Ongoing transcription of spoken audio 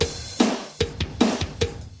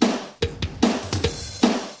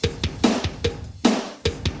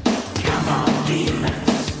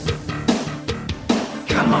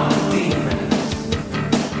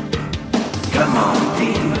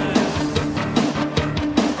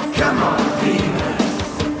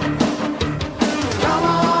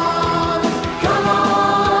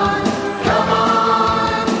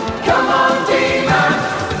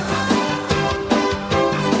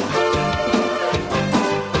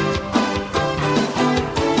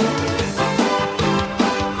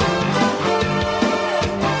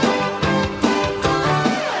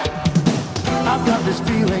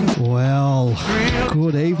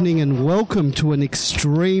welcome to an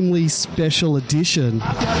extremely special edition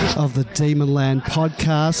of the Demonland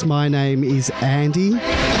podcast. My name is Andy,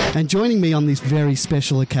 and joining me on this very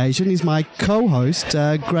special occasion is my co-host,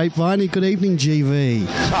 Grapevine. Good evening, GV.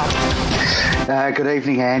 Good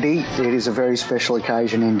evening, Andy. It is a very special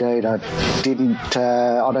occasion indeed. I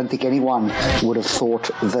don't think anyone would have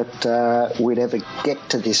thought that we'd ever get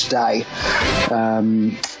to this day.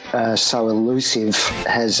 So elusive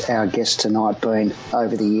has our guest tonight been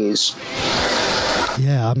over the years.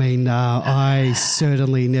 Yeah, I mean, I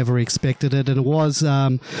certainly never expected it, and it was,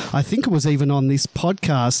 I think it was even on this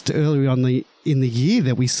podcast earlier in the year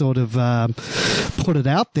that we sort of put it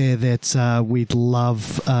out there that we'd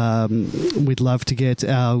love to get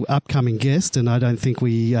our upcoming guest, and I don't think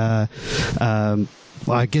we.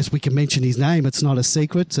 Well, I guess we can mention his name. It's not a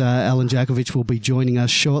secret. Alen Jakovic will be joining us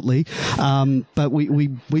shortly. But we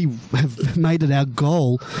have made it our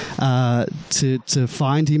goal to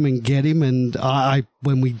find him and get him. And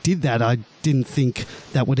when we did that, I didn't think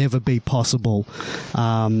that would ever be possible.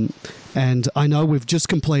 And I know we've just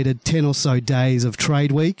completed 10 or so days of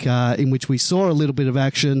Trade Week in which we saw a little bit of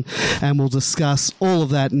action, and we'll discuss all of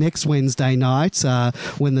that next Wednesday night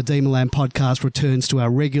when the Demonland podcast returns to our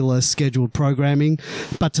regular scheduled programming.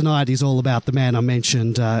 But tonight is all about the man I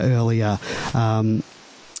mentioned earlier. And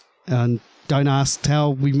don't ask how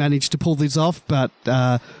we managed to pull this off, but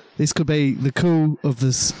this could be the coup of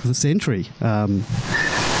the century.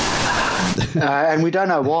 And we don't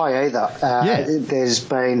know why either.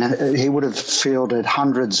 He would have fielded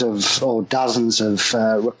hundreds of or dozens of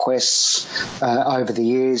requests over the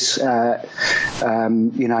years, in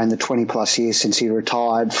the 20 plus years since he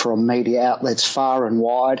retired, from media outlets far and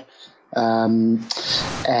wide.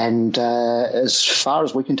 And as far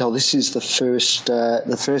as we can tell, this is the first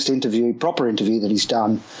proper interview that he's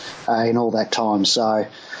done in all that time. So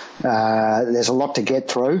there's a lot to get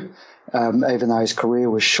through. Even though his career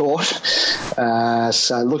was short.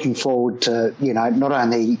 So looking forward to, not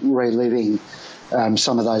only reliving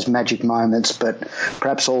some of those magic moments, but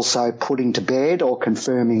perhaps also putting to bed or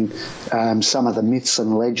confirming some of the myths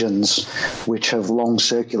and legends which have long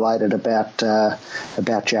circulated about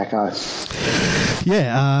Jacko.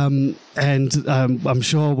 Yeah, and I'm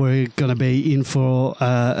sure we're going to be in for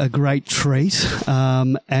a great treat.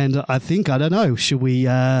 And I don't know, should we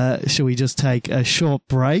just take a short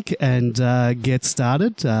break and get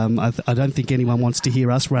started? I don't think anyone wants to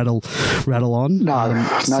hear us rattle on. No,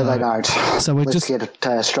 they don't. So let's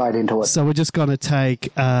get straight into it. So we're just going to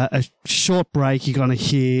take a short break. You're going to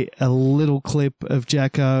hear a little clip of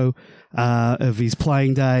Jacko, of his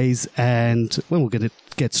playing days, and we're going to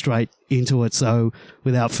get straight into it. So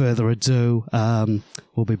without further ado,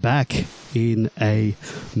 we'll be back in a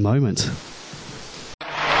moment.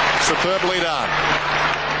 Superbly done.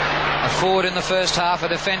 A forward in the first half, a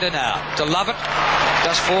defender now. To Lovett,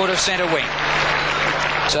 just forward of centre wing.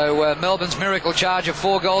 So Melbourne's miracle charge of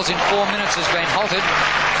 4 goals in 4 minutes has been halted.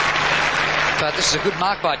 But this is a good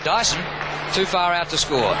mark by Dyson. Too far out to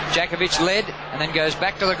score. Jakovic led and then goes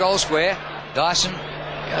back to the goal square. Dyson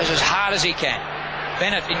goes as hard as he can.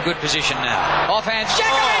 Bennett in good position now. Offhand,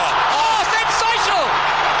 Jakovic! Oh, sensational!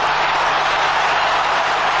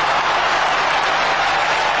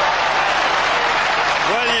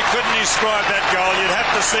 Well, you couldn't describe that goal. You'd have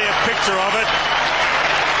to see a picture of it.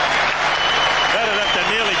 That'd have to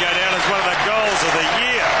nearly go down as one of the goals of the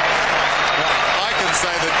year. I can say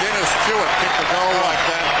that Dennis Stewart kicked a goal like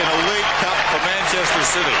that in a League Cup for Manchester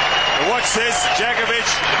City. But watch this, Jakovic.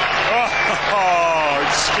 Oh,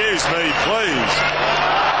 excuse me, please.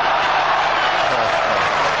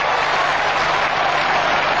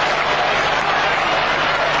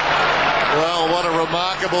 Well, what a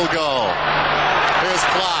remarkable goal. Here's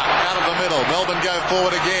Clark out of the middle. Melbourne go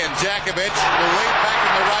forward again. Jakovic will lead back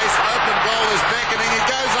in the race. Open goal is beckoning. He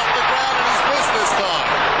goes off the ground and he's missed this time.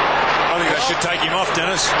 I think they should take him off,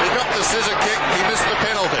 Dennis. He got the scissor kick. He missed the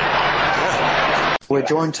penalty. We're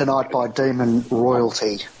joined tonight by Demon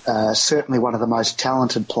royalty, certainly one of the most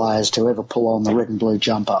talented players to ever pull on the red and blue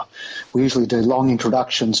jumper. We usually do long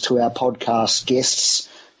introductions to our podcast guests,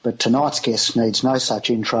 but tonight's guest needs no such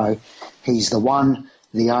intro. He's the one,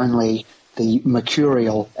 the only, the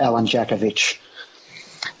mercurial Alen Jakovic.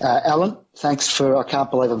 Alen, thanks for, I can't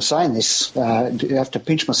believe I'm saying this, I have to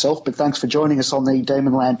pinch myself, but thanks for joining us on the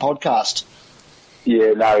Demonland podcast.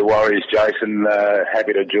 Yeah, no worries, Jason.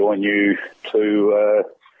 Happy to join you two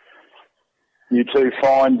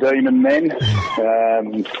fine Demon men.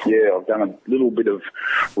 I've done a little bit of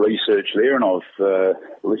research there, and I've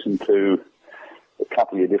listened to a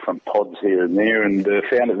couple of different pods here and there, and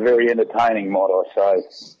found it very entertaining, might I say.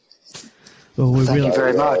 Well, Thank you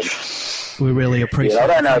very much. We really appreciate it. I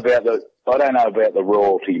don't know about the I don't know about the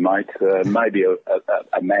royalty, mate. Maybe a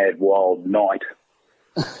mad, wild night.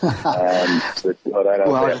 But I don't know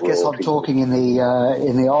well, about I guess royalty. I'm talking in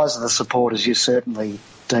the eyes of the supporters. You're certainly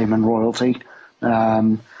demon royalty,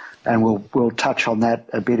 and we'll touch on that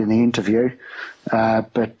a bit in the interview.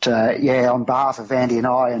 But on behalf of Andy and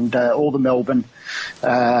I and all the Melbourne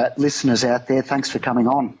listeners out there, thanks for coming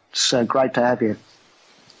on. It's great to have you.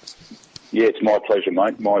 Yeah, it's my pleasure,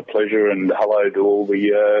 mate. My pleasure, and hello to all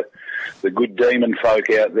the good demon folk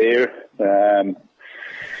out there.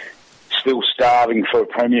 Still starving for a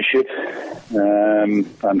premiership,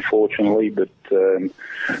 unfortunately, but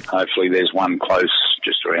hopefully there's one close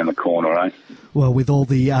just around the corner, eh? Well, with all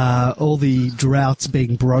the droughts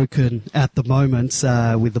being broken at the moment,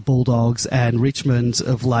 with the Bulldogs and Richmond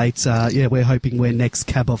of late, we're hoping we're next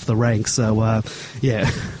cab off the rank. So, we'll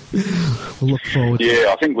look forward.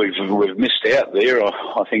 Yeah, I think we've missed out there.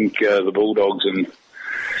 I think the Bulldogs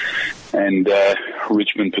and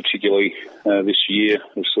Richmond particularly this year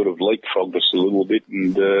have sort of leapfrogged us a little bit,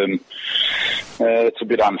 and it's a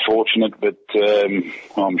bit unfortunate, but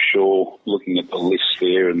I'm sure looking at the list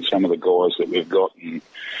there and some of the guys that we've got,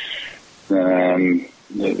 and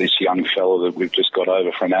this young fella that we've just got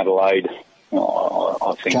over from Adelaide,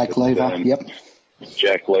 I think Jack Lever, yep.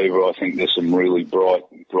 Jack Lever, I think there's some really bright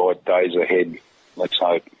days ahead. Let's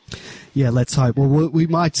hope. Yeah, let's hope. Well, we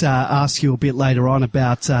might ask you a bit later on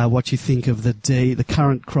about what you think of the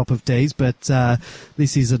current crop of Ds, but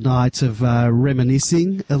this is a night of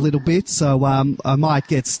reminiscing a little bit, so I might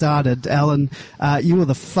get started. Alan, you were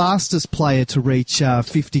the fastest player to reach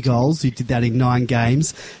 50 goals. You did that in 9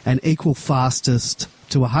 games, and equal fastest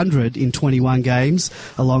to 100 in 21 games,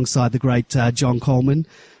 alongside the great John Coleman.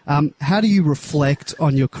 How do you reflect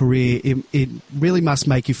on your career? It really must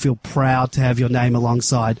make you feel proud to have your name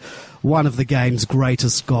alongside one of the game's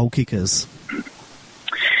greatest goal kickers.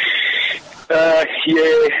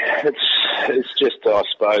 It's just, I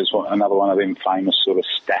suppose, another one of them famous sort of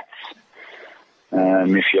stats,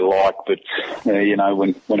 if you like. But when I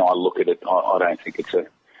look at it, I don't think it's a.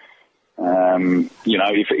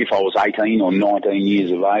 If I was 18 or 19 years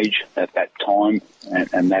of age at that time,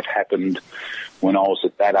 and that happened when I was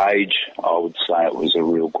at that age, I would say it was a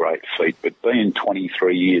real great feat. But being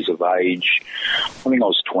 23 years of age, I think I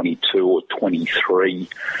was 22 or 23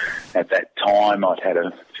 at that time. I'd had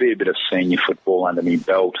a fair bit of senior football under my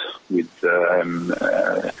belt with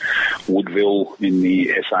Woodville in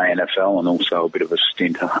the SANFL, and also a bit of a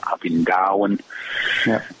stint up in Darwin.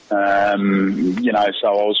 Yeah. So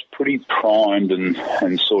I was pretty primed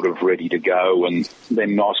and sort of ready to go. And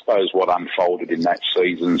then I suppose what unfolded in that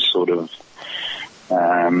season sort of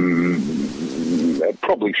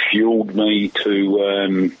probably fueled me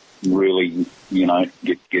to really,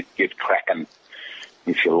 get cracking,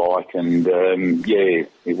 if you like. And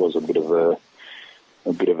it was a bit of a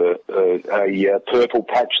purple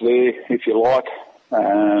patch there, if you like.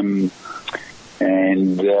 And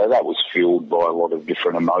that was fueled by a lot of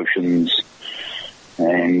different emotions,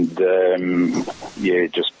 and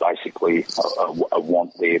just basically a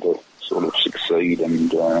want there to sort of succeed, and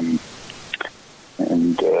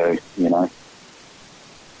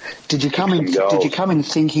Did you come in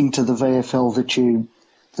thinking to the VFL that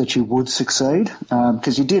you would succeed?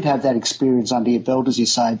 Because you did have that experience under your belt, as you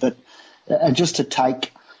say, but just to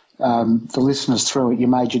take the listeners through it, you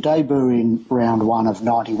made your debut in round 1 of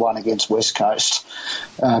 91 against West Coast,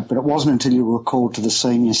 but it wasn't until you were called to the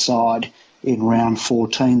senior side in round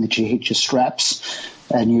 14 that you hit your straps,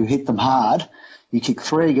 and you hit them hard. You kicked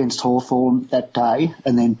 3 against Hawthorn that day,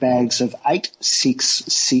 and then bags of 8, 6,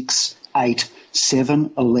 6, 8,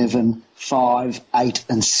 7, 11, 5, 8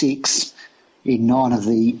 and 6 in 9 of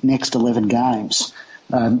the next 11 games.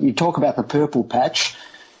 You talk about the purple patch.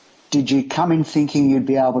 Did you come in thinking you'd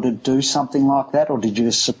be able to do something like that, or did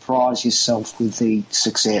you surprise yourself with the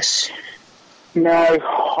success? No,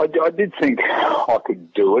 I did think I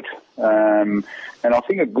could do it. And I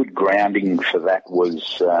think a good grounding for that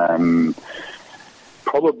was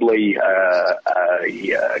probably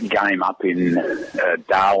a game up in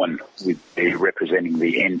Darwin with representing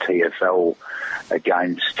the NTFL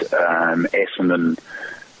against Essendon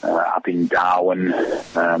up in Darwin,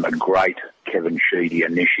 a great Kevin Sheedy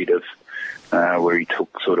initiative where he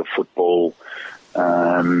took sort of football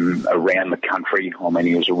around the country. I mean,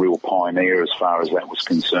 he was a real pioneer as far as that was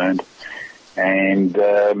concerned. And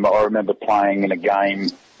I remember playing in a game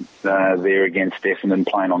there against Essendon,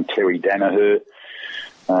 playing on Terry Danaher.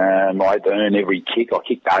 I had to earn every kick. I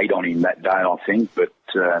kicked 8 on him that day, I think, but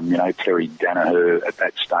Terry Danaher at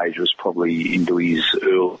that stage was probably into his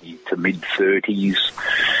early to mid-30s.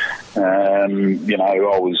 I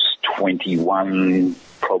was 21,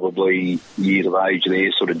 probably years of age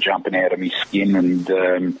there, sort of jumping out of my skin, and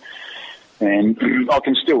I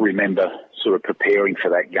can still remember sort of preparing for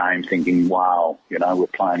that game, thinking, "Wow, we're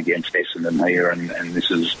playing against Essendon here, and this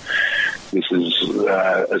is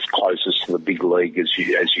as closest to the big league as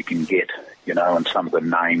you can get," and some of the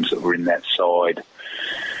names that were in that side,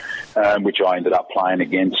 which I ended up playing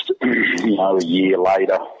against, a year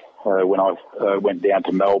later when I went down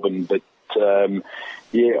to Melbourne. But I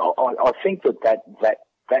think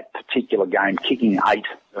that particular game, kicking 8,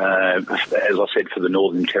 as I said, for the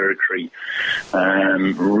Northern Territory,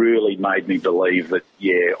 really made me believe that,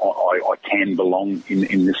 I can belong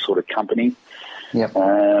in this sort of company. Yep.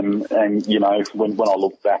 And, when I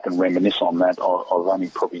look back and reminisce on that, I've only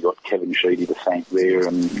probably got Kevin Sheedy to thank there.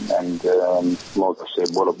 And like I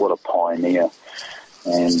said, what a pioneer.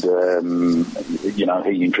 And,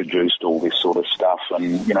 he introduced all this sort of stuff.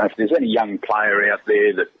 And, if there's any young player out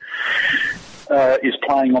there that is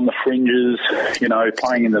playing on the fringes,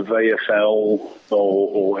 playing in the VFL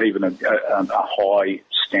or even a high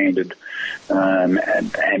standard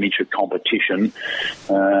amateur competition,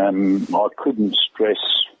 I couldn't stress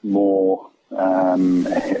more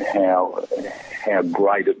how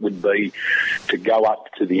great it would be to go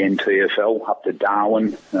up to the NTFL, up to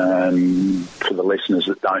Darwin. For the listeners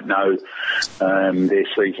that don't know, their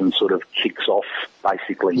season sort of kicks off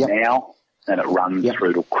basically now. And it runs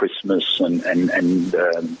through to Christmas, and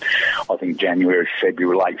I think January,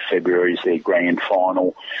 February, late February is their grand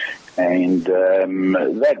final, and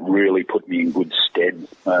that really put me in good stead.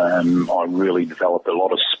 I really developed a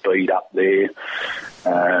lot of speed up there.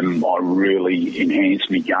 I really enhanced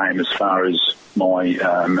my game as far as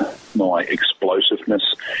my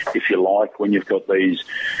explosiveness, if you like, when you've got these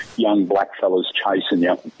young blackfellas chasing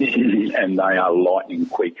you, and they are lightning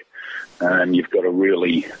quick. You've got to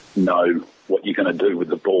really know what you're going to do with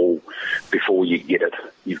the ball before you get it.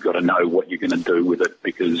 You've got to know what you're going to do with it,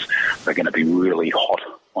 because they're going to be really hot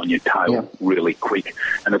on your tail really quick.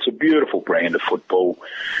 And it's a beautiful brand of football.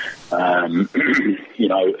 It's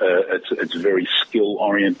very skill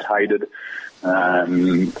orientated.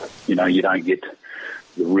 You don't get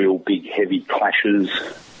the real big heavy clashes.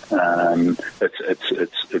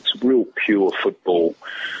 It's real pure football.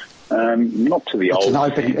 Not to the old.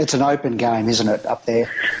 It's an open game, isn't it, up there?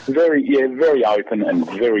 Very open and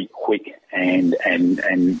very quick, and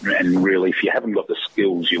really, if you haven't got the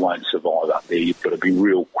skills, you won't survive up there. You've got to be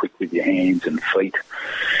real quick with your hands and feet.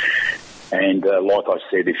 And like I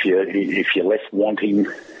said, if you're left wanting,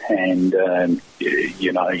 and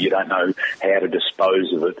you don't know how to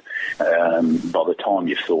dispose of it, by the time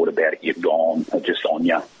you've thought about it, you're gone. They're just on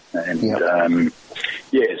you. And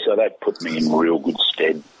so that put me in real good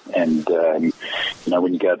stead. And,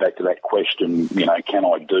 when you go back to that question, can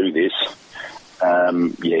I do this? There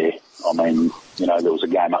was a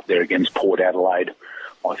game up there against Port Adelaide,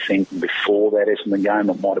 I think, before that Essendon game.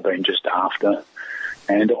 It might have been just after.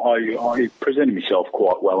 And I presented myself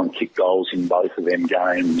quite well and kicked goals in both of them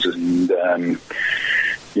games, and,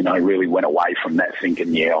 really went away from that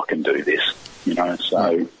thinking, I can do this,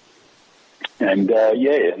 so... And,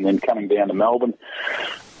 and then coming down to Melbourne,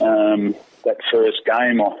 that first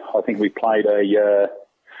game, I think we played a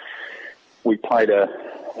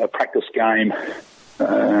practice game,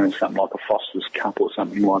 something like a Foster's Cup or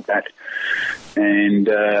something like that. And,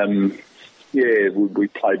 we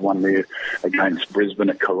played one there against Brisbane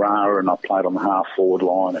at Carrara, and I played on the half-forward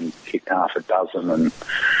line and kicked half a dozen and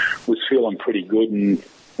was feeling pretty good.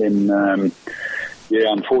 And then,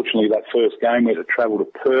 unfortunately, that first game we had to travel to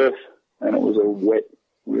Perth, and it was a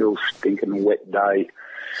real stinking wet day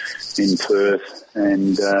in Perth,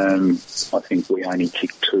 and I think we only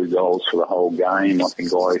kicked 2 goals for the whole game. I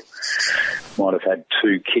think I might have had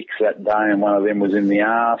 2 kicks that day, and one of them was in the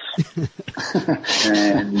arse.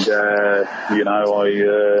 And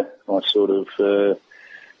I sort of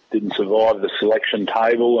didn't survive the selection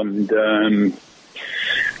table, and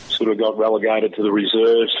sort of got relegated to the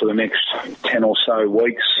reserves for the next 10 or so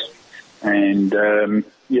weeks. And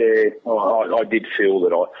I did feel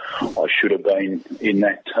that I should have been in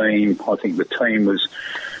that team. I think the team was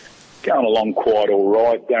going along quite all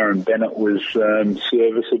right. Darren Bennett was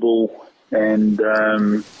serviceable, and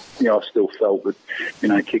I still felt that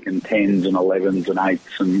kicking 10s and 11s and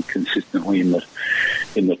 8s and consistently in the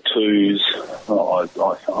 2s, I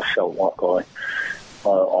felt like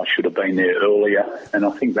I should have been there earlier, and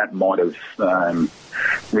I think that might have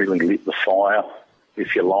really lit the fire,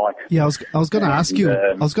 if you like. Yeah, I was going to ask you.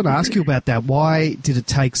 I was going to ask you about that. Why did it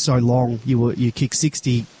take so long? You kicked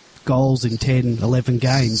 60 goals in 10, 11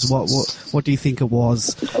 games. What do you think it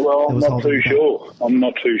was? Well, I'm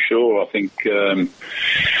not too sure. I think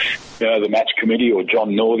the match committee or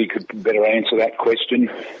John Northey could better answer that question.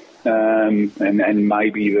 And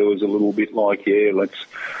maybe there was a little bit like, let's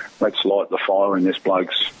light the fire in this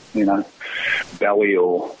bloke's, belly,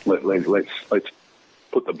 or let's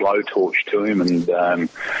put the blowtorch to him and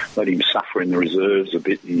let him suffer in the reserves a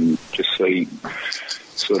bit and just see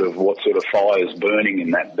sort of what sort of fire's burning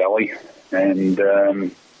in that belly. And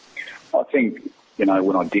I think,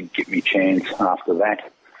 when I did get my chance after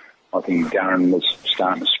that, I think Darren was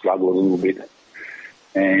starting to struggle a little bit.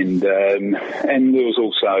 And there was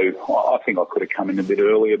also, I think I could have come in a bit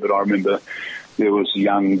earlier, but I remember there was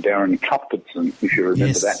young Darren Cuthbertson, if you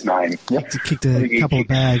remember that name. Yep. He kicked a couple of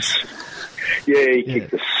bags. Yeah, he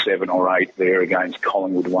kicked a 7 or 8 there against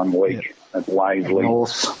Collingwood one week at Waverley.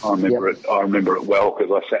 I remember it well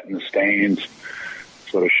because I sat in the stands,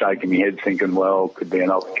 sort of shaking my head, thinking, well, could be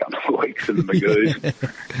another couple of weeks in the Magoos.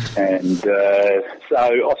 And so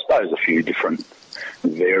I suppose a few different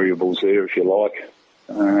variables there, if you like.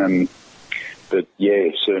 But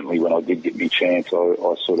certainly when I did get my chance, I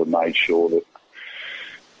sort of made sure that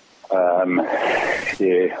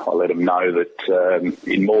I let them know that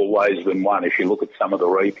in more ways than one. If you look at some of the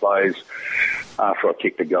replays, after I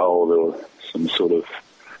kicked a goal, there were some sort of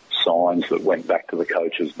signs that went back to the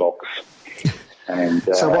coach's box. And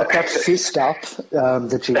so what, that fist up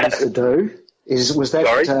that you used to do, was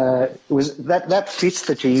that fist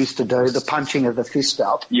that you used to do, the punching of the fist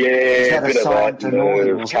up? Yeah, a bit of that.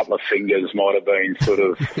 A couple of fingers might have been sort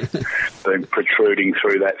of been protruding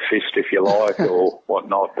through that fist, if you like, or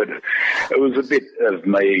whatnot. But it was a bit of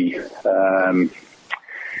me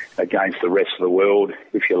against the rest of the world,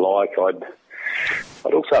 if you like. I'd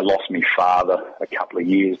also lost my father a couple of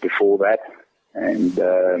years before that,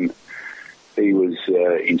 and he was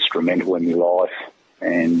instrumental in my life,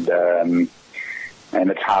 and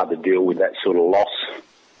it's hard to deal with that sort of loss.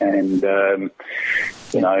 And,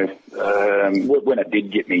 when it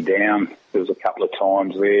did get me down, there was a couple of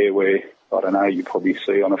times there where, I don't know, you probably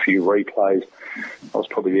see on a few replays, I was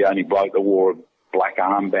probably the only bloke that wore a black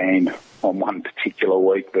armband on one particular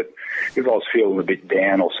week. But if I was feeling a bit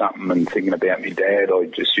down or something and thinking about my dad, I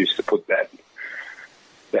just used to put that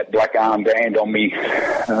black armband on me,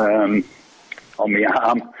 on my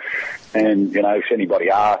arm. And, if anybody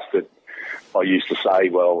asked it, I used to say,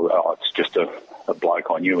 well, it's just a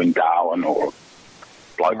bloke I knew in Darwin, or a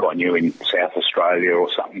bloke I knew in South Australia or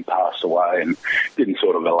something passed away, and didn't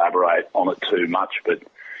sort of elaborate on it too much. But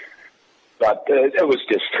it was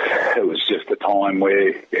just a time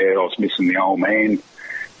where I was missing the old man,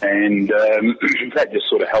 and that just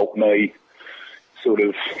sort of helped me sort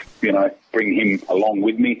of, bring him along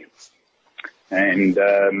with me. And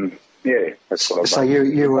that's what I. So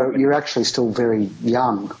you were actually still very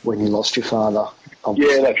young when you lost your father.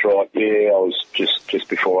 Obviously. Yeah, that's right. Yeah, I was just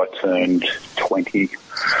before I turned 20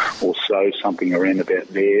 or so, something around about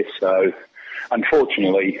there. So,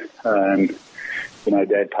 unfortunately,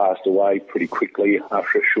 Dad passed away pretty quickly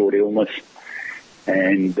after a short illness,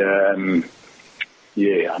 and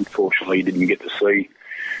unfortunately, didn't get to see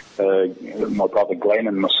my brother Glenn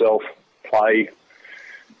and myself play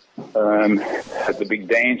at the big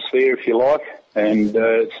dance there, if you like, and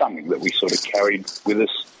it's something that we sort of carried with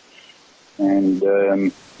us. And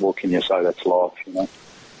what can you say? That's life, Yeah,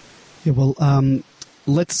 well,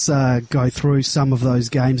 let's go through some of those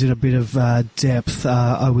games in a bit of depth.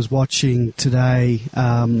 I was watching today,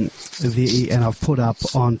 and I've put up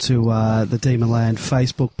onto the Demonland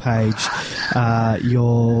Facebook page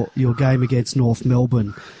your game against North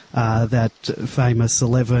Melbourne. That famous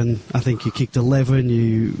 11, I think you kicked 11,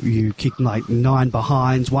 you kicked like 9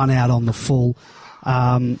 behinds, 1 out on the full.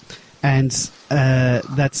 And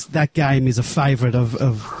that game is a favourite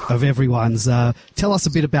of everyone's. Tell us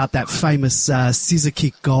a bit about that famous scissor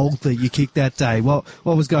kick goal that you kicked that day. What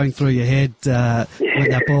was going through your head when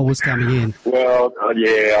that ball was coming in? Well, I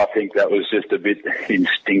think that was just a bit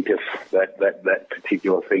instinctive, that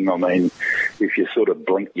particular thing. I mean, if you sort of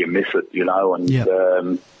blink, you miss it, and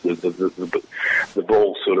the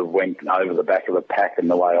ball sort of went over the back of the pack, and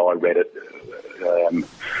the way I read it,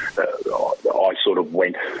 I sort of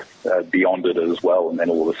went beyond it as well, and then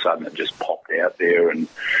all of a sudden it just popped out there, and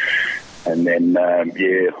then I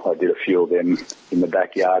did a few of them in the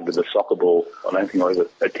backyard with a soccer ball. I don't think I ever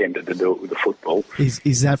attempted to do it with a football.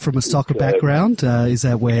 Is that from a soccer background? Is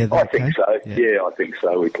that where? I think so. Yeah, I think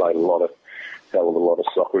so. We played a lot of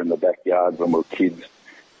soccer in the backyard when we were kids,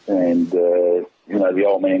 and the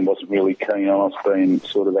old man wasn't really keen on us being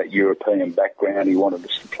sort of that European background. He wanted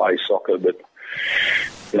us to play soccer, but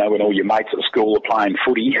you know, when all your mates at school are playing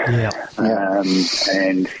footy,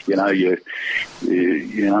 and you know, you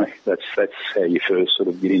know, that's how you first sort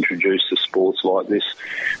of get introduced to sports like this.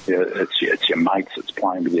 You know, it's your mates, it's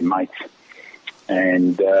playing with your mates,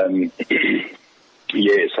 and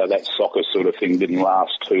yeah, so that soccer sort of thing didn't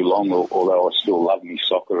last too long. Although I still love me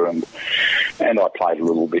soccer, and I played a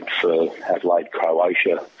little bit for Adelaide,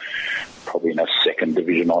 Croatia, probably in a second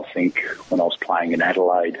division, I think, when I was playing in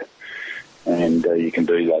Adelaide. And you can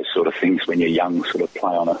do those sort of things when you're young, sort of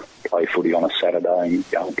play footy on a Saturday and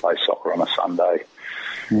go and play soccer on a Sunday.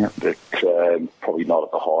 Yeah. But probably not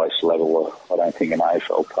at the highest level. I don't think an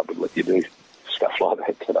AFL club would let you do stuff like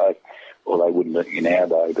that today, or they wouldn't let you now,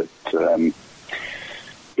 though.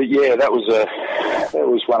 But yeah, that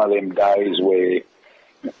was one of them days where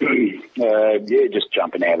just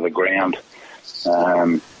jumping out of the ground.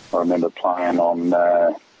 I remember playing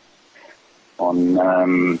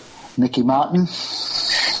on Mickey Martin.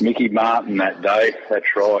 Mickey Martin that day,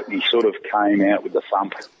 that's right. He sort of came out with the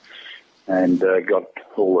thump and got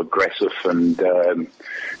all aggressive and you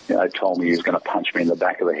know, told me he was going to punch me in the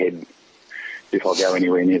back of the head if I go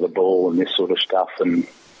anywhere near the ball and this sort of stuff. And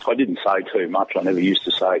I didn't say too much. I never used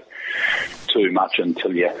to say too much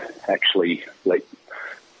until you actually let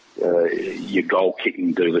your goal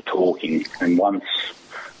kicking do the talking. And once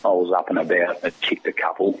I was up and about and kicked a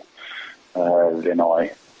couple, then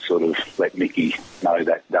I sort of let Mickey know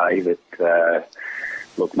that day that,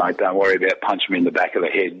 look, mate, don't worry about punching me in the back of the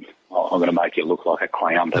head. I'm going to make you look like a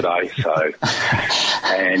clown today. So,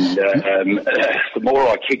 and the more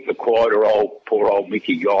I kicked, the quieter poor old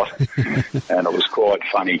Mickey got. And it was quite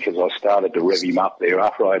funny because I started to rev him up there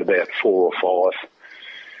after I had about 4 or 5.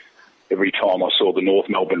 Every time I saw the North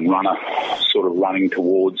Melbourne runner sort of running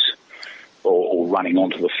towards or running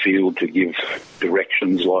onto the field to give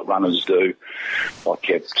directions like runners do, I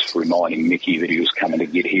kept reminding Mickey that he was coming to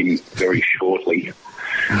get him very shortly.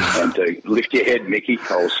 And to lift your head, Mickey.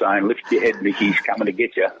 I was saying, lift your head, Mickey. He's coming to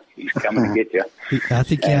get you. He's coming to get you. I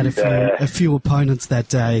think you had a few opponents that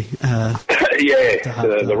day.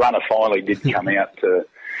 The runner finally did come out to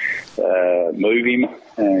move him,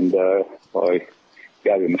 and I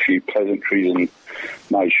gave him a few pleasantries and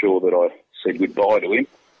made sure that I said goodbye to him.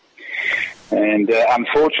 And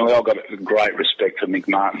unfortunately, I got a great respect for Mick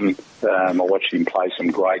Martin. I watched him play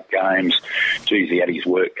some great games. Geez, he had his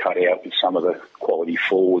work cut out with some of the quality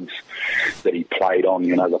forwards that he played on,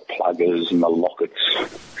 you know, the Pluggers and the Locketts,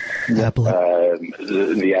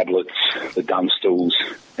 the Ablets, the Dunstalls.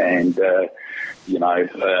 And, you know,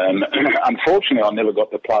 unfortunately, I never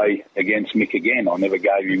got to play against Mick again. I never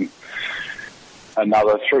gave him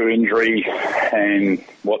another through injury and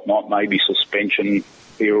whatnot, maybe suspension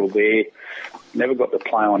here or there. Never got to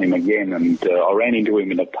play on him again, and I ran into him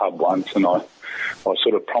in a pub once, and I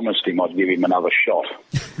sort of promised him I'd give him another shot.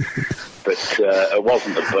 But it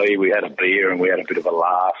wasn't to be. We had a beer and we had a bit of a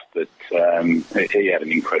laugh, but he had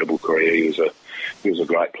an incredible career. He was a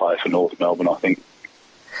great player for North Melbourne, I think.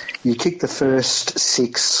 You kicked the first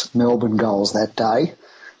 6 Melbourne goals that day.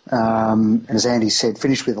 As Andy said,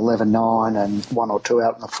 finished with 11-9 and 1 or 2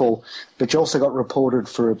 out in the full. But you also got reported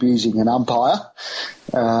for abusing an umpire.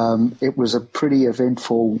 It was a pretty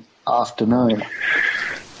eventful afternoon.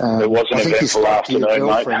 It was an eventful afternoon,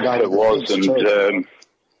 mate. It was, and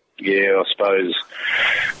I suppose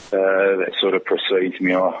that sort of precedes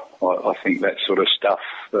me. I think that sort of stuff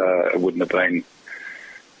it wouldn't have been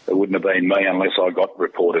me unless I got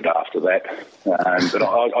reported after that.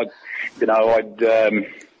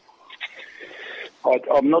 But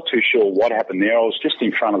I'm not too sure what happened there. I was just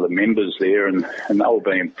in front of the members there, and they were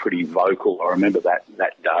being pretty vocal. I remember that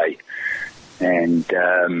day. And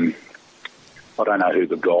I don't know who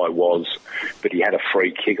the guy was, but he had a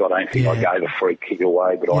free kick. I don't think I gave a free kick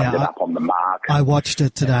away, but I ended up on the mark. I watched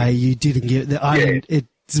it today. You didn't get it.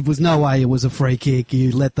 There was no way it was a free kick.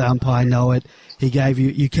 You let the umpire know it. He gave you.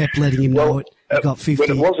 You kept letting him know it. You got 50.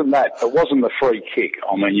 But it wasn't that. It wasn't the free kick.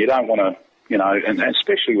 I mean, you don't want to. You know, and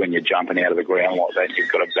especially when you're jumping out of the ground like that,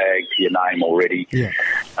 you've got a bag to your name already. Yeah.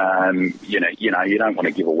 You don't want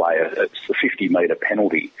to give away it's the 50-metre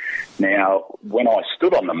penalty. Now, when I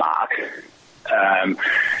stood on the mark, and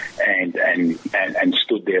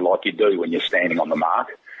stood there like you do when you're standing on the mark,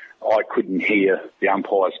 I couldn't hear the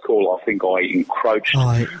umpire's call. I think I encroached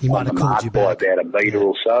on the mark by about a metre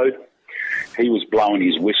or so. He was blowing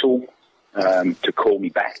his whistle to call me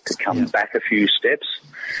back, to come back a few steps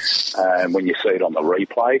when you see it on the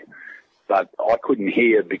replay. But I couldn't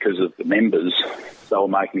hear because of the members. They were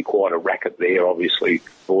making quite a racket there, obviously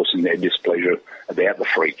voicing their displeasure about the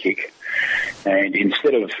free kick. And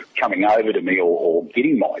instead of coming over to me or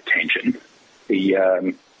getting my attention, he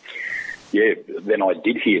then I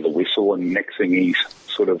did hear the whistle, and next thing he's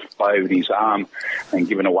sort of waved his arm and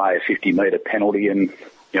given away a 50-metre penalty, and,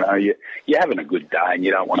 you're having a good day and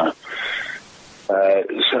you don't want to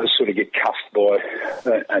sort of get cussed by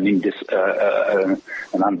an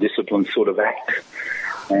undisciplined sort of act.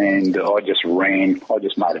 And I just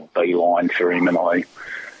made a beeline for him, and I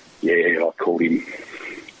called him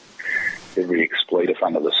every expletive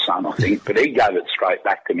under the sun, I think. But he gave it straight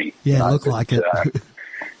back to me. Yeah, looked like it.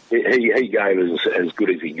 He gave as good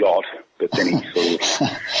as he got, but then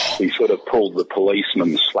he sort of pulled the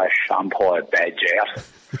policeman / umpire badge out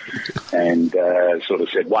and sort of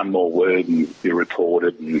said one more word and you're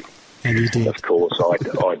reported. And he did. Of course, I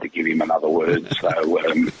had to give him another word. So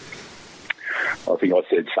I think I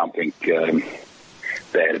said something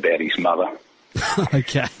bad about his mother.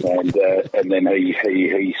 Okay. And then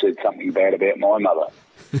he said something bad about my mother.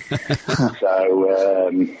 So,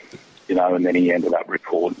 and then he ended up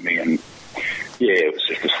reporting me, and it was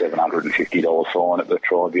just a $750 fine at the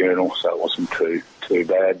tribunal, so it wasn't too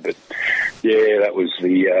bad. But that was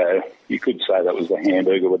you could say that was the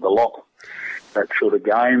hamburger with the lock, that sort of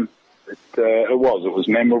game. It was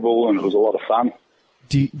memorable, and it was a lot of fun.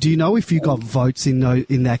 Do you know if you got votes in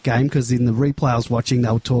that game? Because in the replay I was watching,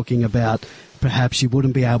 they were talking about perhaps you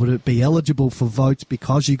wouldn't be able to be eligible for votes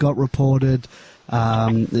because you got reported.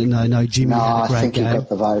 Jimmy had a great game. No, I think you got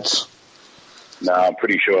the votes. No, I'm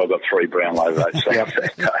pretty sure I got 3 Brownlow votes that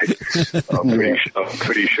day. I'm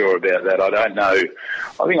pretty sure about that. I don't know.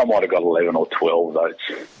 I think I might have got 11 or 12 votes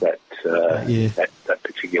that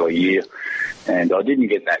particular year. And I didn't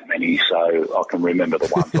get that many, so I can remember the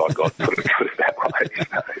ones I got, put it that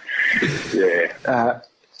way.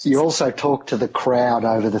 So, you also talked to the crowd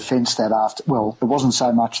over the fence that after. Well, it wasn't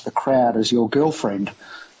so much the crowd as your girlfriend.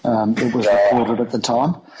 It was reported at the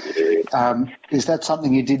time. Yeah. Is that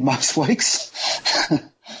something you did most weeks?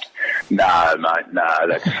 No, mate. No,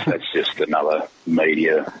 that's just another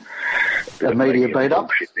media. A media beat up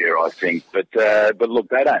there, I think. But look,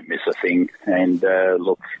 they don't miss a thing. And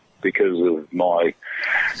look, because of my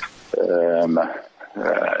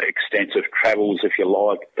extensive travels, if you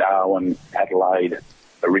like, Darwin, Adelaide,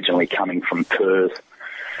 originally coming from Perth,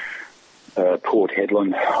 Port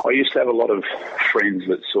Hedland. I used to have a lot of friends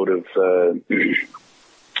that sort of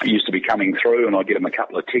used to be coming through, and I'd get them a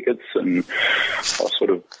couple of tickets, and I sort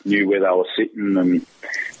of knew where they were sitting, and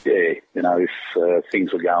if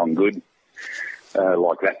things were going good,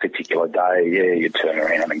 like that particular day, you'd turn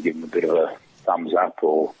around and give them a bit of a thumbs up,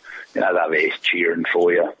 or they're there cheering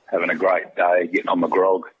for you, having a great day, getting on the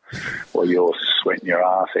grog, while you're sweating your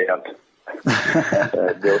ass out.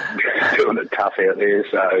 Doing it tough out there,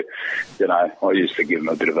 so I used to give them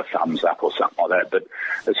a bit of a thumbs up or something like that. But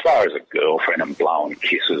as far as a girlfriend and blowing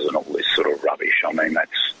kisses and all this sort of rubbish, I mean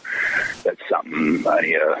that's something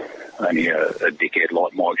only a dickhead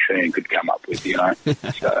like Mike Sheehan could come up with,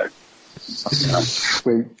 So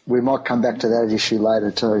we might come back to that issue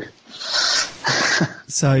later too.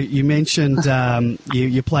 So you mentioned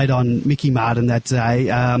you played on Mickey Martin that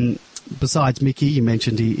day. Besides Mickey, you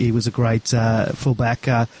mentioned he was a great fullback.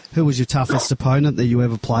 Who was your toughest opponent that you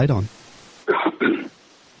ever played on?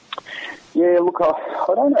 Yeah, look, I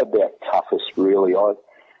don't know about toughest really. I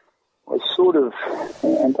sort of,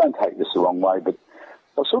 and don't take this the wrong way, but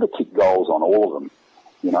I sort of kicked goals on all of them,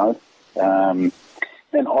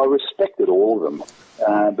 and I respected all of them.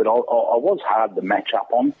 But I was hard to match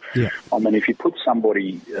up on. Yeah. I mean, if you put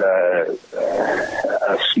somebody a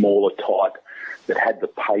smaller type that had the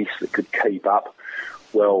pace that could keep up,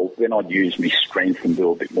 well, then I'd use my strength and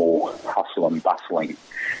do a bit more hustle and bustling,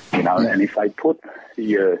 And if they put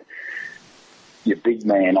your big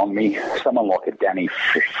man on me, someone like a Danny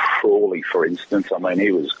Frawley, for instance, I mean,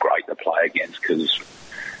 he was great to play against because,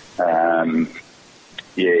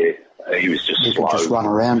 he was just slow. Just run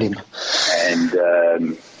around him. And,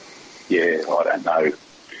 I don't know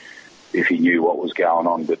if he knew what was going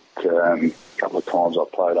on, but a couple of times I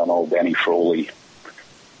played on old Danny Frawley.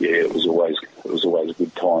 Yeah, it was always a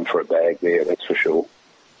good time for a bag there, that's for sure.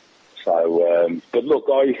 So, but look,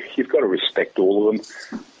 you've got to respect all of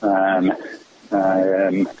them.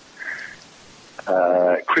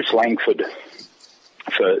 Chris Langford,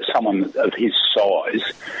 for someone of his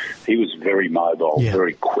size, he was very mobile,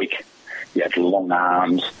 very quick. He had long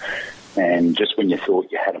arms, and just when you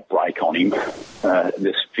thought you had a break on him,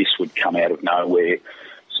 this fist would come out of nowhere,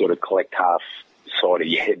 sort of collect half side of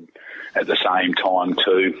your head at the same time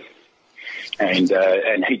too,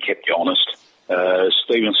 and he kept you honest.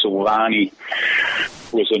 Stephen Silvani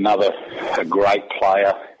was a great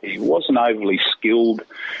player. He wasn't overly skilled,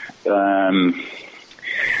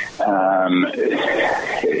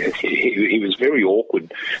 he was very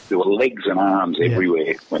awkward. There were legs and arms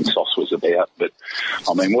everywhere when Sauce was about. But,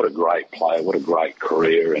 I mean, what a great player, what a great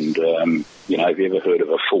career. And, you know, have you ever heard of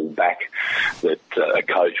a full back that a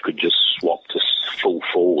coach could just swap to full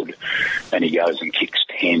forward and he goes and kicks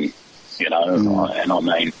 10, you know? And, I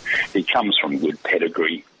mean, he comes from good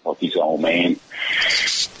pedigree, like his old man.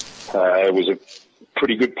 Was a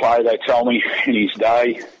pretty good player, they told me, in his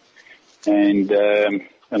day. And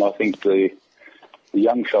I think the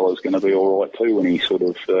young fella's going to be all right too when he sort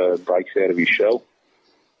of breaks out of his shell.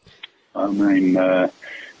 I mean,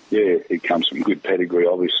 he comes from good pedigree,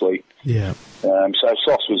 obviously. Yeah. So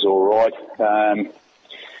Sauce was all right.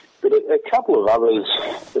 But a couple of others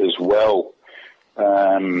as well.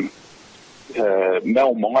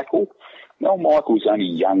 Mel Michael. Mel Michael was only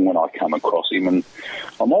young when I come across him, and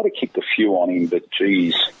I might have kicked a few on him, but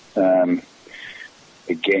geez,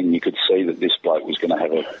 again, you could see that this bloke was going to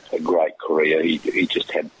have a great career. He just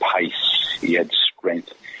had pace, he had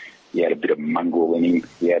strength, he had a bit of mongrel in him,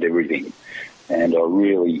 he had everything. And I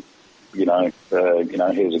really, here's a guy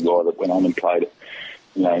that went on and played,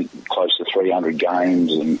 close to 300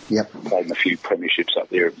 games and played in a few premierships up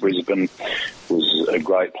there at Brisbane, was a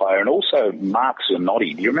great player. And also Mark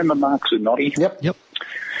Zanotti. Do you remember Mark Zanotti? Yep.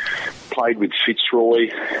 Played with Fitzroy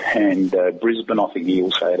and Brisbane. I think he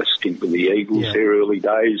also had a stint with the Eagles there early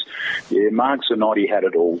days. Yeah, Mark Zanotti had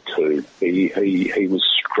it all too. He was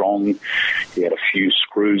strong. He had a few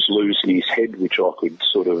screws loose in his head, which I could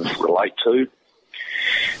sort of relate to.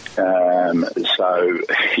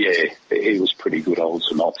 He was pretty good, old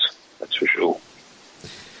Zanotts, that's for sure.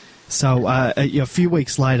 So a few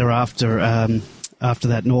weeks later after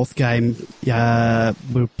that North game, we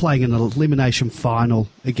were playing an elimination final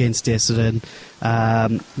against Essendon.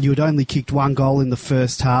 You had only kicked one goal in the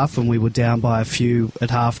first half and we were down by a few at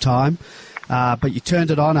half-time. But you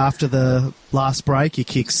turned it on after the last break. You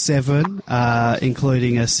kicked 7,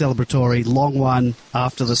 including a celebratory long one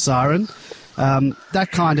after the siren. That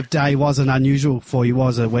kind of day wasn't unusual for you,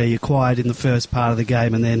 was it, where you're quiet in the first part of the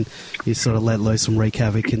game and then you sort of let loose and wreak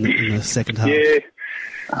havoc in the second half? Yeah,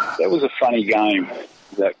 that was a funny game.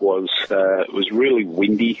 That was it was really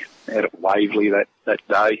windy out at Waverley that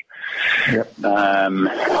day. Yep.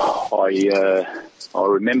 I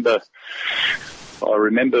remember,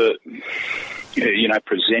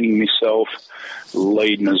 presenting myself,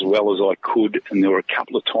 leading as well as I could, and there were a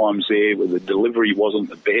couple of times there where the delivery wasn't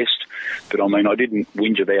the best, but I mean, I didn't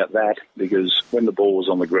whinge about that because when the ball was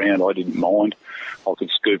on the ground, I didn't mind. I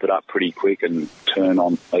could scoop it up pretty quick and turn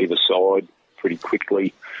on either side pretty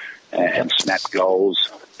quickly and snap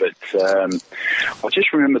goals. But I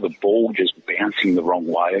just remember the ball just bouncing the wrong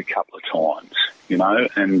way a couple of times,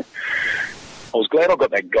 and I was glad I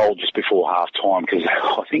got that goal just before half-time because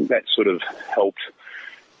I think that sort of helped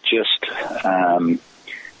just, I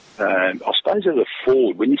suppose as a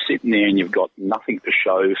forward, when you're sitting there and you've got nothing to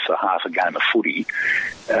show for half a game of footy,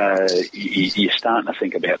 you're starting to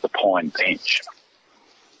think about the Pine bench,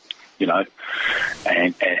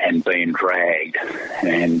 and being dragged.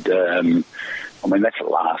 And, I mean, that's the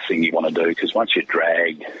last thing you want to do because once you're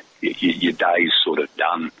dragged, your day's sort of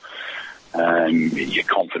done. Your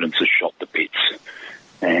confidence is shot to bits.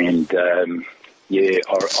 And,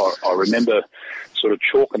 I remember sort of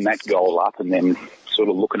chalking that goal up and then sort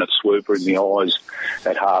of looking at Swooper in the eyes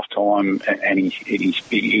at half-time, and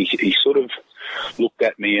he sort of looked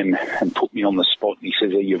at me and put me on the spot, and he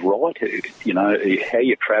says, "Are you right? How are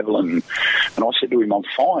you travelling?" And I said to him, "I'm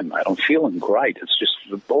fine, mate. I'm feeling great. It's just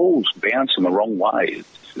the ball's bouncing the wrong way.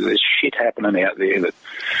 There's shit happening out there that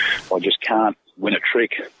I just can't win a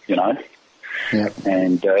trick, Yeah.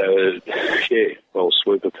 And,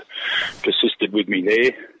 Swooper persisted with me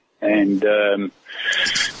there. And, I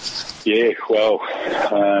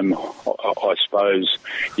suppose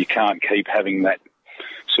you can't keep having that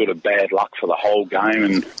sort of bad luck for the whole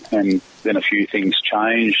game. And then a few things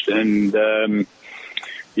changed. And,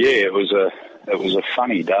 it was a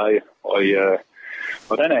funny day. I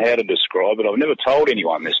don't know how to describe it. I've never told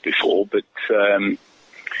anyone this before, but,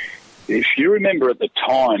 if you remember at the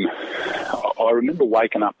time, I remember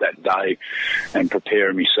waking up that day and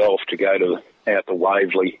preparing myself to go out to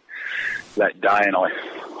Waverley that day, and I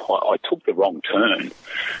took the wrong turn,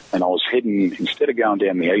 and I was heading, instead of going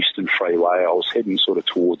down the Eastern Freeway, I was heading sort of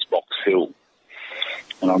towards Box Hill.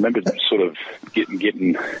 And I remember sort of getting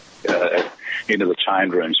into the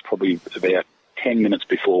change rooms probably about 10 minutes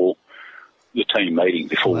before the team meeting,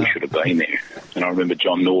 before we should have been there. And I remember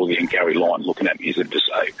John Northey and Gary Lyon looking at me as if to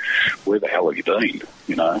say, "Where the hell have you been?"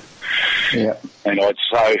 Yeah. And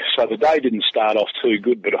so the day didn't start off too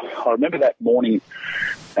good, but I remember that morning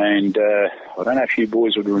And I don't know if you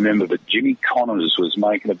boys would remember, but Jimmy Connors was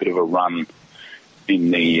making a bit of a run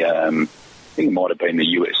in the, I think it might have been the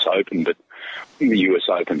US Open, but I think the US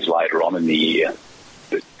Open's later on in the year.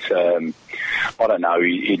 But I don't know,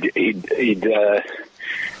 he'd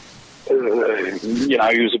you know,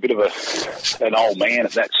 he was a bit of an old man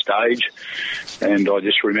at that stage, and I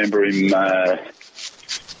just remember him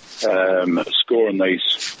scoring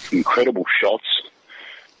these incredible shots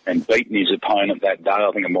and beating his opponent that day.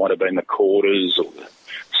 I think it might have been the quarters or the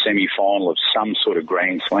semi-final of some sort of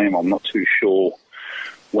Grand Slam. I'm not too sure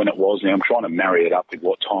when it was. Now I'm trying to marry it up with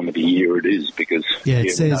what time of the year it is, because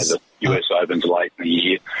it says, we know the US Open's late in the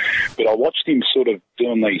year. But I watched him sort of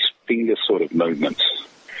doing these finger sort of movements,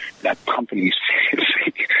 you know, pumping his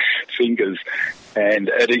fingers, and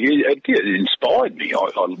it inspired me. I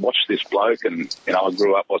watched this bloke, and you know, I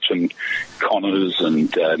grew up watching Connors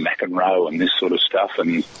and McEnroe and this sort of stuff,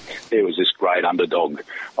 and there was this great underdog.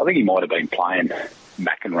 I think he might have been playing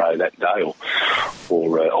McEnroe that day,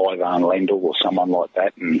 or Ivan Lendl or someone like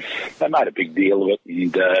that, and they made a big deal of it.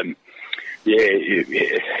 And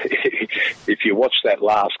if you watch that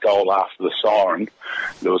last goal after the siren,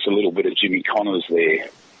 there was a little bit of Jimmy Connors there,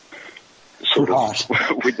 sort of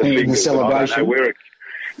with the fingers. The celebration. I don't know where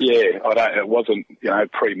it wasn't, you know,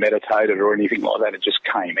 premeditated or anything like that. It just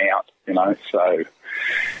came out, you know. So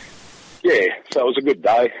so it was a good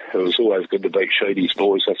day. It was always good to beat Sheedy's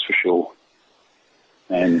boys, that's for sure.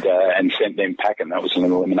 And sent them packing. That was an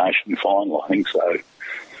elimination final, I think. So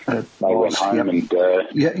they went home and...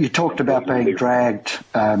 you talked about being dragged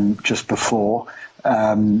just before.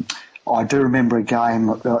 I do remember a game,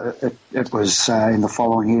 it was in the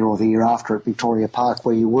following year or the year after at Victoria Park,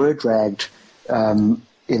 where you were dragged in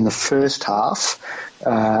the first half,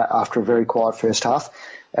 after a very quiet first half,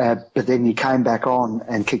 but then you came back on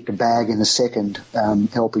and kicked a bag in the second,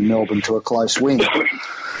 helping Melbourne to a close win.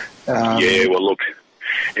 Well, look,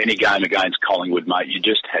 any game against Collingwood, mate, you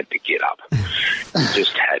just had to get up. You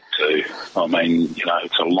just had to. I mean, you know,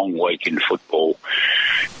 it's a long week in football.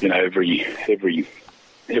 You know, every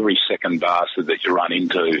second bastard that you run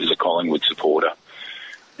into is a Collingwood supporter.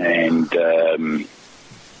 And in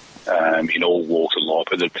all walks of life,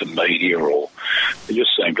 whether it's the media or they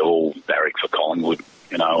just seem to all barrack for Collingwood,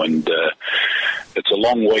 you know, and it's a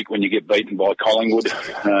long week when you get beaten by Collingwood.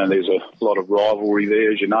 There's a lot of rivalry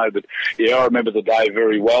there, as you know. But, yeah, I remember the day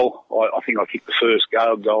very well. I think I kicked the first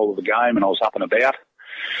goal of the game and I was up and about.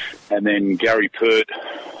 And then Gary Pert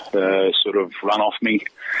sort of run off me,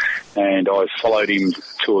 and I followed him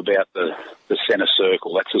to about the centre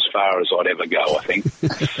circle. That's as far as I'd ever go, I think.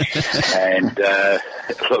 And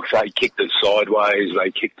look, they kicked it sideways,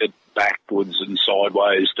 they kicked it backwards and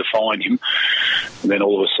sideways to find him. And then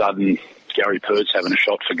all of a sudden, Gary Pert's having a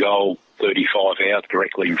shot for goal, 35 out,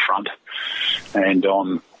 directly in front. And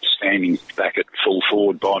I'm standing back at full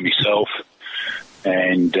forward by myself.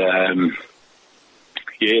 And...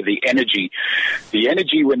 the energy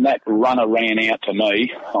when that runner ran out to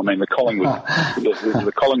me. I mean, the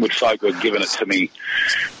Collingwood folk were giving it to me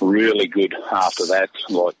really good after that,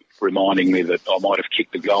 like reminding me that I might have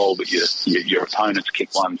kicked a goal, but your opponents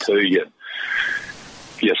kicked one too. You're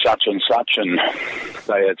such and such, and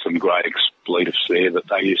they had some great expletives there that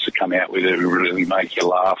they used to come out with that really make you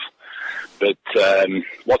laugh. But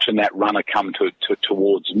watching that runner come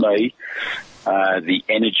towards me. The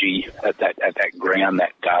energy at that ground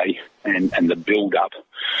that day and the build-up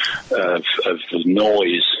of the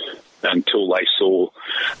noise until they saw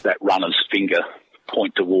that runner's finger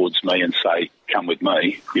point towards me and say, "Come with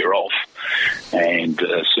me, you're off." And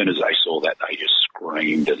as soon as they saw that, they just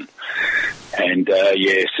screamed. And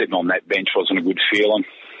sitting on that bench wasn't a good feeling.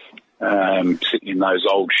 Sitting in those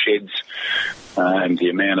old sheds, the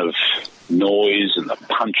amount of noise and the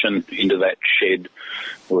punching into that shed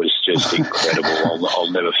was just incredible. I'll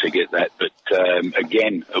never forget that. But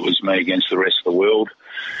again, it was me against the rest of the world,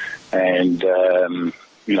 and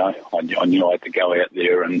you know, I knew I had to go out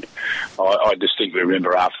there. And I distinctly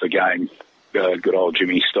remember after the game, good old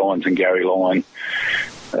Jimmy Steins and Gary Lyon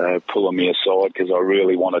pulling me aside because I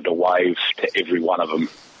really wanted to wave to every one of them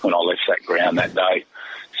when I left that ground that day,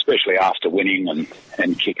 especially after winning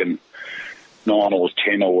and kicking 9 or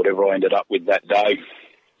 10 or whatever I ended up with that day.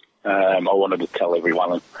 I wanted to tell every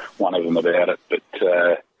one of them about it, but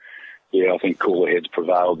I think cooler heads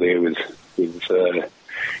prevailed there with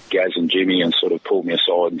Gaz and Jimmy, and sort of pulled me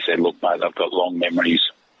aside and said, "Look, mate, I've got long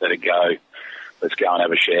memories. Let it go. Let's go and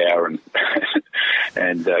have a shower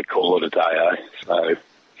and call it a day." Eh? So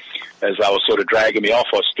as they were sort of dragging me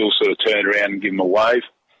off, I still sort of turned around and gave them a wave,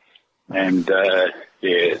 and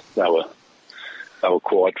they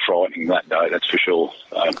quite frightening that day, that's for sure.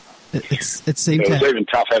 It seemed it was even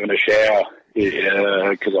tough having a shower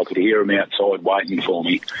because I could hear them outside waiting for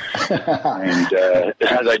me. And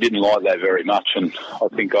they didn't like that very much. And I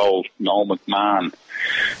think old Noel McMahon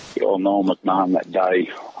that day,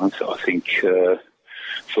 I think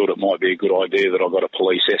thought it might be a good idea that I got a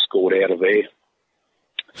police escort out of there.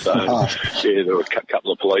 So, there were a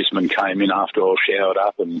couple of policemen came in after I showered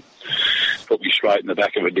up and put me straight in the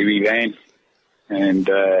back of a divvy van. And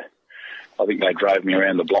I think they drove me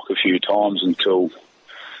around the block a few times until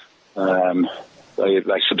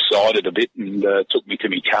they subsided a bit and took me to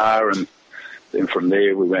my car. And then from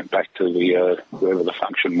there we went back to the wherever the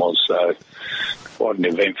function was. So quite an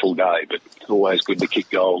eventful day, but always good to kick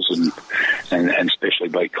goals and especially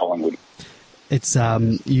beat Collingwood. It's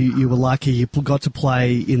you were lucky you got to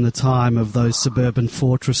play in the time of those suburban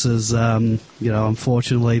fortresses.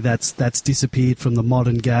 Unfortunately, that's disappeared from the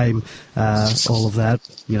modern game. All of that,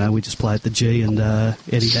 we just play at the G and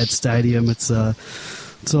Etihad Stadium. It's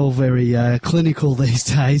all very clinical these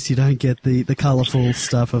days. You don't get the colourful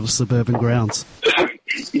stuff of suburban grounds.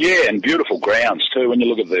 Yeah, and beautiful grounds too. When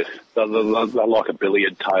you look at they're like a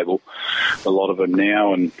billiard table, a lot of them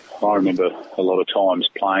now. And I remember a lot of times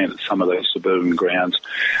playing at some of those suburban grounds.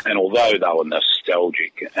 And although they were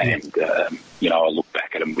nostalgic, and I look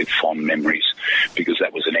back at them with fond memories because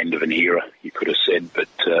that was an end of an era, you could have said. But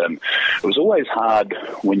it was always hard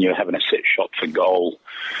when you're having a set shot for goal,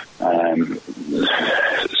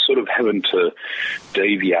 sort of having to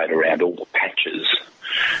deviate around all the patches.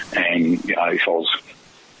 And if I was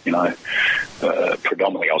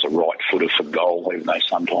predominantly I was a right footer for goal, even though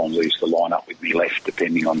sometimes I used to line up with me left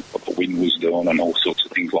depending on what the wind was doing and all sorts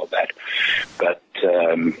of things like that. But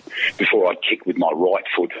before I'd kick with my right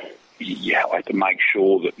foot, I had to make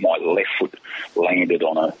sure that my left foot landed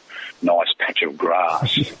on a nice patch of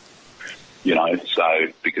grass. So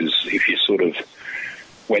because if you sort of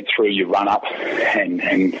went through your run up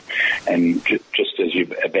and just as you're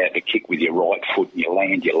about to kick with your right foot and you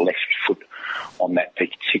land your left foot on that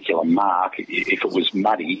particular mark, if it was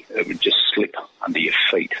muddy, it would just slip under your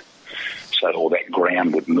feet, so all that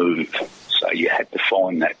ground would move. So you had to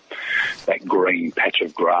find that green patch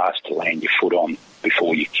of grass to land your foot on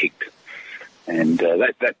before you kicked. And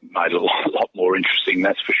that made it a lot more interesting,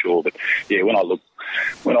 that's for sure. But yeah, when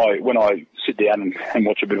I sit down and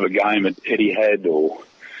watch a bit of a game at Etihad or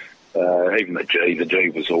even the G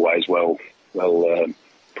was always well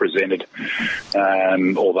presented.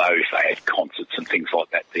 Although if they had concerts and things like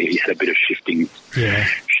that, there you had a bit of shifting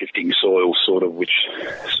soil, sort of, which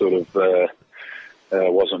sort of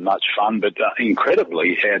wasn't much fun. But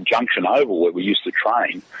incredibly, our Junction Oval where we used to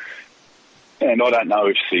train, and I don't know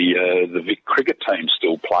if the Vic cricket team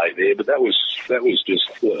still play there, but that was just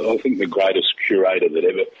I think the greatest curator that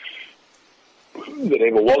ever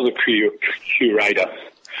was a curator.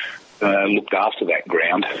 Looked after that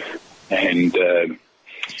ground, and that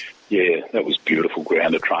was beautiful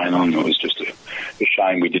ground to train on. It was just a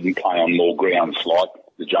shame we didn't play on more grounds like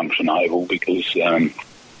the Junction Oval because, that's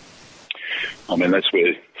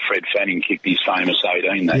where Fred Fanning kicked his famous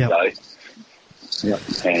 18 that day. Yep.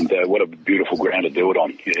 And what a beautiful ground to do it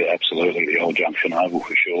on. Yeah, absolutely, the old Junction Oval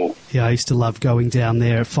for sure. Yeah, I used to love going down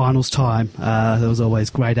there at finals time. There was always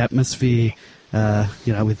great atmosphere,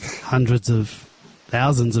 with hundreds of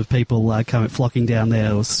thousands of people flocking down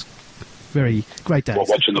there. It was very great days.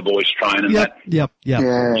 Watching the boys train and that. Yep. Yeah,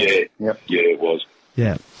 it was.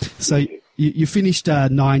 Yeah. So you finished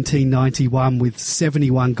 1991 with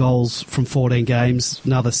 71 goals from 14 games,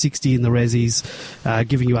 another 60 in the Rezzies,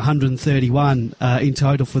 giving you 131 in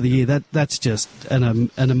total for the year. That's just an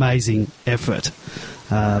amazing effort.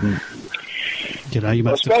 I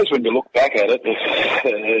suppose when you look back at it,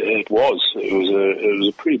 it was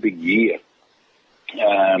a pretty big year.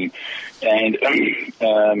 I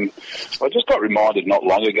just got reminded not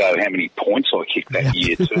long ago how many points I kicked that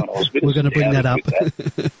year too. And I was a bit We're going to bring that up.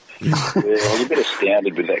 I was a bit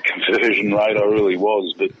astounded with that conversion rate. I really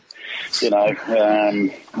was. But, I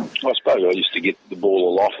suppose I used to get the ball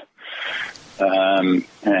a lot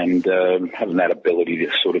and having that ability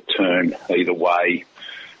to sort of turn either way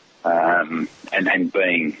and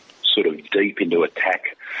being sort of deep into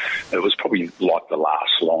attack. It was probably like the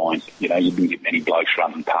last line. You didn't get many blokes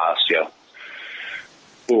running past you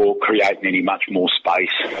or creating any much more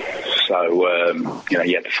space. So,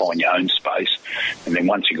 you had to find your own space. And then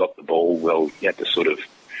once you got the ball, well, you had to sort of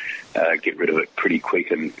get rid of it pretty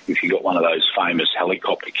quick. And if you got one of those famous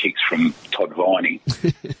helicopter kicks from Todd Viney,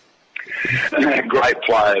 great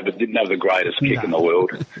player, but didn't have the greatest kick in the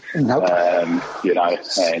world. Nope.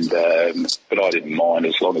 But I didn't mind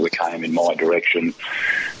as long as it came in my direction.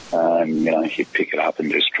 You pick it up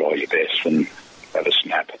and just try your best and have a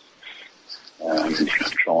snap.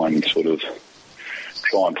 Try and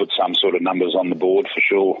put some sort of numbers on the board for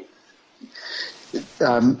sure.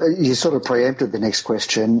 You sort of preempted the next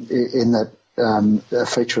question in that a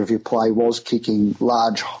feature of your play was kicking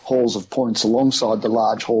large hauls of points alongside the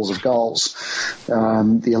large hauls of goals.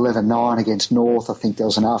 The 11-9 against North, I think there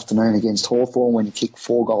was an afternoon against Hawthorn when you kicked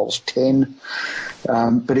 4 goals, 10.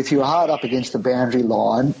 But if you were hard up against the boundary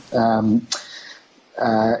line,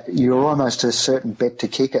 you were almost a certain bet to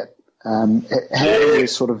kick it. How do you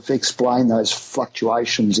sort of explain those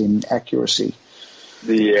fluctuations in accuracy?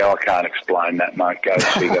 Yeah, I can't explain that, mate. Go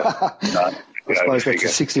figure. No, I suppose that's a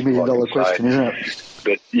 $60 million question, isn't it?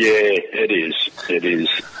 But yeah, it is. It is.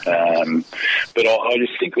 But I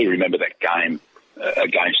distinctly remember that game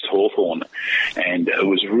against Hawthorn, and it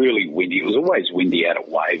was really windy. It was always windy out at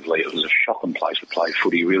Waverley. It was a shocking place to play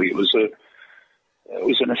footy. Really, it was a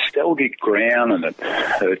nostalgic ground, and it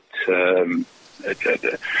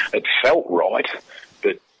felt right,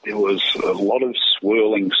 but there was a lot of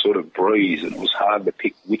swirling sort of breeze, and it was hard to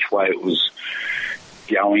pick which way it was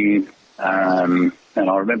going. And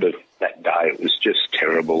I remember that day it was just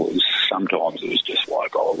terrible. Sometimes it was just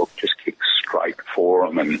like, oh, look, just kick straight for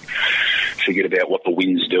them and forget about what the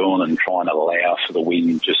wind's doing and try and allow for the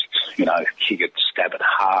wind, just, kick it, stab it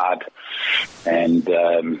hard. And,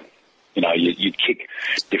 you'd kick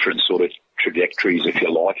different sort of trajectories, if you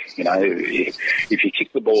like. If you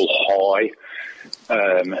kick the ball high,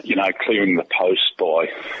 clearing the post by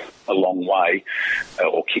a long way,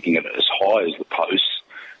 or kicking it as high as the post,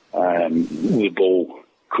 the ball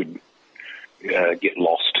could get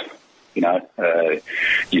lost.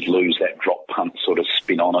 You'd lose that drop punt sort of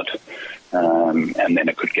spin on it, and then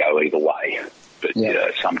it could go either way. But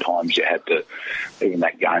sometimes you had to, even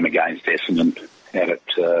that game against Essendon, that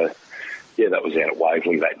was out at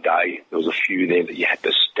Waverley that day. There was a few there that you had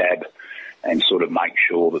to stab and sort of make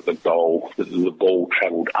sure that the ball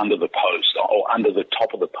travelled under the post or under the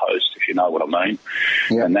top of the post, if you know what I mean.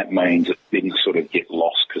 Yeah. And that means it didn't sort of get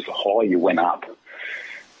lost, because the higher you went up,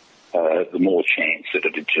 the more chance that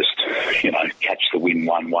it would just, catch the wind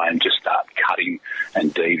one way and just start cutting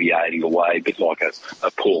and deviating away, a bit like a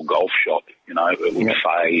poor golf shot, it would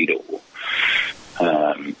fade.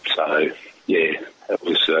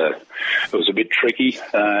 It was a bit tricky.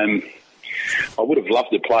 I would have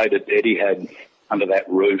loved to play that Eddie had under that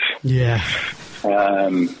roof. Yeah.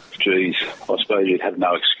 I suppose you'd have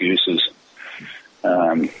no excuses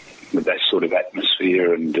with that sort of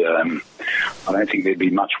atmosphere, and I don't think there'd be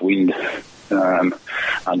much wind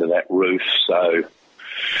under that roof. So,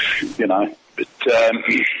 but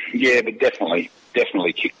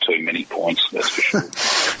definitely kicked too many points, that's for sure.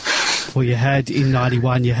 Well, you had, in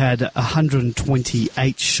 91, you had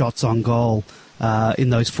 128 shots on goal in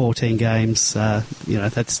those 14 games.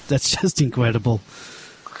 That's just incredible.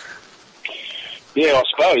 Yeah, I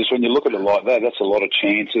suppose when you look at it like that, that's a lot of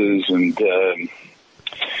chances. And,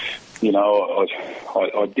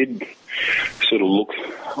 I did sort of look...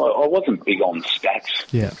 I wasn't big on stats,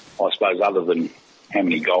 I suppose, other than how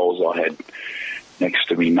many goals I had next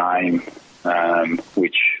to my name,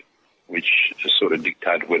 which sort of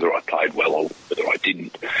dictated whether I played well or whether I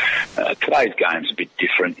didn't. Today's game's a bit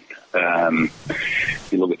different.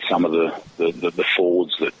 You look at some of the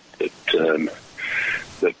forwards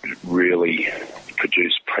that really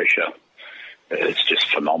produce pressure. It's just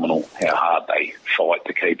phenomenal how hard they fight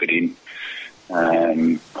to keep it in.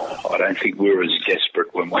 I don't think we were as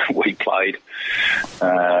desperate when we played.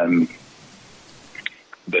 It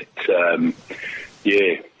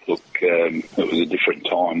was a different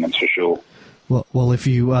time, that's for sure. Well, if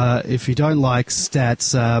you don't like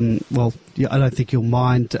stats, I don't think you'll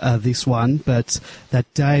mind this one. But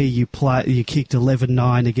that day you kicked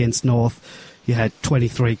 11-9 against North. You had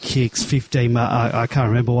 23 kicks, 15. I can't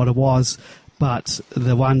remember what it was, but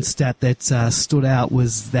the one stat that stood out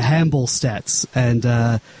was the handball stats, and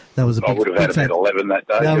that was a big. I would have had about 11 that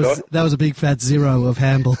day. That was a big fat zero of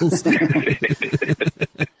handballs.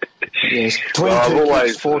 Yes, I've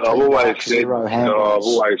always said,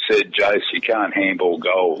 Jace, you can't handball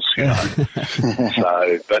goals,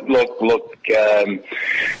 So, but look, a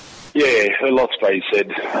lot's been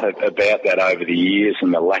said about that over the years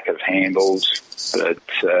and the lack of handballs. But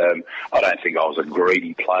I don't think I was a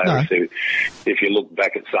greedy player. No. If you look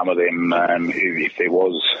back at some of them, if there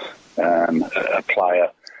was a player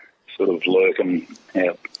sort of lurking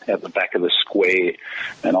out the back of the square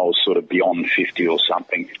and I was sort of beyond 50 or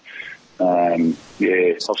something,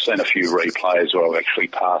 I've seen a few replays where I've actually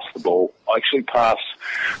passed the ball. I actually passed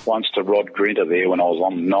once to Rod Grinter there when I was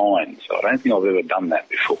on 9, so I don't think I've ever done that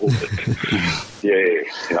before. But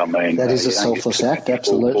I mean, that is a selfless act,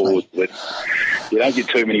 absolutely. You don't get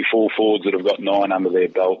too many full forwards that have got 9 under their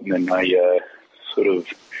belt, and then they sort of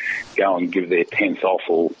go and give their 10th off,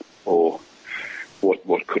 or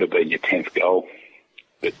what could have been your 10th goal.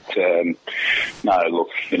 But no, look,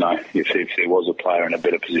 if there was a player in a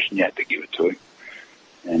better position, you had to give it to him,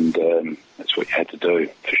 and that's what you had to do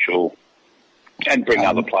for sure. And bring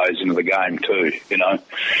other players into the game too.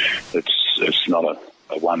 It's not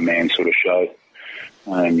a one-man sort of show.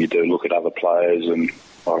 You do look at other players, and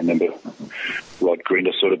I remember Rod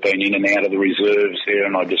Grinter sort of being in and out of the reserves there,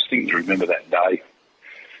 and I just remember that day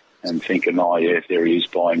and thinking, if there he is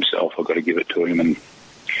by himself, I've got to give it to him. And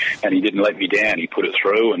he didn't let me down. He put it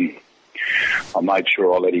through, and I made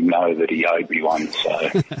sure I let him know that he owed me one. So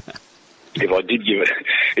if I did give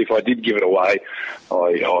it away, I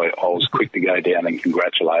was quick to go down and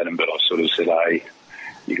congratulate him. But I sort of said, "Hey,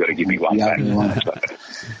 you got to give me one back." So,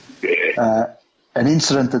 an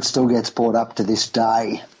incident that still gets brought up to this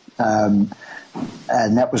day, and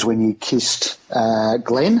that was when you kissed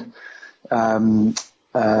Glenn on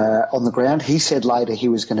the ground. He said later he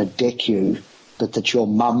was going to deck you, but that your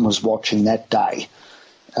mum was watching that day.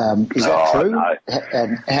 Is that true? No.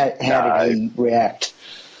 And how did he react?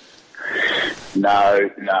 No.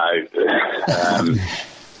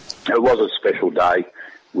 It was a special day.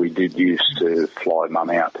 We did used to fly Mum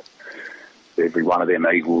out to every one of them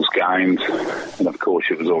Eagles games, and of course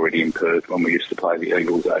she was already in Perth when we used to play the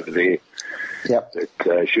Eagles over there. Yep.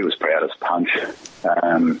 But she was proud as punch.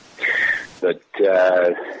 Look,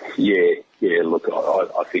 I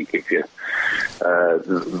think if you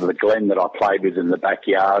the Glenn that I played with in the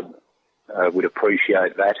backyard would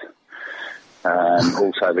appreciate that.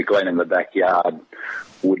 Also, the Glenn in the backyard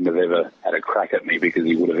wouldn't have ever had a crack at me because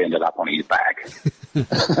he would have ended up on his back.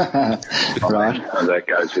 Right. And that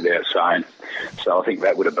goes without saying. So I think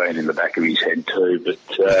that would have been in the back of his head too.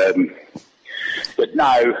 But no,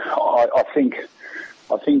 I think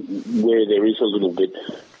where there is a little bit,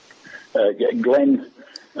 Glenn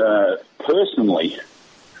personally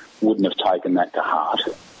wouldn't have taken that to heart.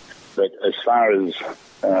 But as far as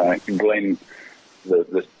Glenn,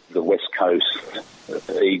 the West Coast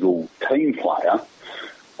Eagle team player,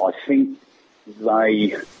 I think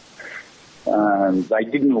they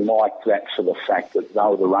didn't like that for the fact that they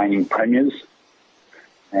were the reigning premiers,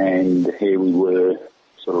 and here we were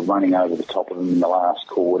sort of running over the top of them in the last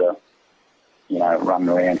quarter, running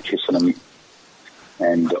around kissing them.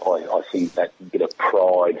 And I think that bit of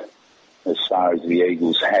pride, as far as the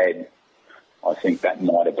Eagles had, I think that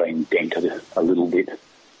might have been dented a little bit.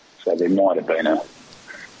 So there might have been a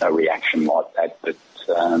reaction like that. But,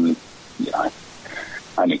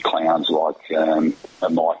 only clowns like a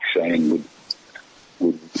Mike Sheen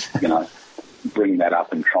would bring that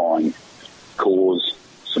up and try and cause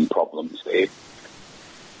some problems there.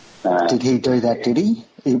 Did he do that, did he,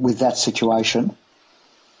 with that situation?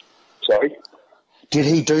 Sorry? Did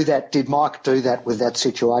he do that? Did Mike do that with that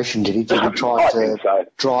situation? Did he try to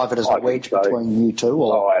drive it as a wedge between you two?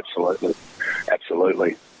 Or? Oh, absolutely.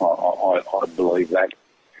 Absolutely. I believe that.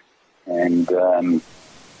 And,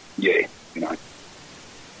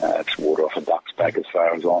 it's water off a duck's back as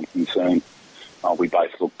far as I'm concerned. We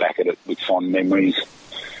both look back at it with fond memories.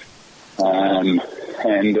 And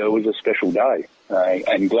it was a special day.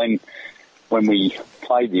 And Glenn, when we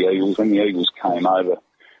played the Eagles, when the Eagles came over,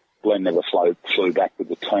 Glenn never flew back with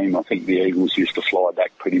the team. I think the Eagles used to fly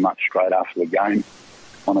back pretty much straight after the game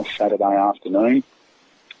on a Saturday afternoon.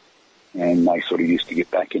 And they sort of used to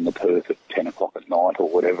get back into Perth at 10 o'clock at night or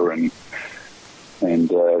whatever, and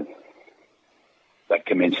that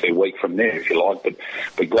commenced their week from there, if you like.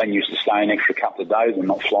 But Glenn used to stay an extra couple of days and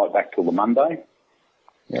not fly back till the Monday.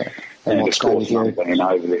 Yeah. And of course, Mum been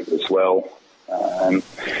over there as well. And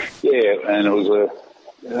it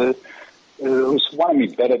was one of my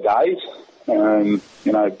better days,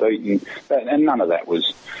 beating, and none of that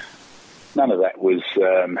was, how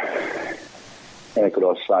could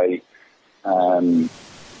I say,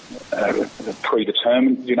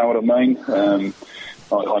 predetermined, you know what I mean?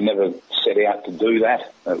 I never set out to do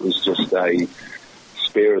that. It was just a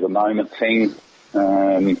spur of the moment thing,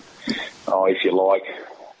 if you like.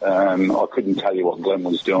 I couldn't tell you what Glenn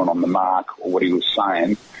was doing on the mark or what he was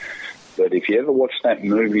saying, but if you ever watch that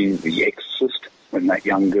movie, The Exorcist, when that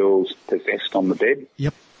young girl's possessed on the bed,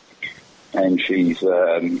 yep, and she's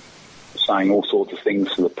saying all sorts of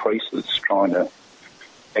things to the priest that's trying to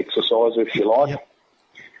exorcise her, if you like. Yep.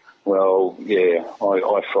 Well, yeah,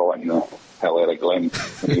 I frighten hell out of Glenn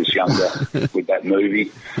when he was younger with that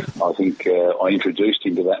movie. I think I introduced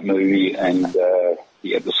him to that movie, and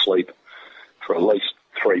he had to sleep for at least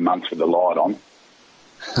 3 months with the light on.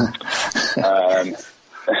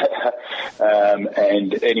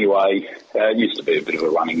 And anyway, it used to be a bit of a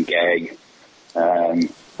running gag.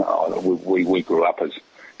 We grew up as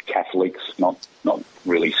Catholics, not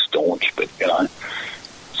really staunch, but, you know,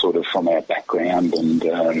 sort of from our background, and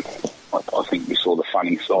I think we saw the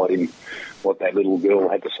funny side in what that little girl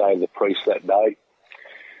had to say to the priest that day.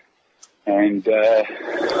 And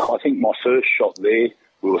I think my first shot there,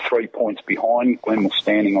 we were 3 points behind. Glenn was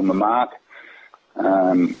standing on the mark,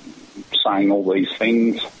 saying all these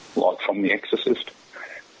things, like from The Exorcist.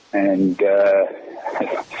 And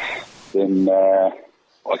then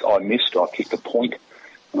I missed. I kicked a point,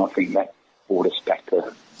 and I think that brought us back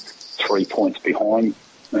to 3 points behind.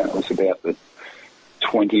 It was about the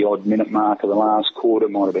 20-odd minute mark of the last quarter.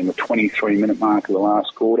 Might have been the 23-minute mark of the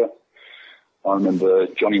last quarter. I remember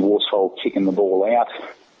Johnny Worsfold kicking the ball out.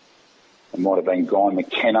 It might have been Guy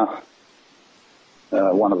McKenna.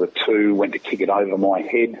 One of the two went to kick it over my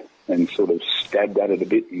head and sort of stabbed at it a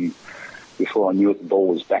bit, and before I knew it, the ball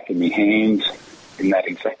was back in my hands in that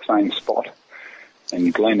exact same spot.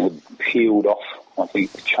 And Glenn had peeled off, I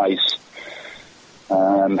think, to chase.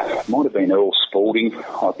 Might have been Earl Spalding,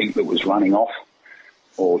 I think, that was running off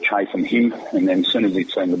or chasing him. And then as soon as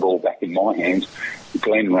he'd seen the ball back in my hands,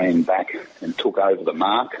 Glenn ran back and took over the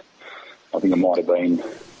mark. I think it might have been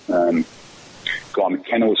Guy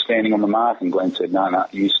McKenna was standing on the mark, and Glenn said, no,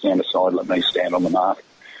 you stand aside, let me stand on the mark.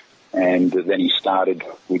 And then he started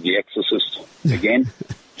with The Exorcist again.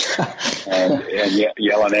 and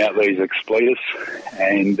yelling out these expletives.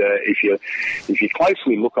 And if you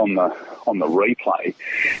closely look on the replay,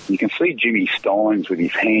 you can see Jimmy Steins with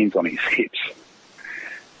his hands on his hips,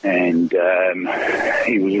 and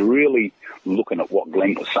he was really looking at what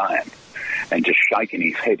Glenn was saying and just shaking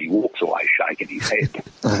his head. He walks away shaking his head.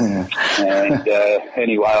 And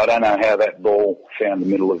anyway, I don't know how that ball found the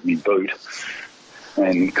middle of my boot,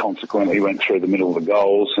 and consequently went through the middle of the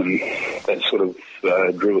goals, and that sort of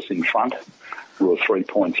drew us in front. We were 3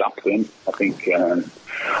 points up then. I think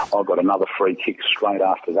I got another free kick straight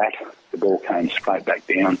after that. The ball came straight back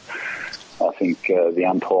down. I think the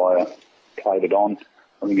umpire played it on.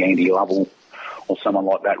 I think Andy Lovell or someone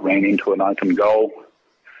like that ran into an open goal,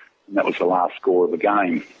 and that was the last score of the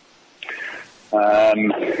game.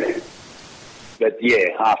 But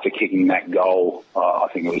yeah, after kicking that goal, I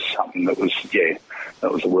think it was something that was,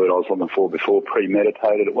 that was the word I was looking for before,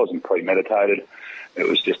 premeditated. It wasn't premeditated. It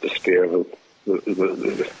was just a spur of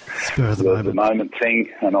the moment thing.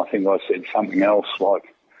 And I think I said something else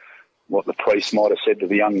like what the priest might have said to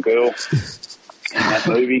the young girl in that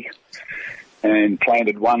movie, and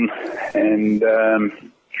planted one, and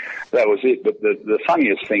that was it. But the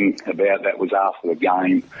funniest thing about that was after the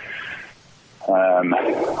game,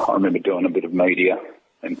 I remember doing a bit of media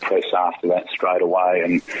and press after that straight away,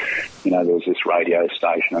 and there was this radio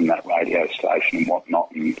station and that radio station and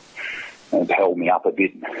whatnot, and it held me up a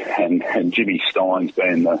bit. And Jimmy Steins,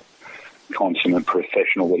 being the consummate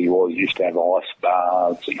professional that he was, used to have ice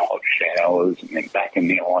baths and hot showers, and then back in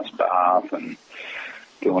the ice bath and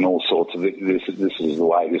doing all sorts of it. This is the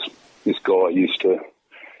way this guy used to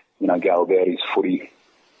go about his footy.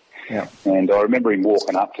 Yeah. And I remember him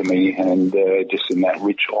walking up to me and just in that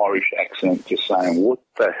rich Irish accent just saying, "What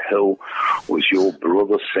the hell was your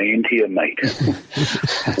brother saying to you, mate?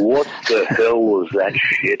 What the hell was that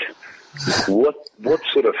shit? What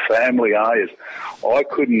sort of family are you?" I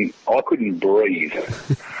couldn't breathe.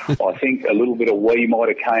 I think a little bit of wee might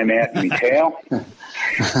have came out in my towel,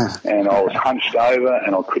 and I was hunched over,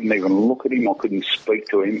 and I couldn't even look at him. I couldn't speak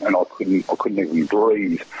to him, and I couldn't even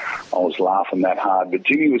breathe. I was laughing that hard. But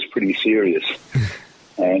Jimmy was pretty serious,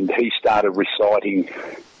 and he started reciting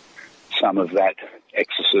some of that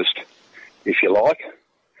Exorcist, if you like,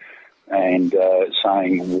 and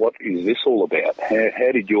saying, "What is this all about?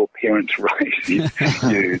 How did your parents raise you?"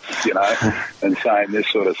 And saying this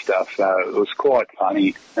sort of stuff. So it was quite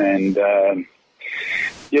funny, and and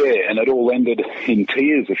it all ended in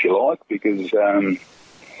tears, if you like, because I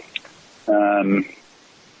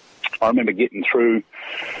remember getting through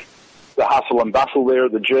the hustle and bustle there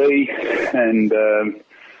at the G, and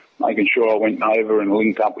making sure I went over and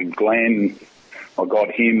linked up with Glenn. I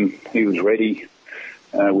got him; he was ready.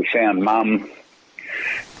 We found Mum,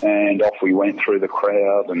 and off we went through the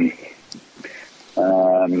crowd. And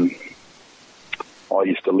I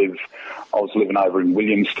was living over in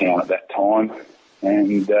Williamstown at that time,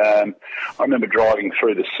 and I remember driving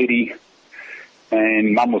through the city,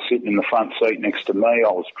 and Mum was sitting in the front seat next to me.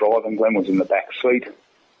 I was driving, Glenn was in the back seat,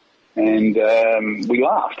 And we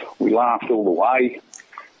laughed. We laughed all the way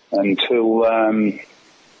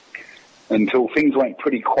until things went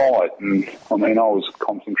pretty quiet. And I mean, I was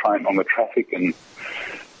concentrating on the traffic and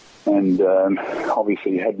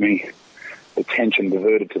obviously had me attention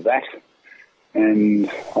diverted to that. And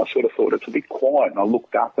I sort of thought it's a bit quiet, and I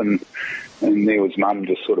looked up and there was Mum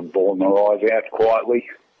just sort of bawling her eyes out quietly,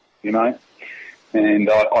 you know. And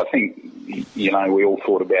I think, you know, we all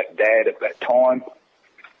thought about Dad at that time.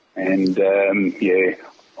 And,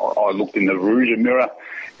 I looked in the rearview mirror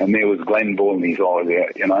and there was Glenn bawling his eyes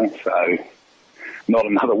out, you know. So not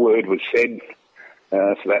another word was said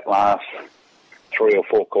for that last 3 or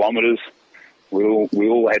 4 kilometres. We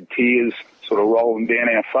all had tears sort of rolling down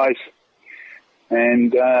our face.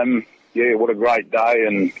 And, what a great day.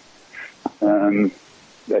 And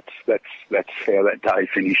that's how that day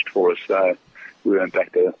finished for us. So we went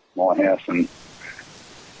back to my house and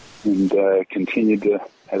continued to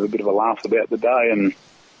have a bit of a laugh about the day, and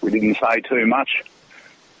we didn't say too much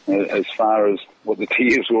as far as what the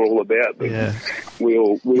tears were all about. But we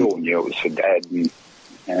all knew it was for Dad, and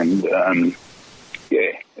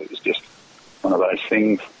it was just one of those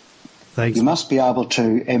things. Thanks. You must be able to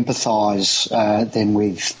empathise then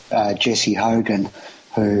with Jesse Hogan,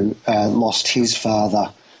 who lost his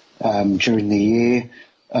father during the year.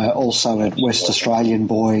 Also a West Australian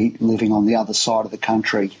boy living on the other side of the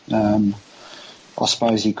country. I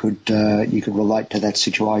suppose you could relate to that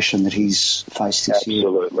situation that he's faced this year.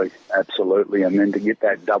 Absolutely. And then to get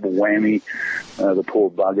that double whammy, the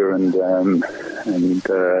poor bugger, and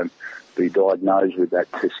be diagnosed with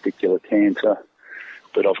that testicular cancer.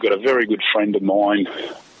 But I've got a very good friend of mine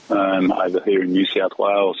over here in New South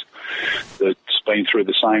Wales that's been through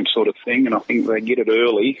the same sort of thing, and I think they get it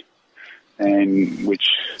early, and which,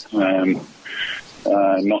 not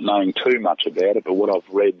knowing too much about it, but what I've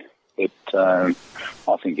read, that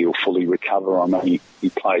I think he'll fully recover. I mean, he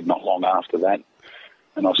played not long after that,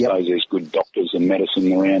 and I suppose there's good doctors and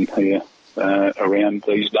medicine around here, around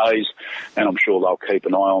these days, and I'm sure they'll keep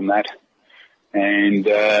an eye on that. And,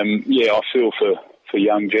 I feel for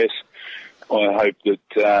young Jess. I hope that,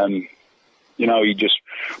 he just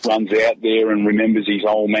runs out there and remembers his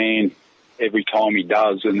old man every time he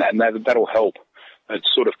does, and that'll help. It's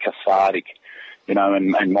sort of cathartic, you know,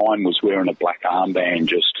 and mine was wearing a black armband,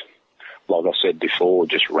 just like I said before,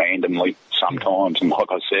 just randomly sometimes. And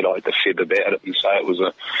like I said, I had to fib about it and say it was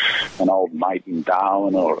an old mate in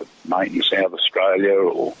Darwin or a mate in South Australia,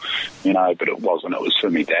 or, you know, but it wasn't. It was for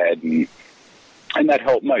me dad, and that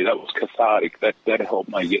helped me. That was cathartic. That helped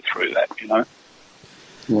me get through that, you know.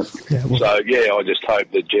 Yeah, well, So, I just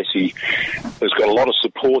hope that Jesse has got a lot of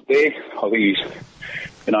support there. I think he's,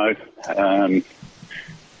 you know,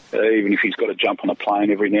 even if he's got to jump on a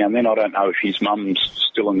plane every now and then. I don't know if his mum's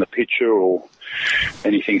still in the picture or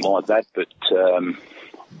anything like that, but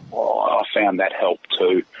I found that helped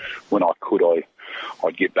too. When I could,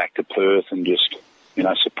 I'd get back to Perth and just, you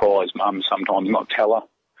know, surprise Mum, sometimes not tell her.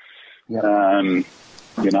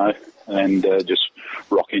 You know, and just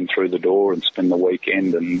rock in through the door and spend the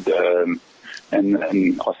weekend, and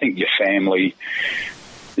I think your family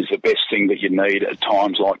is the best thing that you need at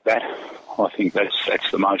times like that. I think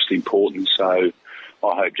that's the most important. So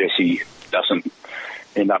I hope Jesse doesn't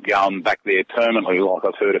end up going back there permanently, like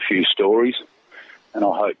I've heard a few stories, and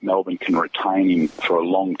I hope Melbourne can retain him for a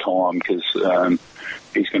long time, because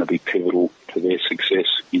he's going to be pivotal to their success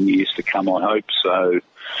in years to come, I hope. So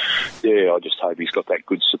I just hope he's got that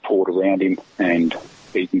good support around him and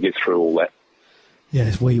he can get through all that.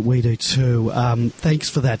 Yes, we do too. Thanks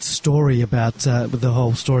for that story about the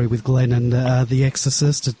whole story with Glenn and The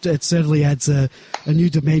Exorcist. It certainly adds a new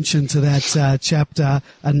dimension to that chapter,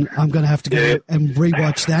 and I'm going to have to go and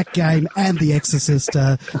rewatch that game and The Exorcist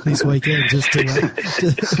this weekend just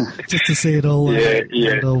to see it all.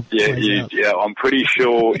 I'm pretty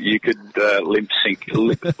sure you could lip sync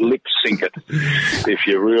it if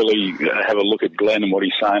you really have a look at Glenn and what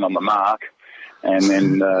he's saying on the mark. And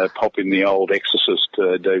then pop in the old Exorcist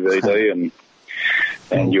DVD,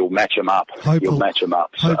 and you'll match them up.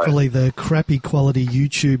 Hopefully, the crappy quality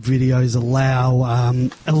YouTube videos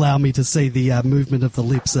allow me to see the movement of the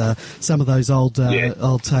lips. Some of those old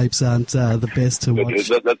tapes aren't the best to watch.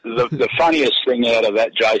 The funniest thing out of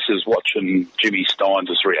that, Jace, is watching Jimmy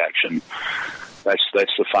Steins' reaction. That's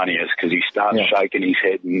the funniest, because he starts shaking his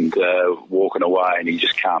head and walking away, and he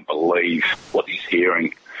just can't believe what he's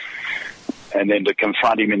hearing. And then to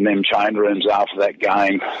confront him in them change rooms after that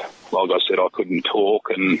game, like I said, I couldn't talk,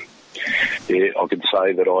 and I could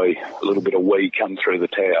say that a little bit of wee come through the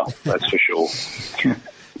towel, that's for sure.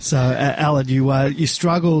 So, Alan, you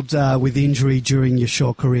struggled with injury during your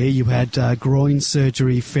short career. You had groin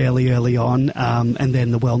surgery fairly early on, and then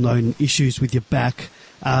the well-known issues with your back.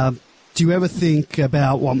 Do you ever think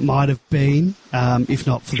about what might have been, if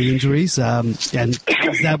not for the injuries? And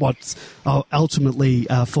is that what ultimately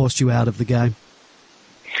forced you out of the game?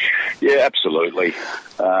 Yeah, absolutely.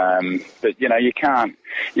 But,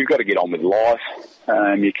 you've got to get on with life.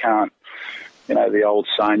 You can't, the old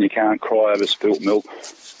saying, you can't cry over spilt milk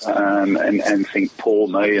and think, poor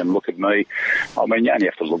me, and look at me. I mean, you only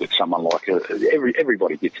have to look at someone like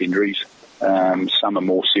everybody gets injuries. Some are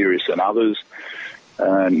more serious than others.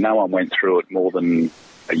 No one went through it more than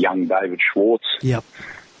a young David Schwartz. Yep.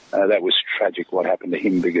 That was tragic what happened to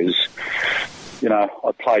him because,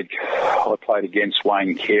 I played against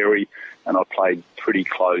Wayne Carey and I played pretty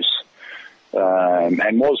close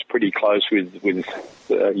and was pretty close with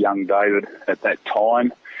young David at that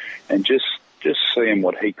time, and just seeing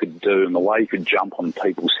what he could do and the way he could jump on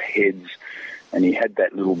people's heads, and he had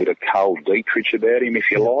that little bit of Carl Dietrich about him,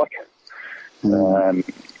 if you like.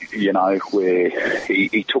 Where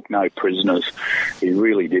he took no prisoners. He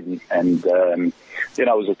really didn't. And, it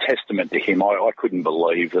was a testament to him. I couldn't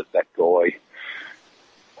believe that guy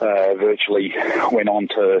virtually went on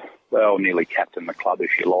to, nearly captain the club,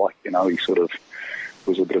 if you like. He sort of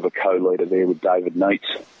was a bit of a co-leader there with David Neitz.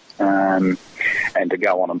 And to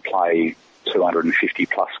go on and play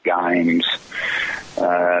 250-plus games,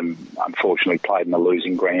 unfortunately played in the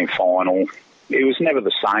losing grand final. It was never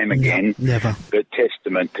the same again. No, never. But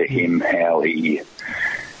testament to him how he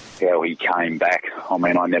came back. I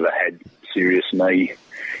mean, I never had serious knee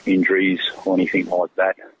injuries or anything like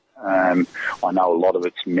that. I know a lot of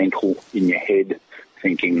it's mental in your head,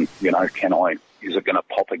 thinking, is it going to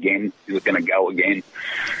pop again? Is it going to go again?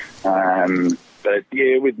 But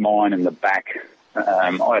yeah, with mine in the back,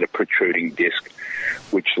 I had a protruding disc,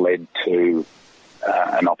 which led to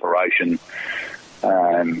an operation.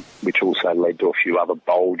 Which also led to a few other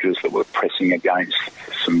bulges that were pressing against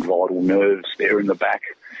some vital nerves there in the back.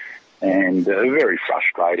 And very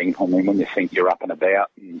frustrating. I mean, when you think you're up and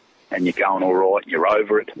about and you're going all right, you're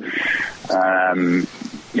over it,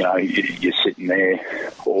 you're sitting there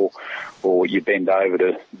or you bend over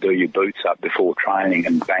to do your boots up before training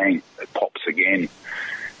and bang, it pops again.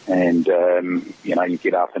 And, you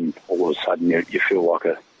get up and all of a sudden you feel like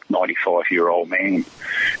a 95-year-old man.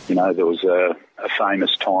 There was a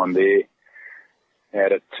famous time there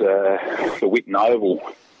out at the Whitten Oval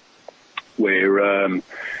where, I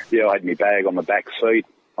had my bag on the back seat.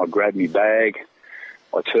 I grabbed my bag.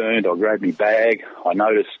 I turned, I grabbed my bag. I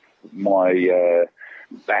noticed my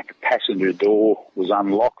back passenger door was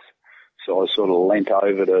unlocked, so I sort of leant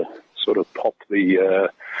over to sort of pop the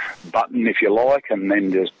button, if you like, and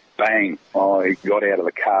then just bang, I got out of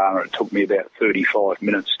the car, and it took me about 35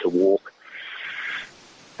 minutes to walk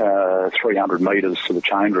 300 metres to the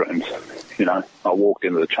change rooms. I walked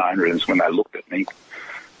into the change rooms. When they looked at me,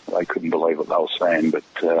 they couldn't believe what they were saying, but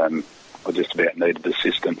I just about needed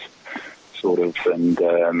assistance, sort of, and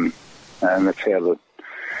that's how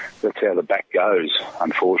the back goes,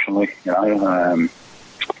 unfortunately.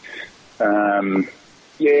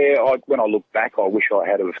 When I look back, I wish I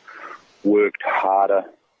had have worked harder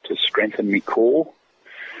to strengthen my core,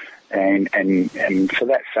 and for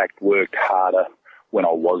that fact worked harder when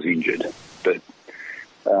I was injured. But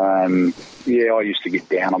I used to get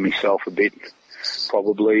down on myself a bit,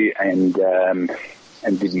 probably, and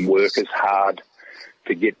didn't work as hard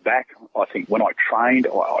to get back. I think when I trained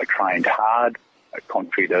hard,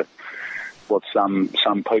 contrary to what some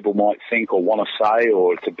people might think or want to say,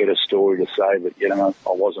 or it's a better story to say that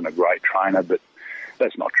I wasn't a great trainer, but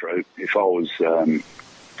that's not true. If I was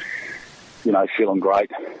feeling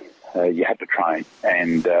great, you had to train.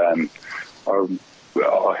 And I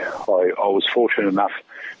was fortunate enough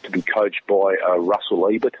to be coached by Russell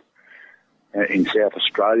Ebert in South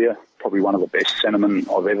Australia, probably one of the best centremen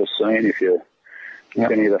I've ever seen. If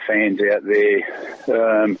any of the fans out there,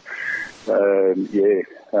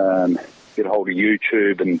 get hold of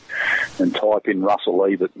YouTube and type in Russell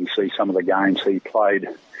Ebert and see some of the games he played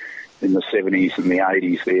in the 70s and the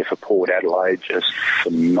 80s there for Port Adelaide. Just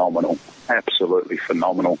phenomenal, absolutely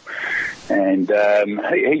phenomenal. And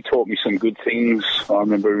he taught me some good things. I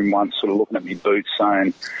remember him once sort of looking at me boots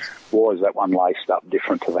saying, why is that one laced up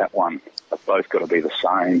different to that one? They've both got to be the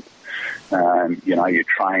same. You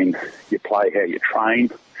train, you play how you train.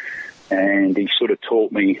 And he sort of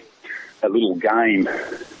taught me a little game,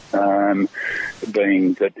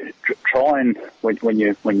 being that try and when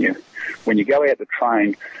you go out to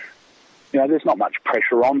train, there's not much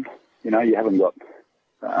pressure on. You haven't got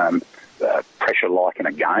pressure like in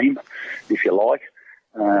a game, if you like.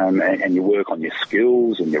 and you work on your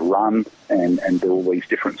skills and you run and do all these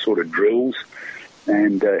different sort of drills.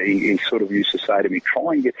 And he sort of used to say to me,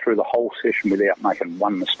 try and get through the whole session without making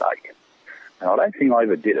one mistake. And I don't think I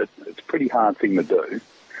ever did it. It's a pretty hard thing to do,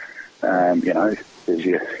 because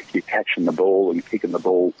you're catching the ball and kicking the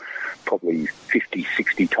ball probably 50,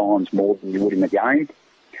 60 times more than you would in a game.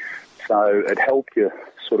 So it helped you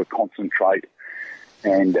sort of concentrate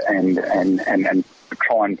and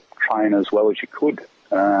try and train as well as you could.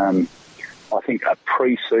 I think a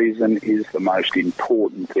pre-season is the most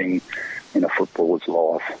important thing in a footballer's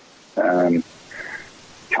life.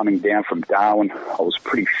 Coming down from Darwin, I was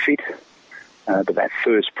pretty fit, but that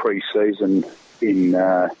first pre-season in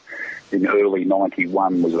early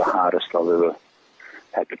 91 was the hardest I've ever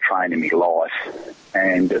had to train in my life,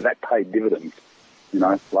 and that paid dividends.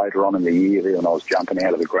 Later on in the year there when I was jumping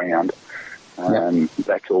out of the ground,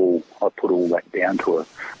 that's all. I put all that down to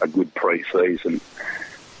a good pre-season.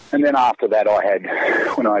 And then after that,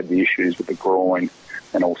 when I had the issues with the groin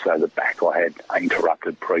and also the back, I had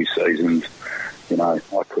interrupted pre-seasons. I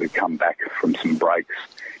could have come back from some breaks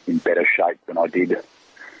in better shape than I did.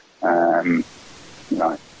 But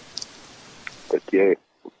yeah,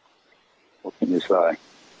 what can you say?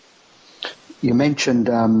 You mentioned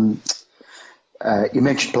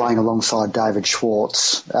playing alongside David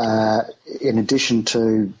Schwartz. In addition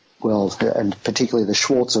to, and particularly the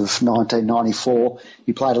Schwartz of 1994,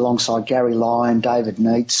 you played alongside Gary Lyon, David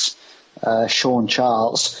Neitz, Sean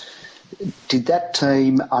Charles. Did that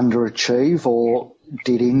team underachieve, or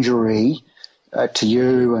did injury to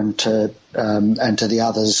you and to the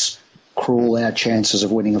others cruel our chances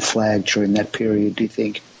of winning a flag during that period, do you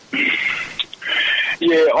think?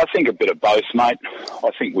 Yeah, I think a bit of both, mate.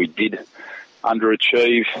 I think we did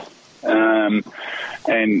underachieve.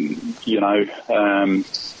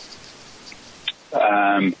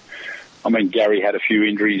 Gary had a few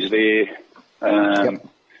injuries there. I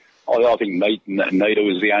think Nita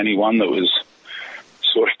was the only one that was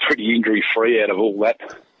sort of pretty injury-free out of all that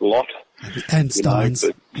lot. And Steins.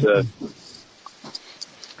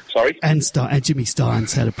 Sorry? And Jimmy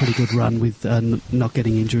Steins had a pretty good run with not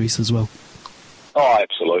getting injuries as well. Oh,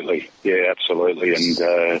 absolutely. Yeah, absolutely.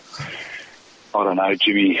 And I don't know,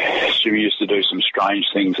 Jimmy used to do some strange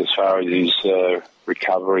things as far as his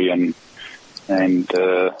recovery and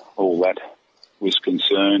all that was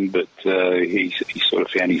concerned, but he sort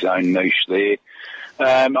of found his own niche there.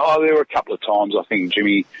 There were a couple of times I think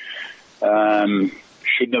Jimmy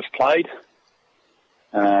shouldn't have played.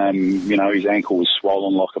 His ankle was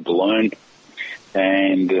swollen like a balloon,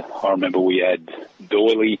 and I remember we had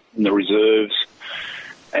Doyley in the reserves,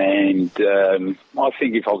 and I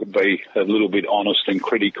think if I could be a little bit honest and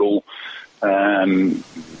critical, Jimmy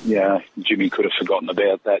could have forgotten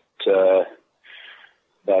about that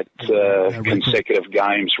consecutive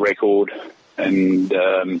games record and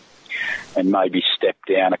maybe stepped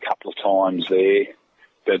down a couple of times there.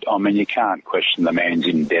 But, you can't question the man's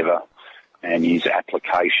endeavour and his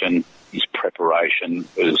application, his preparation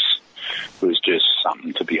was just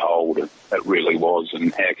something to behold. It really was.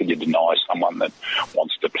 And how can you deny someone that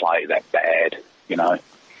wants to play that bad,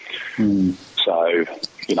 So,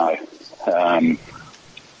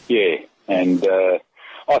 and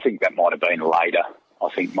I think that might have been later. I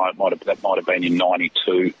think that might have been in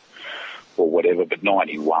 92 or whatever, but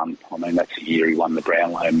 91, that's the year he won the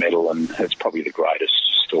Brownlow medal, and it's probably the greatest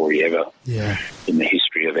story ever in the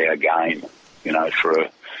history of our game,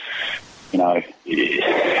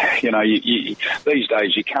 these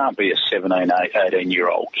days you can't be a 17,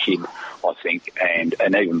 18-year-old kid, I think, and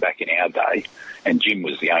even back in our day, and Jim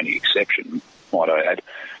was the only exception, might I add,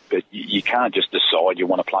 but you can't just decide you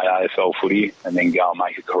want to play AFL footy and then go and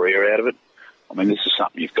make a career out of it. This is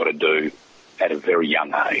something you've got to do at a very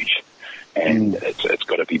young age, and it's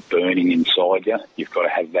got to be burning inside you. You've got to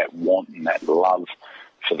have that want and that love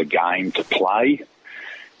for the game to play.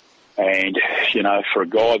 And, for a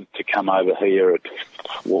guy to come over here at,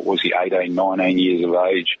 18, 19 years of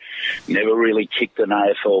age, never really kicked an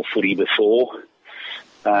AFL footy before,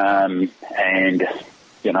 and,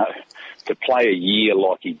 to play a year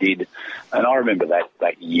like he did, and I remember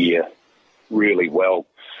that year really well,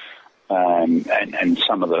 and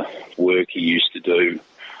some of the work he used to do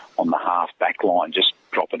on the half-back line, just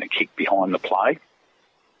dropping a kick behind the play,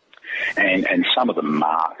 and some of the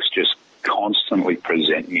marks just constantly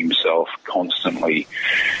presenting himself, constantly,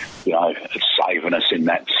 saving us in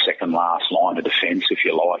that second last line of defence, if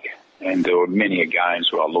you like. And there were many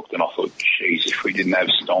games where I looked and I thought, geez, if we didn't have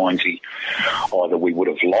Steinsy, either we would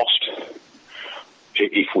have lost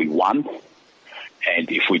if we won,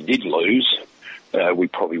 and if we did lose, we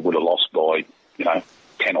probably would have lost by,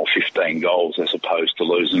 10 or 15 goals as opposed to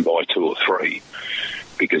losing by 2 or 3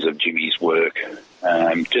 because of Jimmy's work.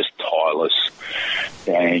 Just tireless.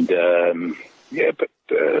 And, but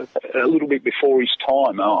a little bit before his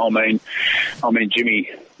time. I mean,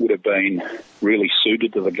 Jimmy would have been really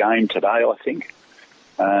suited to the game today, I think,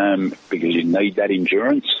 because you need that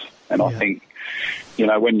endurance. And I think,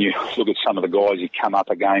 when you look at some of the guys he come up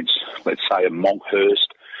against, let's say a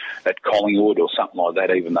Monkhurst at Collingwood or something like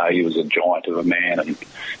that, even though he was a giant of a man and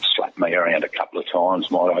slapped me around a couple of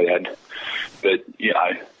times, might I add. But,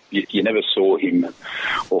 you never saw him,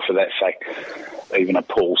 or for that fact, even a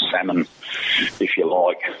Paul Salmon, if you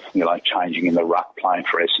like, changing in the ruck, playing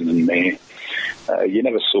for Essendon there. You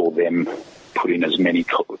never saw them put in as many,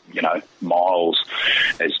 miles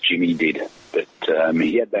as Jimmy did. But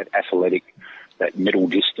he had that athletic, that middle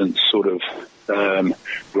distance sort of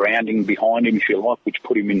grounding behind him, if you like, which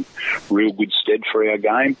put him in real good stead for our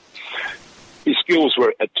game. His skills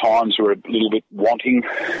were at times a little bit wanting,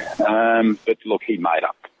 but look, he made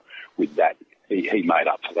up with that. He made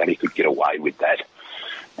up for that. He could get away with that.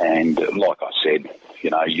 And like I said,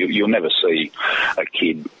 you'll never see a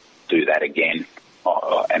kid do that again.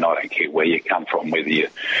 And I don't care where you come from, whether you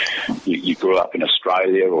grew up in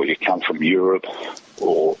Australia or you come from Europe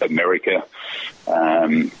or America.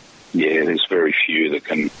 There's very few that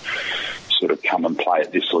can sort of come and play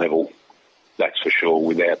at this level, that's for sure,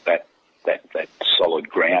 without that solid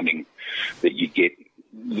grounding that you get,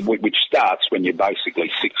 which starts when you're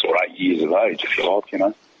basically 6 or 8 years of age, if you like,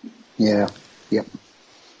 Yeah, yep.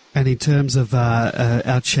 And in terms of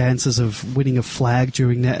our chances of winning a flag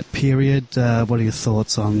during that period, what are your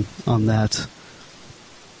thoughts on that?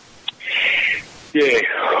 Yeah,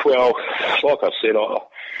 well, like I said, I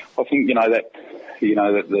think that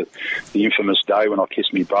the infamous day when I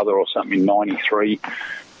kissed my brother or something in '93.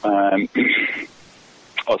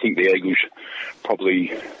 I think the Eagles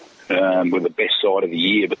probably were the best side of the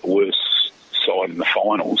year, but the worst side in the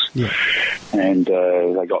finals. Yeah. And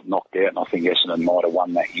they got knocked out, and I think Essendon might have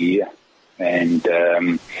won that year. And,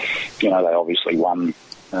 they obviously won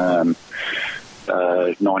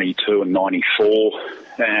 92 and 94.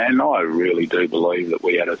 And I really do believe that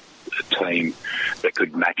we had a team that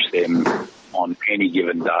could match them on any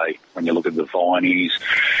given day. When you look at the Vineys,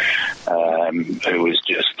 who was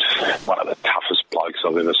just one of the toughest blokes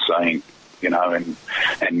I've ever seen, and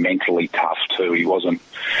mentally tough too. He wasn't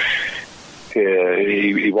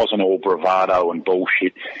all bravado and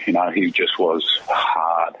bullshit. He just was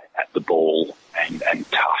hard at the ball and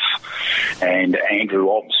tough. And Andrew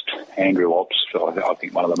Obst, I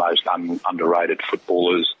think one of the most underrated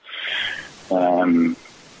footballers.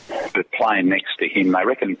 But playing next to him, I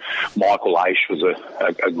reckon Michael Aish was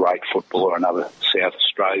a great footballer, another South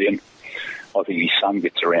Australian. I think his son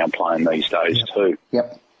gets around playing these days too.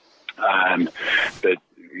 Yep. But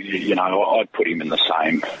I'd put him in the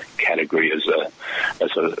same category as an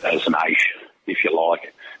Aish, if you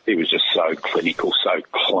like. He was just so clinical, so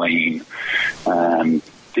clean.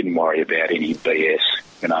 Didn't worry about any BS.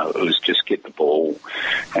 It was just get the ball,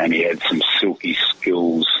 and he had some silky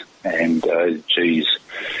skills. And I'd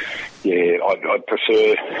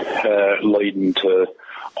prefer leading to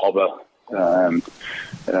Obba.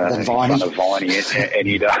 In front of Viney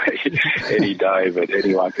any day, but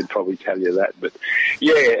anyone could probably tell you that. But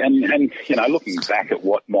and looking back at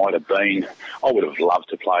what might have been, I would have loved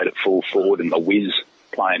to play at full forward and the Wiz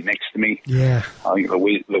playing next to me. Yeah, I think the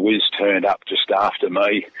Wiz turned up just after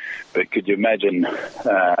me. But could you imagine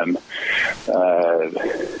myself,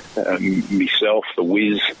 the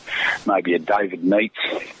Wiz, maybe a David Neitz,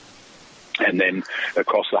 and then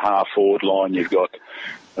across the half forward line you've got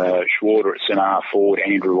Schwarter at centre half forward,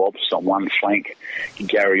 Andrew Obst on one flank,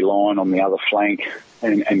 Gary Lyon on the other flank,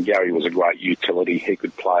 and Gary was a great utility. He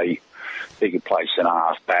could play centre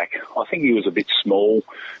half back. I think he was a bit small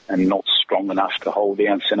and not strong enough to hold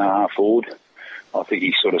down centre half forward. I think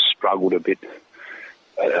he sort of struggled a bit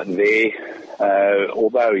there,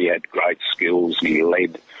 although he had great skills and he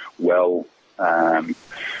led well. I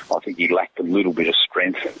think he lacked a little bit of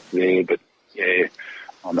strength there, but yeah.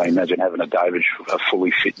 I mean, imagine having a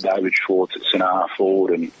fully fit David Schwartz at centre half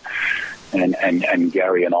forward and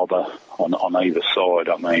Gary and Obba on either side.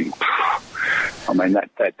 I mean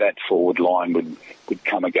that forward line would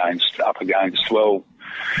come up against. Well,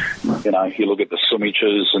 you look at the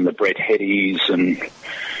Sumiches and the Brett Heddies and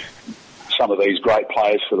some of these great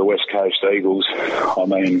players for the West Coast Eagles. I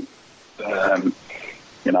mean,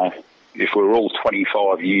 if we were all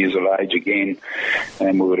 25 years of age again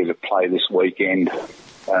and we were to play this weekend,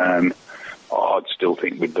 I'd still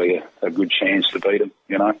think we'd be a good chance to beat them,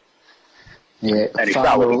 Yeah, and if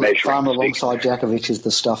that was a measuring farm stick, alongside Djakovic is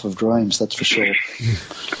the stuff of dreams, that's for sure.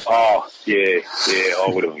 Oh, yeah, I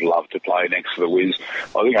would have loved to play next to the Wiz.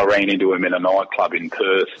 I think I ran into him in a nightclub in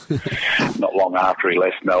Perth not long after he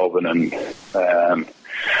left Melbourne, and I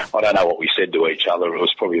don't know what we said to each other. It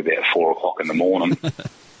was probably about 4 o'clock in the morning.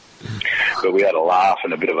 But we had a laugh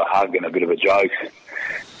and a bit of a hug and a bit of a joke,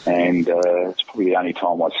 and it's probably the only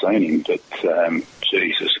time I've seen him. But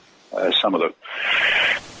Jesus, some of the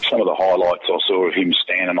highlights I saw of him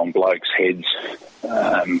standing on blokes' heads.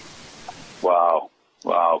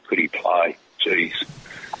 Wow, could he play? Jeez,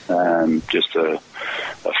 just a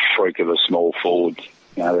freak of a small forward.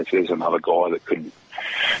 You know, there's another guy that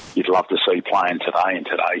you'd love to see playing today in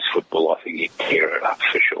today's football. I think he'd tear it up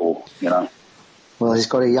for sure. You know. Well, he's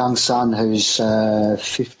got a young son who's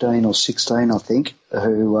 15 or 16, I think,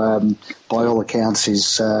 who, by all accounts,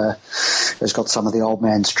 has got some of the old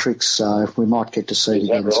man's tricks. So we might get to see it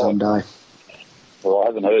again someday. Well, I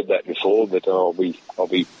haven't heard that before, but I'll be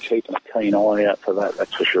keeping a keen eye out for that.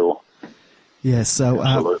 That's for sure. Yeah. So,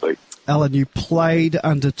 absolutely. Alan, you played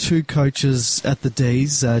under 2 coaches at the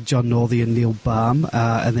D's, John Northey and Neil Baum,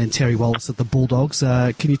 and then Terry Wallace at the Bulldogs.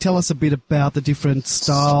 Can you tell us a bit about the different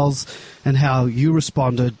styles and how you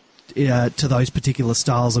responded to those particular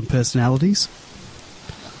styles and personalities?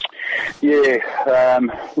 Yeah,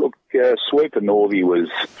 look, Sweeper Northey was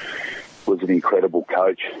an incredible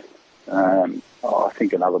coach. I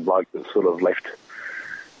think another bloke that sort of left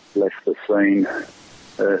the scene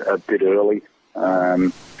a bit early.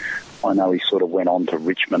 I know he sort of went on to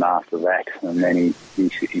Richmond after that, and then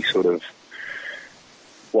he sort of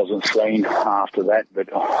wasn't seen after that. But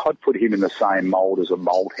I'd put him in the same mould as a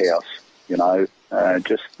Malthouse, you know.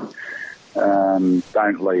 Just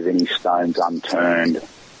don't leave any stones unturned.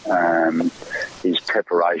 His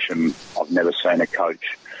preparation, I've never seen a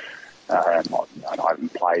coach. I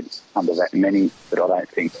haven't played under that many, but I don't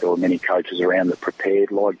think there were many coaches around that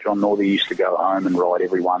prepared like John Northey used to go home and write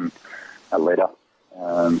everyone a letter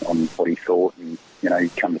on what he thought, and you know,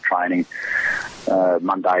 he'd come to training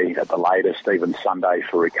Monday at the latest, even Sunday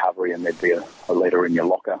for recovery, and there'd be a letter in your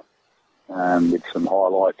locker with some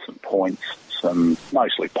highlights and points, some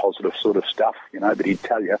mostly positive sort of stuff, you know. But he'd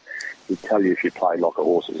tell you if you played like a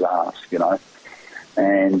horse's ass, you know.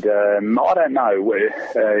 And I don't know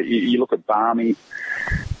where you look at Barmy.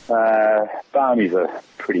 Barmy's a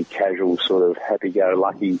pretty casual, sort of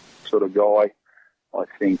happy-go-lucky sort of guy. I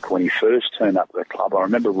think when he first turned up at the club, I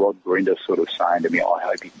remember Rod Grinder sort of saying to me, I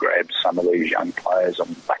hope he grabs some of these young players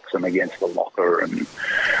and backs them against the locker. And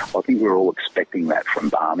I think we're all expecting that from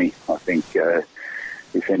Barmy. I think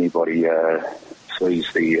if anybody sees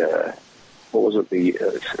the, was it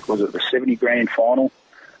the 70 grand final,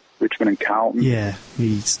 Richmond and Carlton? Yeah, he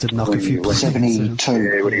used to knock a few players. 72.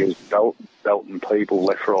 Yeah, when he was belting people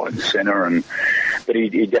left, right and centre. But he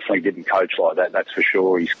definitely didn't coach like that, that's for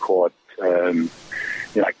sure. He's quite...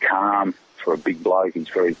 calm for a big bloke. He's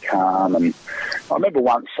very calm. And I remember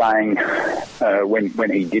once saying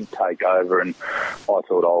when he did take over, and I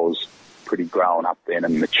thought I was pretty grown up then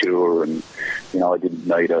and mature, and I didn't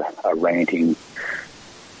need a ranting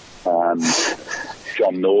John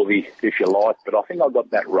Northey, if you like. But I think I got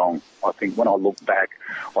that wrong. I think when I look back,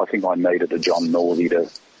 I think I needed a John Northey to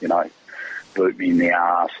boot me in the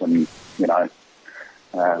arse and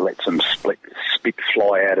let some spit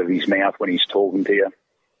fly out of his mouth when he's talking to you.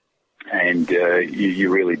 And you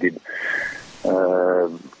really did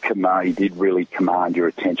he did really command your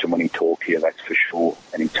attention when he talked to you, that's for sure.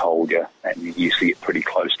 And he told you, and you see it pretty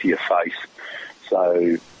close to your face.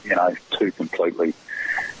 So, two completely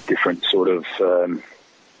different sort of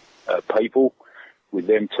people with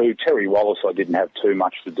them two. Terry Wallace I didn't have too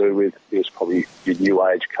much to do with. He was probably your new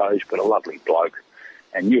age coach, but a lovely bloke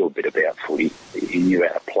and knew a bit about footy. He knew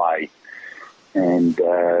how to play. And,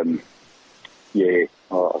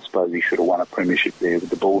 I suppose he should have won a premiership there with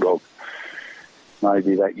the Bulldogs.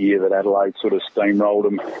 Maybe that year that Adelaide sort of steamrolled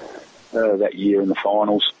him that year in the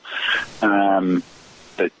finals. I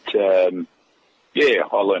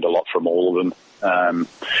learned a lot from all of them.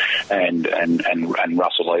 And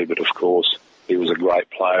Russell Ebert, of course, he was a great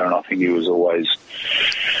player, and I think he was always,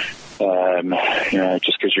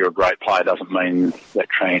 just because you're a great player doesn't mean that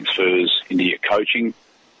transfers into your coaching.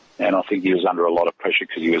 And I think he was under a lot of pressure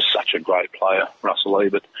because he was such a great player, Russell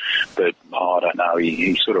Ebert. But I don't know,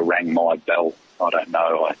 he sort of rang my bell. I don't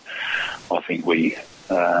know. I think we,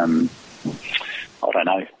 I don't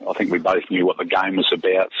know. I think we both knew what the game was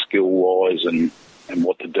about, skill-wise, and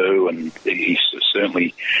what to do. And he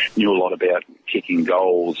certainly knew a lot about kicking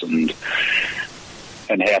goals and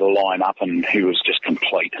how to line up. And he was just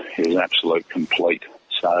complete. He was an absolute complete.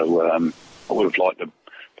 So I would have liked to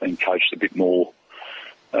been coached a bit more,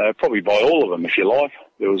 probably by all of them, if you like.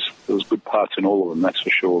 There was good parts in all of them, that's for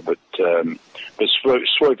sure. But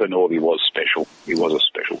Swoopy Northey was special. He was a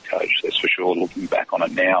special coach, that's for sure. Looking back on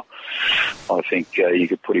it now, I think you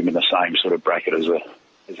could put him in the same sort of bracket as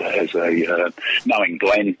a knowing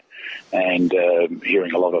Glenn and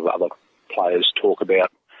hearing a lot of other players talk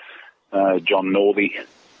about John Northey.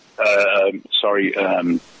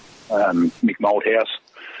 Mick Malthouse.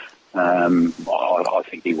 I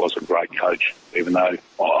think he was a great coach, even though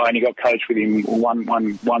I only got coached with him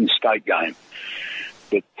one state game.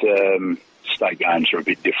 But state games are a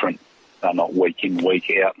bit different. They're not week in,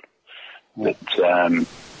 week out. But,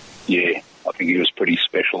 I think he was pretty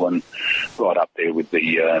special and right up there with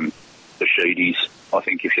the Sheedies, I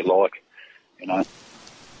think, if you like, you know.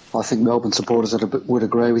 I think Melbourne supporters would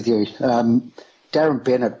agree with you. Darren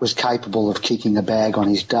Bennett was capable of kicking a bag on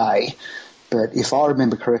his day. But if I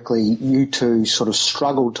remember correctly, you two sort of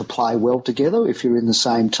struggled to play well together if you're in the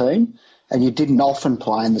same team, and you didn't often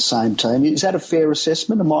play in the same team. Is that a fair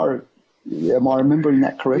assessment? Am I remembering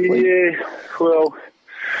that correctly? Yeah, well,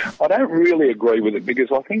 I don't really agree with it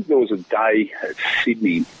because I think there was a day at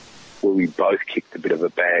Sydney where we both kicked a bit of a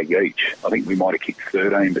bag each. I think we might have kicked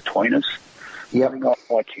 13 between us. Yep.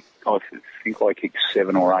 I think I kicked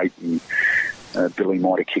 7 or 8 and Billy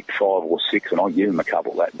might have kicked 5 or 6, and I gave him a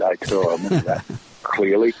couple that day too. I remember that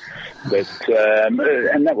clearly. But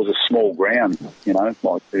and that was a small ground, you know,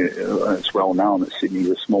 like it's well known that Sydney's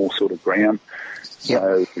a small sort of ground.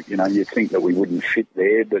 So, you know, you'd think that we wouldn't fit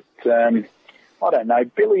there. But I don't know.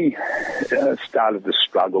 Billy started to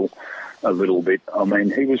struggle a little bit. I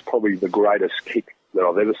mean, he was probably the greatest kick that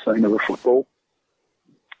I've ever seen of a football.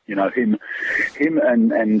 You know, him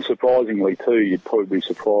and surprisingly too, you'd probably be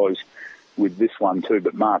surprised with this one too,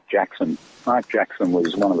 but Mark Jackson. Mark Jackson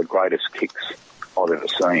was one of the greatest kicks I've ever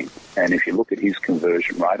seen. And if you look at his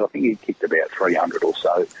conversion rate, I think he kicked about 300 or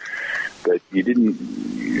so. But you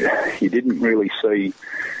didn't really see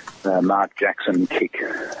Mark Jackson kick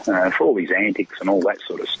for all his antics and all that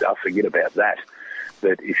sort of stuff. Forget about that.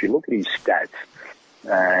 But if you look at his stats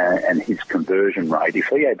and his conversion rate, if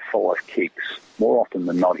he had 5 kicks, more often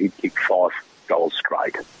than not, he'd kick 5 goals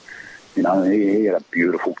straight. You know, he had a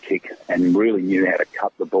beautiful kick and really knew how to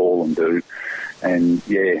cut the ball and do. And,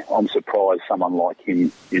 yeah, I'm surprised someone like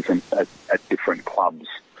him isn't at different clubs.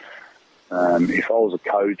 If I was a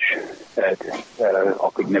coach, I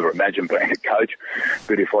could never imagine being a coach,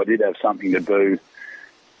 but if I did have something to do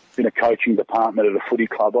in a coaching department at a footy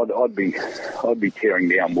club, I'd be tearing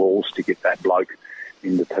down walls to get that bloke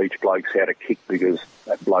in to teach blokes how to kick, because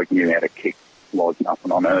that bloke knew how to kick like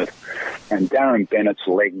nothing on earth. And Darren Bennett's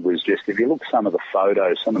leg was just, if you look some of the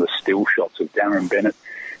photos, some of the still shots of Darren Bennett,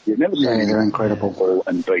 you've never seen him they're incredible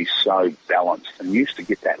and be so balanced, and used to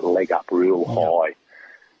get that leg up real high.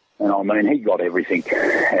 And I mean, he got everything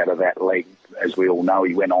out of that leg. As we all know,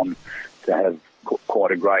 he went on to have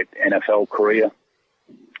quite a great NFL career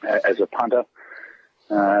as a punter,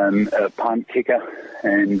 a punt kicker,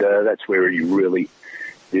 and that's where he really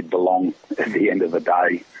did belong at the end of the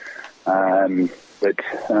day.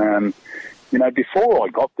 You know, before I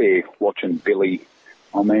got there watching Billy,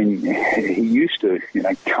 I mean, he used to, you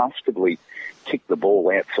know, comfortably kick the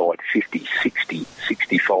ball outside 50, 60,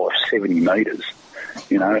 65, 70 metres,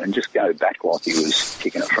 you know, and just go back like he was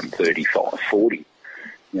kicking it from 35, 40,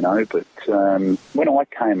 you know. But when I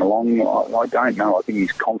came along, I don't know, I think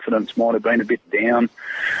his confidence might have been a bit down.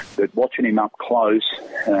 But watching him up close,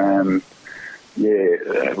 it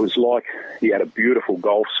was like he had a beautiful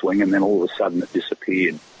golf swing and then all of a sudden it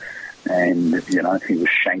disappeared. And, you know, he was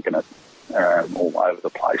shanking it all over the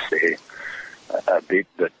place there a bit.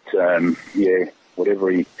 But, whatever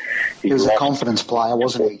he was lost, a confidence player,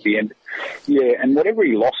 wasn't he? The end, and whatever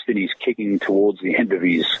he lost in his kicking towards the end of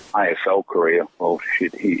his AFL career, well,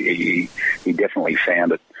 shit, he definitely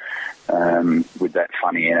found it with that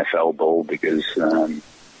funny NFL ball, because, I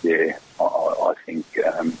think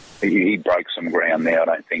he broke some ground there. I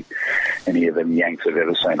don't think any of them Yanks have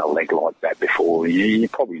ever seen a leg like that before. You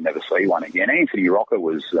probably never see one again. Anthony Rocker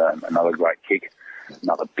was another great kick,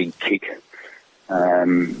 another big kick.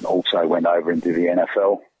 Also went over into the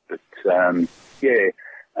NFL. But,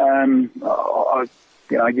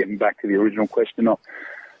 getting back to the original question, I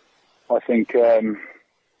think, there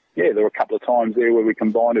were a couple of times there where we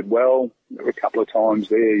combined it well. There were a couple of times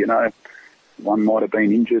there, you know, one might have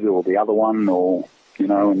been injured or the other one, or, you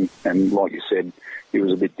know, and like you said, he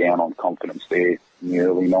was a bit down on confidence there in the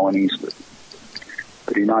early 90s,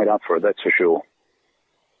 but he made up for it, that's for sure.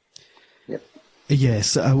 Yep.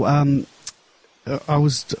 Yes. I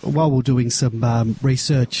was, while we're doing some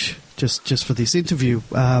research just for this interview,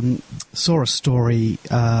 saw a story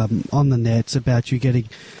on the net about you getting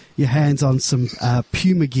your hands on some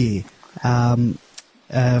Puma gear from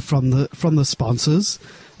the sponsors,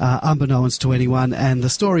 unbeknownst to anyone. And the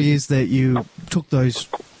story is that you took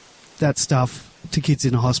that stuff to kids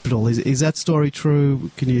in a hospital. Is that story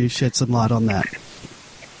true? Can you shed some light on that?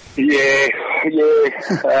 Yeah.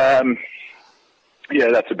 Yeah,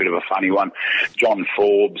 that's a bit of a funny one. John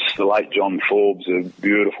Forbes, the late John Forbes, a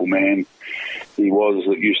beautiful man he was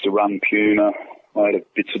that used to run Puna. I had a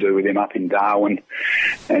bit to do with him up in Darwin,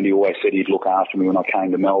 and he always said he'd look after me when I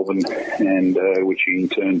came to Melbourne, and which he in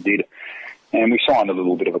turn did. And we signed a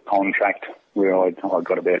little bit of a contract where I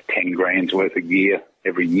got about 10 grand's worth of gear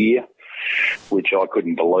every year, which I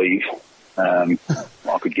couldn't believe I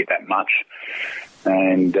could get that much.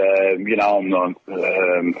 And, I'm not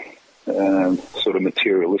sort of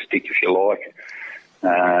materialistic, if you like.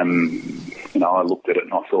 I looked at it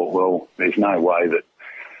and I thought, well, there's no way that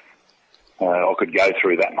I could go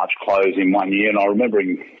through that much clothes in 1 year. And I remember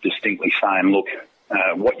him distinctly saying, look,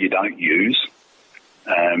 what you don't use,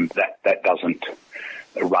 that doesn't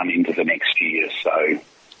run into the next year. So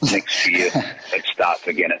next year it starts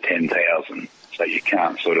again at 10,000. So you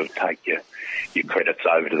can't sort of take your credits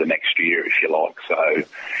over to the next year, if you like. So,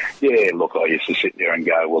 yeah, look, I used to sit there and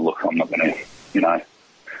go, well, look, I'm not going to,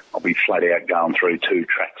 I'll be flat out going through 2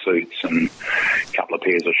 tracksuits and a couple of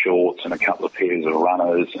pairs of shorts and a couple of pairs of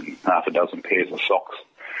runners and half a dozen pairs of socks.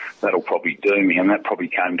 That'll probably do me, and that probably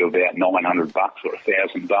came to about $900 or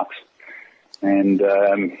 $1,000. And,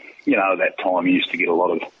 at that time you used to get a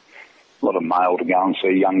lot of mail to go and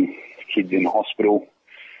see young kids in hospital,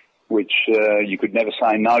 which you could never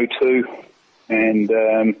say no to. And,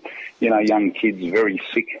 young kids, very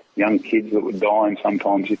sick young kids that would die, and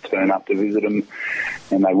sometimes you'd turn up to visit them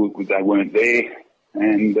and they weren't there.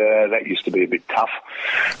 And that used to be a bit tough.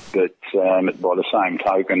 But by the same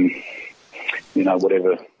token,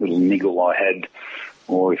 whatever little niggle I had,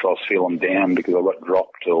 or if I was feeling down because I got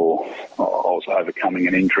dropped or I was overcoming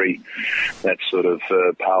an injury, that sort of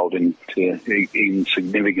paled into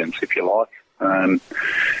insignificance, if you like.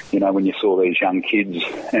 When you saw these young kids,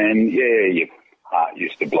 and your heart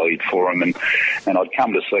used to bleed for them, and I'd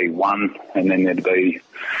come to see one, and then there'd be,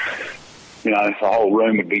 the whole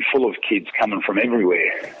room would be full of kids coming from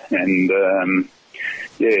everywhere, and I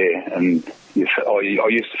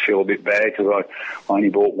used to feel a bit bad because I only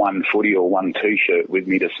bought one footy or one T-shirt with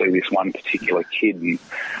me to see this one particular kid, and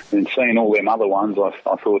seeing all them other ones, I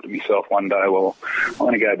thought to myself one day, well, I'm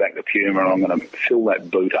going to go back to Puma and I'm going to fill that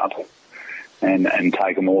boot up and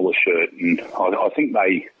take them all a shirt. And I think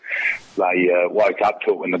they woke up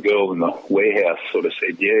to it when the girl in the warehouse sort of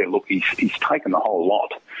said, yeah, look, he's taken the whole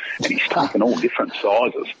lot, and he's taken all different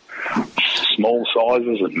sizes, small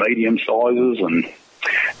sizes and medium sizes, and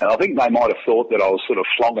I think they might have thought that I was sort of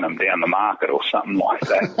flogging them down the market or something like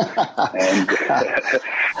that. And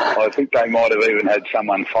I think they might have even had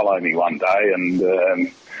someone follow me one day,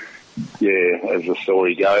 and as the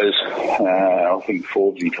story goes, I think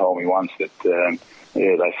Forbes, he told me once that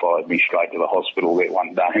they fired me straight to the hospital that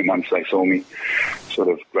one day once they saw me sort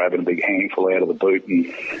of grabbing a big handful out of the boot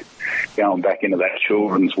and going back into that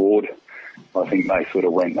children's ward. I think they sort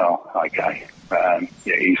of went, oh, okay,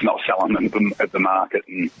 he's not selling them at the market,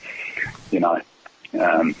 and, but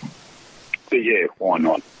yeah, why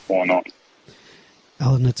not?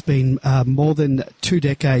 Alan, it's been more than 2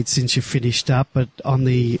 decades since you finished up, but on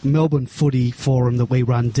the Melbourne Footy Forum that we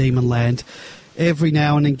run, Demonland, every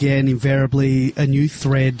now and again, invariably, a new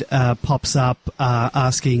thread pops up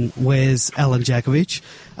asking, where's Alan Jakovich?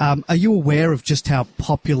 Are you aware of just how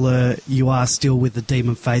popular you are still with the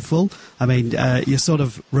Demon Faithful? I mean, you're sort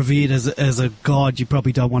of revered as a god. You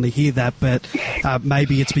probably don't want to hear that, but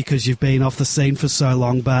maybe it's because you've been off the scene for so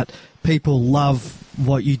long, but people love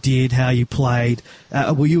what you did, how you played.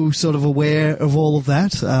 Were you sort of aware of all of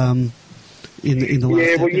that? In the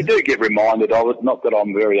last decade? You do get reminded of it. Not that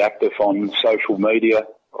I'm very active on social media.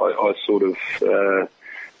 I sort of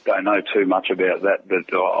don't know too much about that,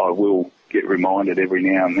 but I will get reminded every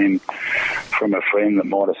now and then from a friend that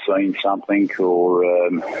might have seen something or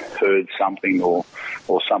heard something or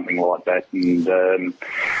something like that. And,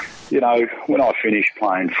 when I finished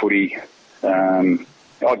playing footy,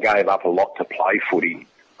 I gave up a lot to play footy,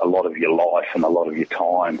 a lot of your life and a lot of your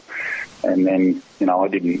time. And then, I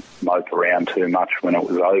didn't mope around too much when it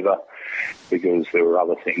was over because there were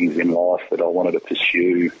other things in life that I wanted to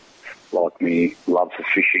pursue, like me love for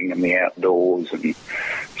fishing and the outdoors and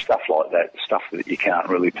stuff like that, stuff that you can't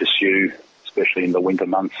really pursue, especially in the winter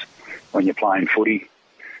months when you're playing footy.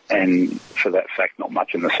 And for that fact, not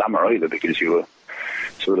much in the summer either, because you were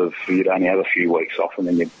you'd only have a few weeks off, and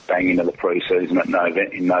then you bang into the pre-season in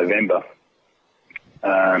November.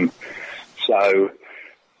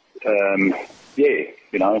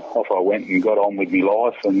 Off I went and got on with my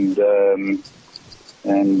life,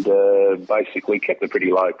 and basically kept a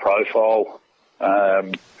pretty low profile.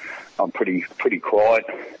 I'm pretty quiet,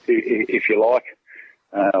 if you like.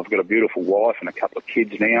 I've got a beautiful wife and a couple of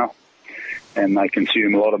kids now, and they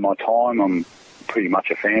consume a lot of my time. I'm pretty much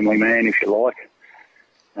a family man, if you like.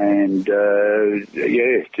 And,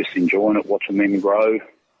 just enjoying it, watching them grow,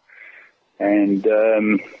 and,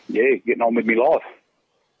 getting on with my life.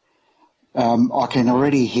 I can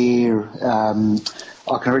already hear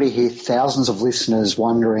thousands of listeners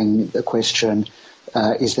wondering the question,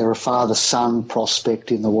 is there a father-son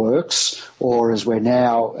prospect in the works, or as we're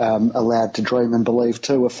now allowed to dream and believe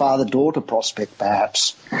too, a father-daughter prospect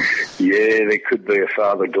perhaps? Yeah, there could be a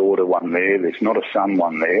father-daughter one there. There's not a son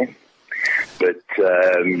one there. But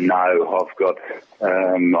no, I've got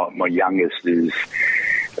my youngest is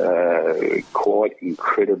quite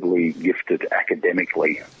incredibly gifted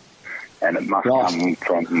academically, and it must come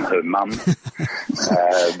from her mum.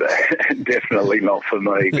 Definitely not for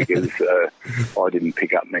me, because I didn't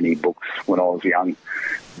pick up many books when I was young.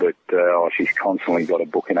 But she's constantly got a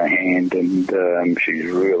book in her hand, and she's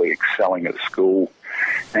really excelling at school.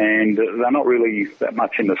 And they're not really that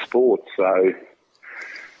much into sports, so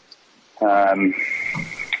I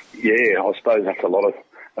suppose that's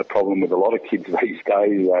a problem with a lot of kids these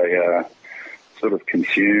days. They are sort of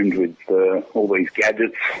consumed with all these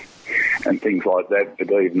gadgets and things like that.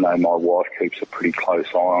 But even though my wife keeps a pretty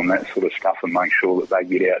close eye on that sort of stuff and makes sure that they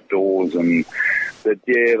get outdoors,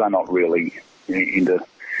 they're not really into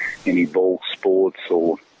any ball sports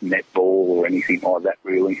or netball or anything like that,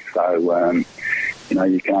 really. So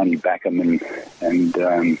you can only back them and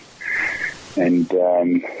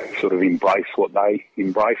sort of embrace what they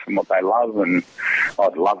embrace and what they love. And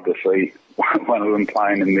I'd love to see one of them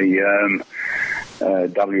playing in the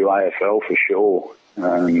WAFL for sure.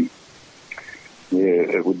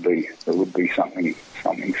 It would be something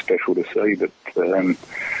special to see, but I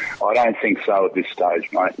don't think so at this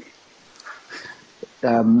stage, mate.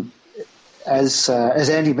 As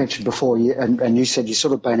Andy mentioned before, and you said you've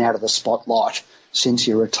sort of been out of the spotlight since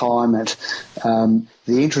your retirement. The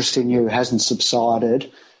interest in you hasn't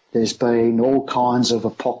subsided. There's been all kinds of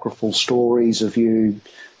apocryphal stories of you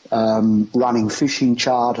running fishing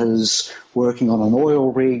charters, working on an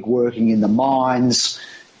oil rig, working in the mines.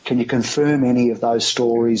 Can you confirm any of those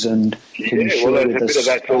stories? And can you share with us a bit of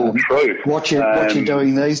that's all true. What you're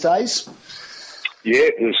doing these days? Yeah,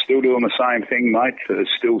 they're still doing the same thing, mate.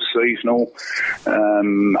 It's still seasonal.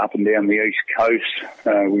 Up and down the East Coast,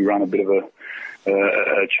 we run a bit of a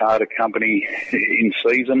charter company in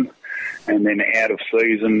season, and then out of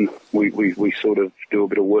season, we sort of do a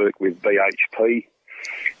bit of work with BHP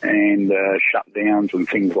and shutdowns and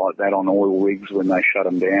things like that on oil rigs when they shut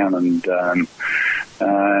them down, and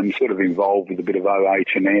sort of involved with a bit of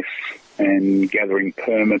OH&S and gathering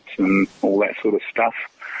permits and all that sort of stuff.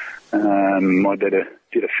 I did a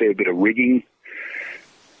fair bit of rigging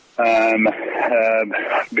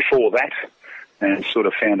before that, and sort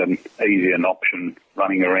of found an easier option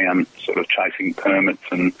running around sort of chasing permits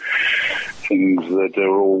and things that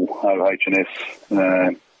are all OH&S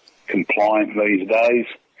compliant these days.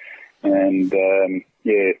 And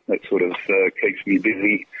that sort of keeps me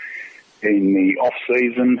busy in the off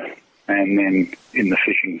season, and then in the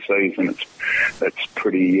fishing season it's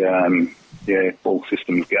pretty all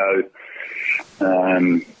systems go.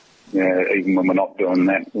 Even when we're not doing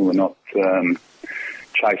that, we're not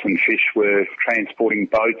chasing fish, we're transporting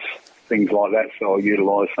boats, things like that. So I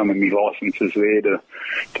utilise some of my licences there to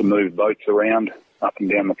move boats around up and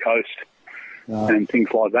down the coast and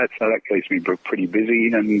things like that. So that keeps me pretty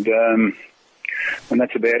busy, and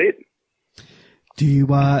that's about it. Do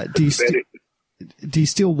you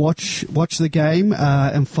still watch the game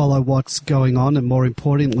and follow what's going on? And more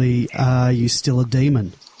importantly, are you still a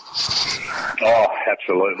demon? Oh,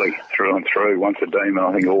 absolutely, through and through. Once a demon,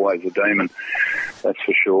 I think always a demon. That's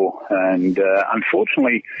for sure. And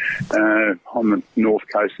unfortunately, on the north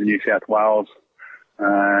coast of New South Wales,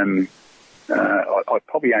 I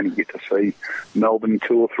probably only get to see Melbourne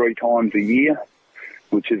 2 or 3 times a year,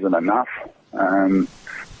 which isn't enough. I'm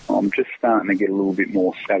just starting to get a little bit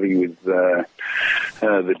more savvy with the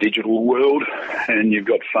digital world, and you've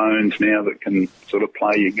got phones now that can sort of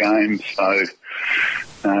play your games. So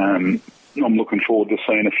I'm looking forward to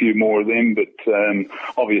seeing a few more of them. But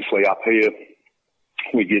obviously up here,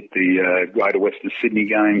 we get the Greater Western Sydney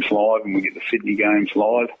games live, and we get the Sydney games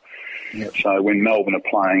live. Yep. So when Melbourne are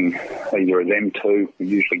playing either of them two, we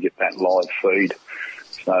usually get that live feed.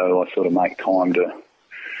 So I sort of make time to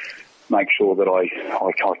make sure that I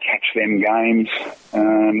catch them games.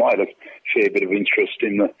 I had a fair bit of interest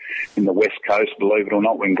in the West Coast, believe it or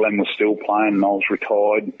not, when Glenn was still playing and I was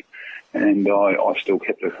retired, and I still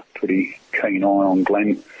kept a pretty keen eye on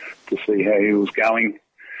Glenn to see how he was going.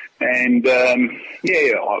 And I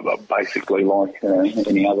basically like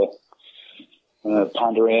any other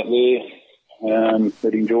punter out there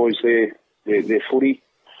that enjoys their footy,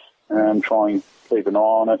 try and keep an eye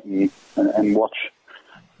on it and watch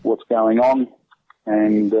what's going on,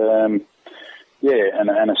 and and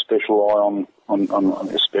a special eye on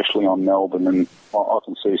especially on Melbourne, and I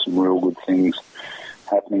can see some real good things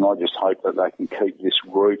happening. I just hope that they can keep this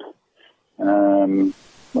route. I'm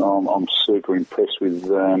super impressed with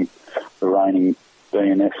the reigning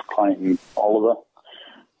BNF Clayton Oliver.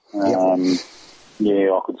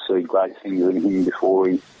 I could see great things in him before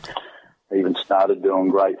he even started doing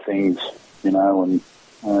great things, and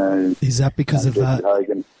is that because of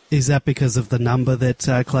Hogan. Is that because of the number that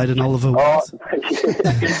Clayton Oliver was?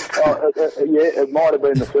 It might have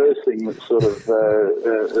been the first thing that sort of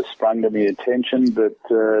sprung to my attention, but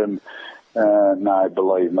no,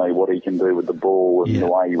 believe me, what he can do with the ball and the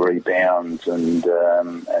way he rebounds and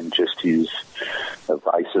just his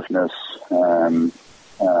evasiveness,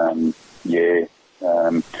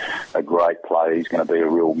 a great player. He's going to be a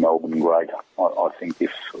real Melbourne great. I think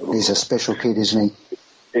he's a special kid, isn't he?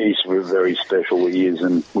 He's very special, he is,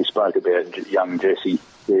 and we spoke about young Jesse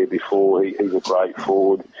there before. He's a great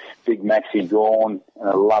forward. Big Maxi Gawn,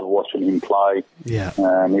 I love watching him play. Yeah.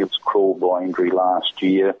 He was crawled by injury last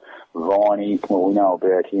year. Viney, well, we know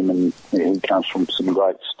about him, and he comes from some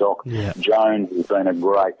great stock. Yeah. Jones has been a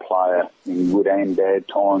great player in good and bad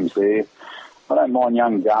times there. I don't mind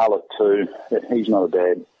young Garlett too. He's not a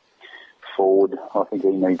bad forward. I think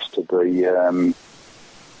he needs to be...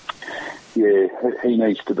 he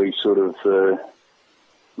needs to be sort of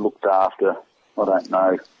looked after. I don't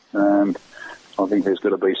know. I think there's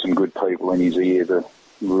got to be some good people in his ear to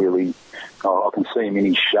really... I can see him in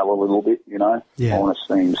his shell a little bit, Yeah. I want to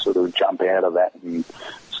see him sort of jump out of that and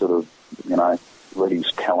sort of, let his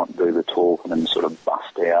talent do the talking and sort of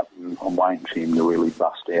bust out. And I'm waiting for him to really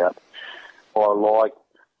bust out. I like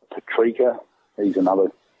Petrika. He's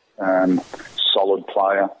another solid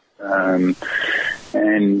player. And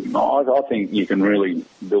I think you can really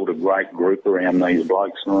build a great group around these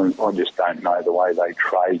blokes. I just don't know the way they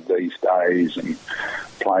trade these days, and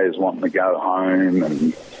players wanting to go home,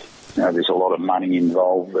 and there's a lot of money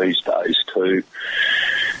involved these days too,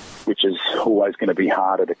 which is always going to be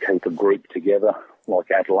harder to keep a group together,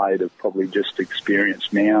 like Adelaide have probably just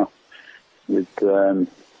experienced now with their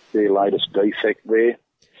latest defect there.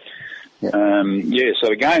 So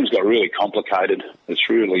the game's got really complicated. It's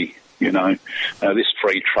really, this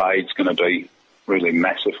free trade's going to be really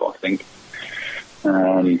massive, I think,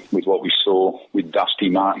 with what we saw with Dusty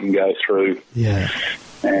Martin go through. Yeah.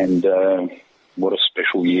 And what a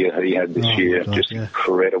special year he had this year. God, just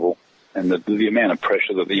incredible. And the amount of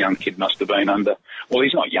pressure that the young kid must have been under. Well,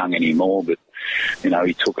 he's not young anymore, but,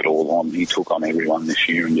 he took it all on. He took on everyone this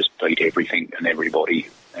year and just beat everything and everybody.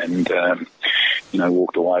 And,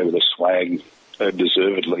 walked away with a swag,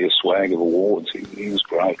 deservedly a swag of awards. He was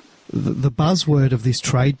great. The buzzword of this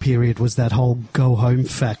trade period was that whole go-home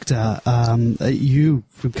factor. You,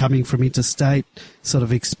 coming from interstate, sort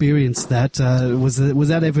of experienced that. Was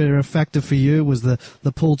that ever a factor for you? Was the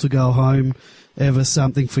pull to go home ever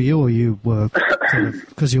something for you, or you were sort of,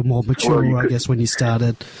 because you're more mature, I guess, when you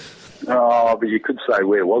started? Oh, but you could say,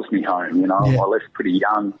 where was me home? I left pretty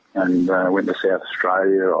young and went to South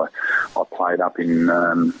Australia. I played up in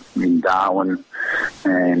Darwin,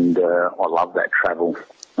 and I loved that travel.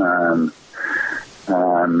 I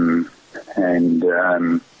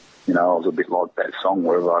was a bit like that song,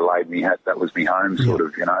 wherever I laid me hat, that was me home, sort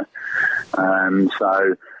of,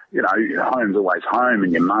 So, home's always home,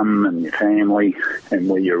 and your mum and your family and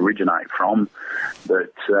where you originate from.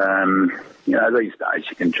 But, these days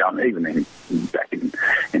you can jump, even back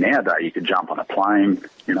in our day, you could jump on a plane.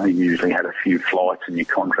 You usually had a few flights in your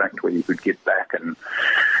contract where you could get back and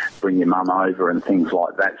bring your mum over and things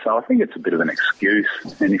like that. So I think it's a bit of an excuse.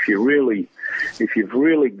 And if you've really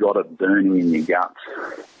got it burning in your guts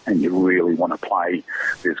and you really want to play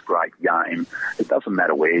this great game, it doesn't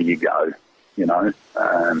matter where you go, you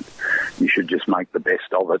should just make the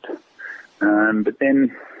best of it. But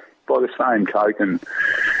then, by the same token,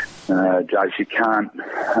 Jace, you can't,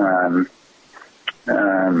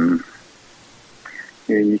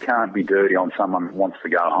 you can't be dirty on someone that wants to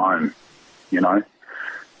go home, You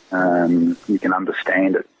can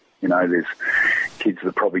understand it. There's kids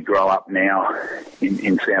that probably grow up now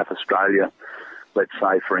in South Australia let's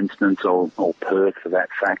say, for instance, or Perth for that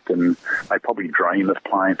fact, and they probably dream of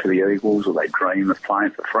playing for the Eagles or they dream of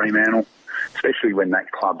playing for Fremantle, especially when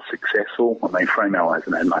that club's successful. I mean, Fremantle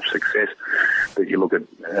hasn't had much success, but you look at,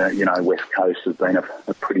 West Coast has been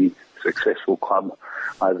a pretty successful club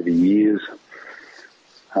over the years.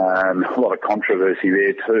 A lot of controversy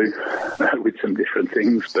there too, with some different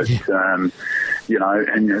things, but, and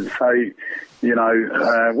so,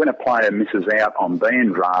 when a player misses out on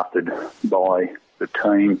being drafted by the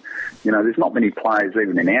team, there's not many players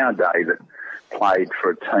even in our day that played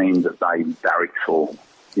for a team that they barracked for,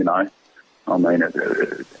 I mean, a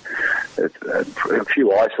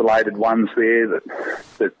few isolated ones there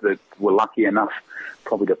that were lucky enough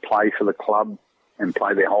probably to play for the club and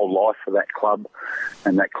play their whole life for that club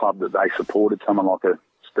and that club that they supported, someone like a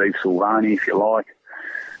Steve Silvani, if you like.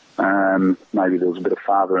 Maybe there was a bit of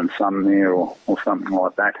father and son there or something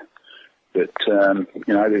like that. But,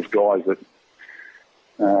 there's guys that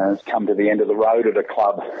come to the end of the road at a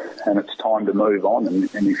club and it's time to move on.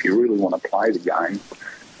 And if you really want to play the game,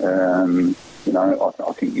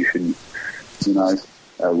 I think you should,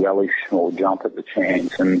 relish or jump at the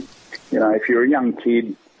chance. And, if you're a young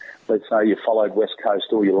kid, let's say you followed West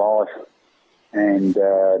Coast all your life and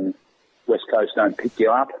West Coast don't pick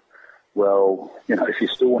you up, well, if you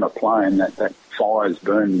still want to play and that fire's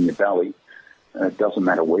burning in your belly, it doesn't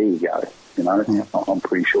matter where you go. I'm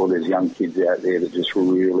pretty sure there's young kids out there that just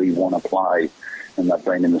really want to play and they've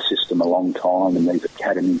been in the system a long time and these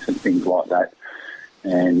academies and things like that.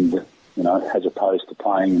 And, as opposed to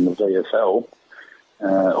playing in the VFL,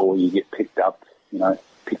 or you get picked up,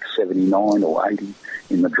 pick 79 or 80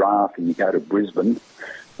 in the draft and you go to Brisbane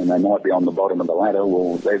and they might be on the bottom of the ladder,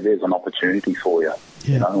 well, there's an opportunity for you,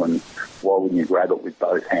 and why wouldn't you grab it with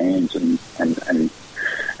both hands and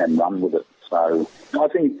run with it? So I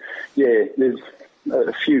think, there's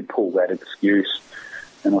a few pull that excuse,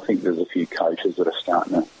 and I think there's a few coaches that are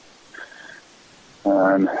starting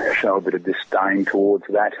to show a bit of disdain towards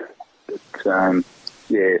that. But,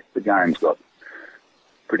 the game's got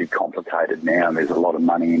pretty complicated now, and there's a lot of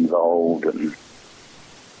money involved, and,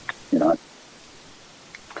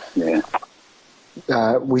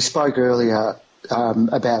 we spoke earlier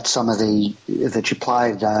about some of that you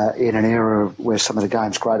played in an era where some of the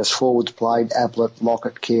game's greatest forwards played, Ablett,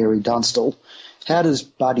 Lockett, Carey, Dunstall. How does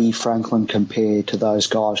Buddy Franklin compare to those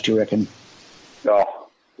guys, do you reckon? Oh,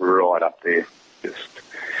 right up there. Just,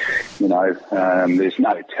 there's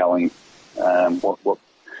no telling what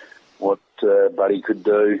Buddy could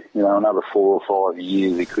do. Another 4 or 5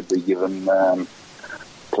 years he could be given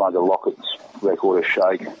Plugger Lockett's record a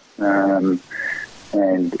shake.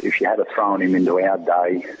 And if you had thrown him into our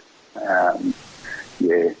day, I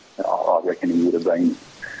reckon he would have been,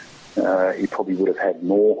 he probably would have had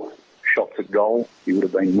more shots at goal. He would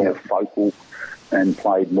have been more focal and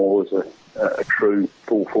played more as a true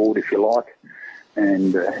full forward, if you like.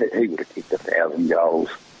 And he would have kicked 1,000 goals,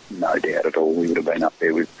 no doubt at all. He would have been up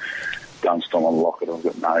there with Dunstall and Lockett. I've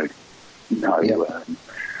got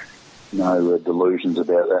no delusions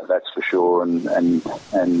about that, that's for sure. And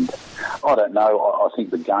I don't know, I think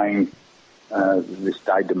the game this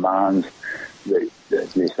day demands that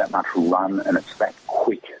there's that much run and it's that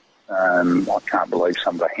quick. I can't believe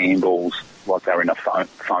some of the handballs, like they're in a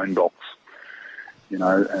phone box,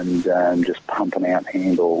 and just pumping out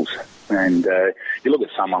handballs. And you look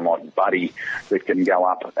at someone like Buddy that can go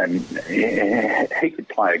up and he could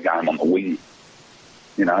play a game on the wing,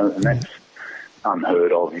 and that's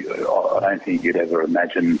unheard of. I don't think you'd ever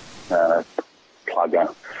imagine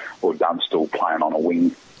Plugger or Dunstall playing on a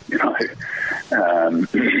wing,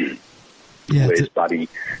 Whereas Buddy,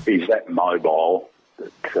 he's that mobile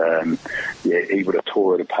that, he would have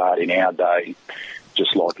tore it apart in our day,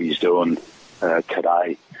 just like he's doing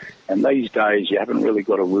today. And these days, you haven't really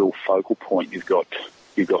got a real focal point. You've got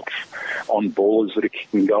on ballers that are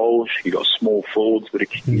kicking goals. You've got small forwards that are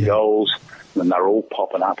kicking goals, and they're all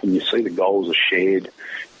popping up, and you see the goals are shared.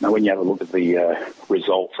 Now, when you have a look at the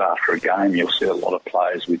results after a game, you'll see a lot of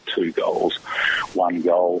players with 2 goals, 1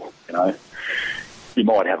 goal. You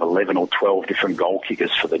might have 11 or 12 different goal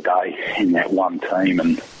kickers for the day in that one team,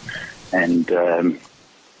 and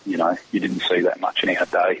you didn't see that much in our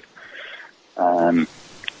day.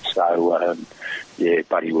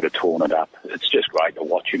 Buddy would have torn it up. It's just great to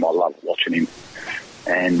watch him. I love watching him.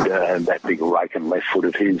 And that big raking left foot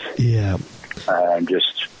of his. Yeah.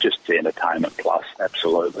 Just the entertainment plus,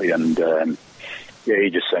 absolutely. And, he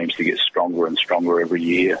just seems to get stronger and stronger every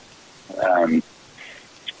year.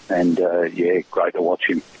 Great to watch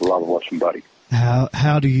him. Love watching Buddy.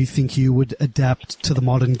 How do you think you would adapt to the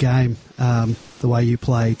modern game, the way you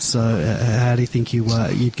played? So how do you think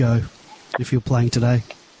you'd go? if you're playing today?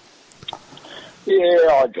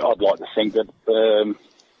 Yeah, I'd like to think that,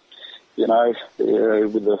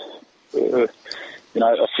 with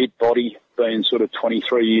a fit body, being sort of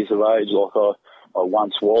 23 years of age like I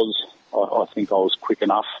once was, I think I was quick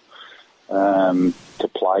enough to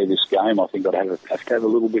play this game. I think I'd have to have a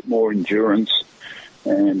little bit more endurance,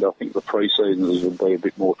 and I think the pre-seasons would be a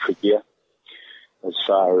bit more trickier as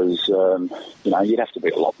far as, you'd have to be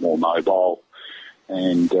a lot more mobile,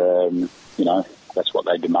 and, that's what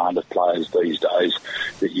they demand of players these days,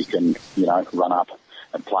 that you can, run up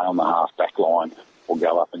and play on the half-back line or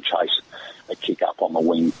go up and chase a kick up on the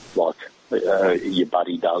wing like your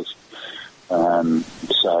buddy does.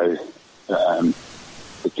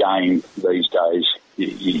 The game these days,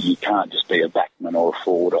 you can't just be a backman or a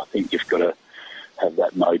forward. I think you've got to have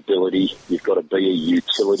that mobility. You've got to be a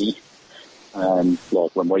utility.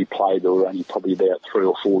 Like when we played, there were only probably about 3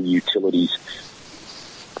 or 4 utilities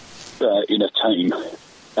in a team.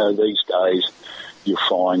 These days, you'll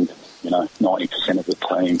find 90% of the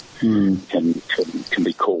team can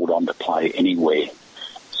be called on to play anywhere.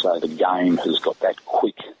 So the game has got that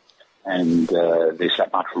quick, and there's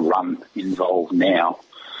that much run involved now.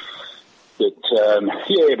 But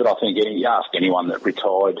but I think ask anyone that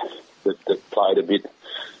retired that played a bit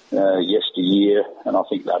yesteryear, and I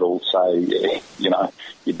think that'll say,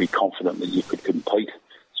 you'd be confident that you could compete,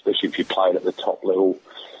 especially if you played at the top level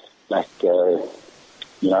back,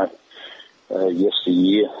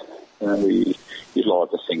 yesteryear. You'd like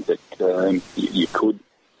to think that you could.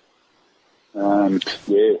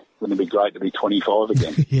 Wouldn't it be great to be 25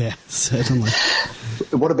 again? Yeah, certainly.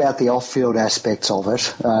 What about the off-field aspects of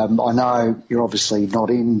it? I know you're obviously not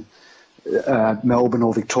in Melbourne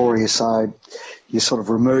or Victoria, so you're sort of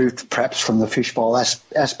removed perhaps from the fishbowl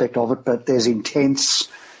aspect of it, but there's intense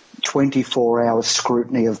 24-hour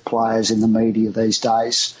scrutiny of players in the media these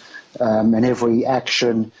days, and every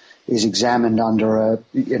action is examined under an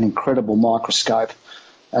incredible microscope.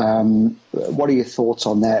 What are your thoughts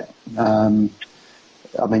on that?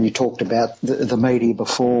 You talked about the media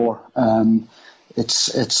before.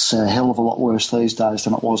 It's a hell of a lot worse these days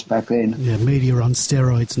than it was back then. Yeah, media on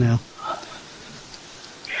steroids now.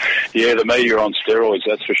 Yeah, the media on steroids,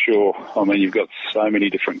 that's for sure. You've got so many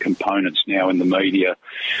different components now in the media,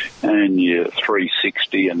 and you're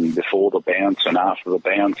 360 and before the bounce and after the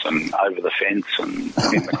bounce and over the fence and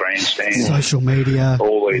in the grandstand. Social media.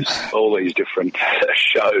 All these different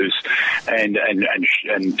shows and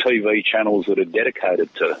TV channels that are dedicated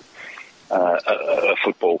to a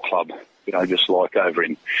football club. Just like over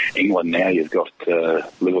in England now, you've got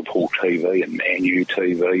Liverpool TV and Man U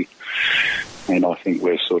TV. And I think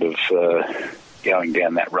we're sort of going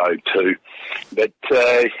down that road too. But,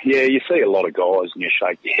 you see a lot of guys and you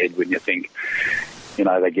shake your head when you think,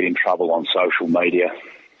 they get in trouble on social media.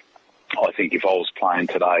 I think if I was playing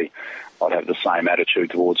today, I'd have the same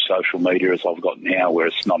attitude towards social media as I've got now, where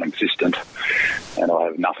it's non-existent and I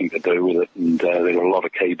have nothing to do with it. And there are a lot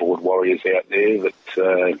of keyboard warriors out there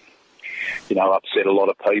that... upset a lot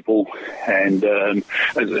of people, and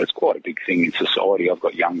it's quite a big thing in society. I've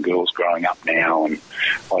got young girls growing up now, and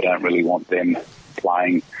I don't really want them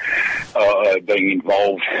playing, being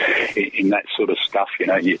involved in that sort of stuff.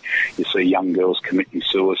 You see young girls committing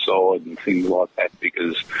suicide and things like that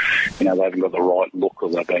because, they haven't got the right look or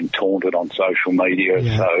they've been taunted on social media.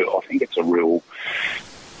 Yeah. So I think it's a real...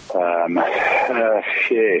 I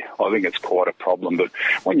think it's quite a problem. But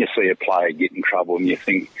when you see a player get in trouble and you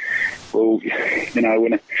think, well, when I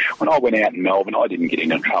went out in Melbourne, I didn't get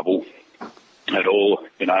into trouble at all.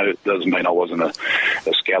 It doesn't mean I wasn't a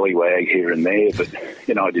scallywag here and there, but,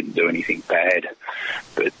 I didn't do anything bad.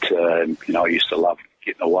 But, I used to love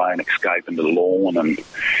getting away and escaping to the lawn and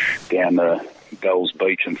down the Bells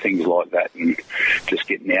Beach and things like that, and just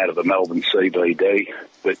getting out of the Melbourne CBD.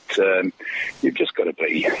 But you've just got to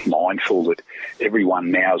be mindful that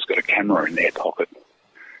everyone now has got a camera in their pocket,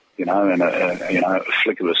 and a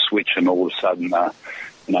flick of a switch, and all of a sudden,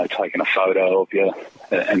 taking a photo of you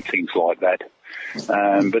and things like that.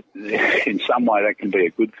 But in some way, that can be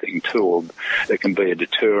a good thing too, or it can be a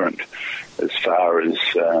deterrent as far as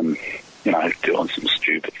doing some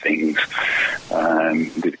stupid things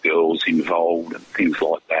with girls involved and things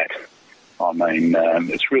like that.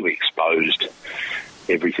 It's really exposed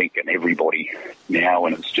everything and everybody now,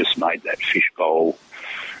 and it's just made that fishbowl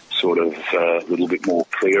sort of a little bit more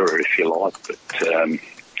clearer, if you like. But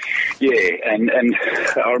and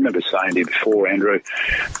I remember saying to you before, Andrew,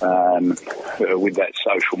 with that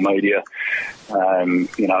social media,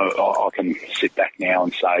 I can sit back now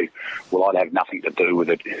and say, well, I'd have nothing to do with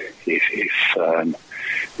it if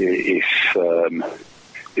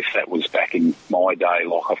if that was back in my day,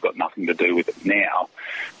 like I've got nothing to do with it now.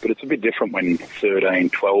 But it's a bit different when 13,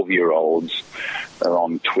 12-year-olds are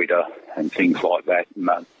on Twitter and things like that,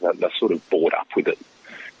 and they're sort of bought up with it.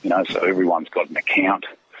 So everyone's got an account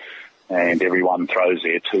and everyone throws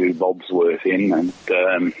their 2 bobs worth in. And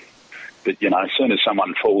but, as soon as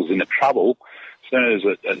someone falls into trouble, as soon as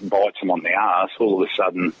it bites them on the arse, all of a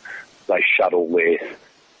sudden they shut all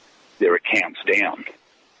their accounts down.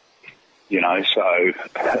 So,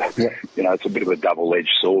 it's a bit of a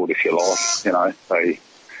double-edged sword, if you like. They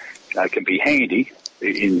can be handy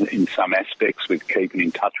in some aspects with keeping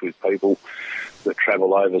in touch with people that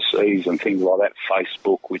travel overseas and things like that.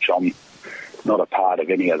 Facebook, which I'm not a part of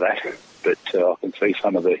any of that, but I can see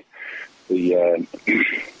some of the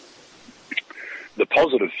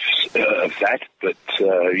positives of that. But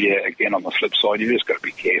again, on the flip side, you just got to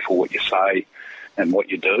be careful what you say and what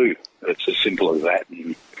you do. It's as simple as that.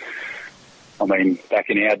 And I mean, back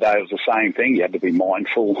in our day, it was the same thing. You had to be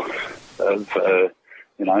mindful of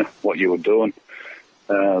what you were doing.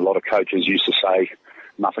 A lot of coaches used to say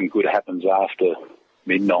nothing good happens after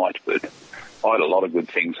midnight, but I had a lot of good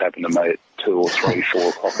things happen to me at 2 or 3, 4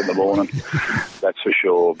 o'clock in the morning, that's for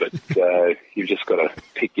sure. But you've just got to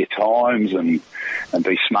pick your times and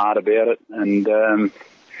be smart about it, and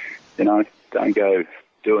don't go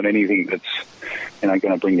doing anything that's going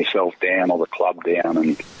to bring yourself down or the club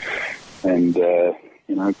down, and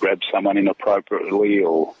grab someone inappropriately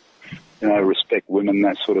or respect women,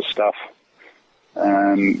 that sort of stuff.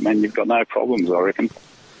 And you've got no problems, I reckon.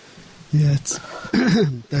 Yeah,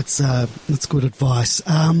 that's good advice.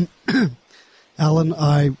 Alan,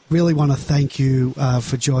 I really want to thank you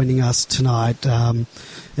for joining us tonight.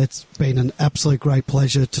 It's been an absolute great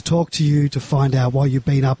pleasure to talk to you, to find out what you've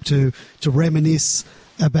been up to reminisce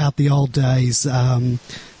about the old days.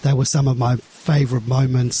 They were some of my favourite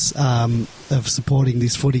moments of supporting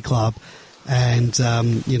this footy club. And,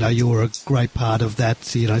 you were a great part of that,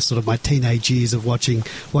 sort of my teenage years of watching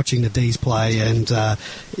the D's play. And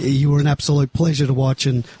you were an absolute pleasure to watch.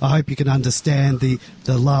 And I hope you can understand the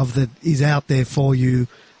love that is out there for you.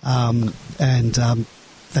 Thank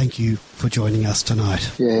you for joining us tonight.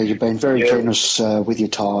 Yeah, you've been very generous with your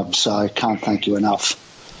time, so I can't thank you enough.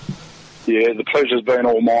 Yeah, the pleasure's been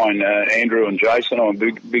all mine, Andrew and Jason. I'm a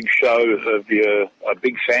big big fan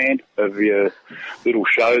of your little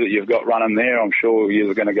show that you've got running there. I'm sure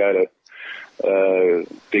you're going to go to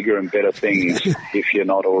bigger and better things if you're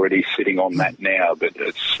not already sitting on that now. But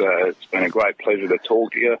it's been a great pleasure to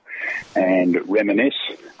talk to you and reminisce.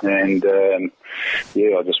 And I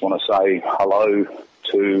just want to say hello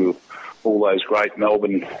to all those great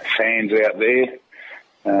Melbourne fans out there.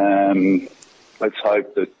 Let's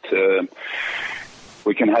hope that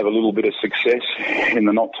we can have a little bit of success in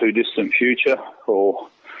the not too distant future, or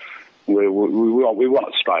we want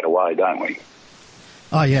it straight away, don't we?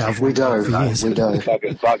 Oh yeah, we do.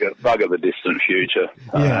 Bugger the distant future.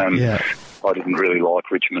 I didn't really like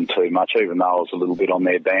Richmond too much, even though I was a little bit on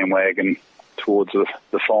their bandwagon towards the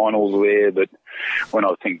finals there. But when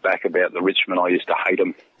I think back about the Richmond, I used to hate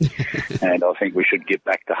them, and I think we should get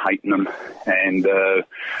back to hating them. And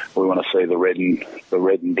we want to see the red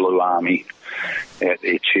and blue army out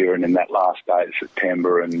there cheering in that last day of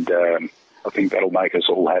September, and I think that'll make us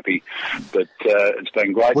all happy. But it's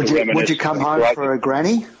been great to reminisce. Would you come home for a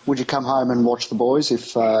granny? Would you come home and watch the boys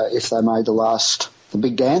if they made the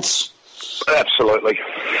big dance? Absolutely.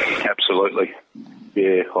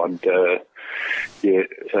 Yeah,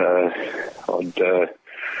 I'd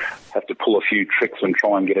have to pull a few tricks and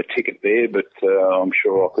try and get a ticket there, but I'm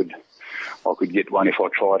sure I could get one if I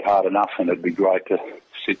tried hard enough, and it'd be great to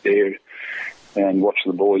sit there and watch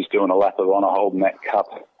the boys doing a lap of honour holding that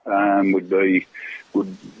cup. I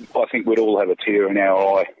think we'd all have a tear in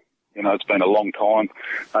our eye. It's been a long time,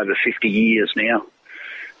 over 50 years now,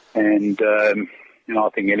 and I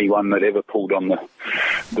think anyone that ever pulled on the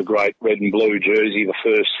great red and blue jersey, the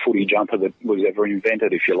first footy jumper that was ever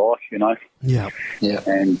invented, if you like, Yeah.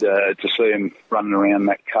 And to see them running around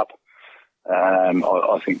that cup,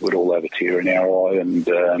 I think we'd all have a tear in our eye, and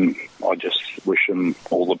I just wish them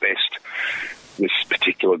all the best, this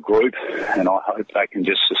particular group, and I hope they can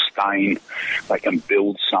just sustain, they can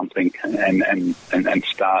build something and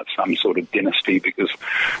start some sort of dynasty, because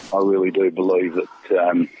I really do believe that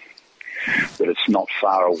it's not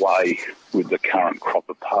far away with the current crop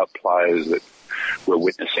of players that we're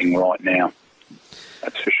witnessing right now.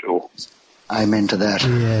 That's for sure. Amen to that.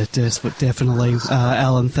 Yeah, definitely.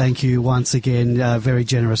 Alan, thank you once again. Very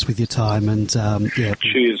generous with your time. And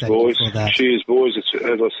cheers, boys. Cheers, boys.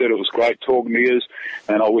 As I said, it was great talking to you,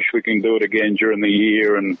 and I wish we can do it again during the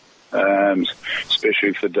year, and especially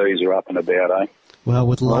if the D's are up and about, eh? Well,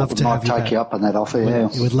 would love to have you back. Might take you up on that offer, yeah.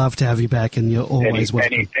 We would love to have you back, and you're always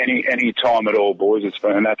welcome. Any time at all, boys. It's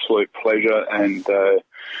been an absolute pleasure, and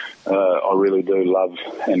I really do love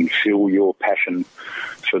and feel your passion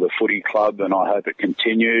for the footy club, and I hope it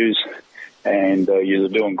continues. And you're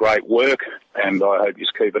doing great work, and I hope you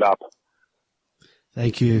keep it up.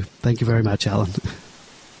 Thank you. Thank you very much, Alan.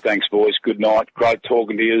 Thanks, boys. Good night. Great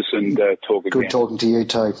talking to you, and talk again. Good talking to you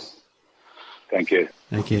too. Thank you.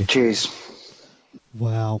 Thank you. Cheers.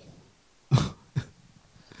 Wow.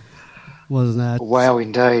 Wasn't that? Wow,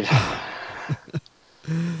 indeed.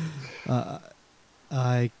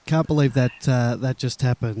 I can't believe that that just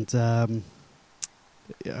happened. I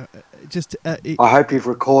hope you've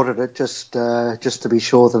recorded it just to be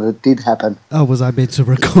sure that it did happen. Oh, was I meant to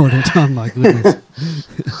record it? Oh my goodness!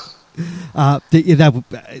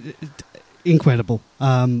 Incredible.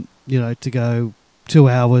 To go 2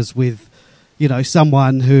 hours with,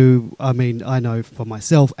 someone who, I mean, I know for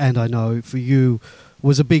myself and I know for you,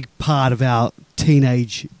 was a big part of our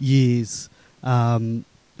teenage years. I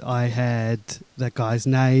had that guy's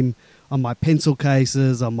name on my pencil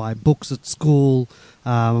cases, on my books at school.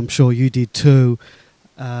 I'm sure you did too.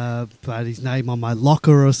 But his name on my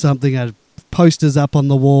locker or something. I had posters up on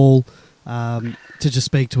the wall to just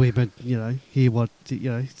speak to him and, hear what,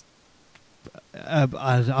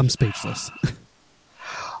 I'm speechless.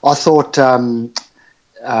 I thought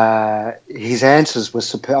his answers were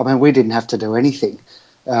superb. I mean, we didn't have to do anything.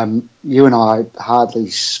 You and I hardly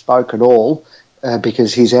spoke at all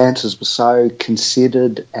because his answers were so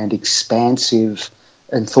considered and expansive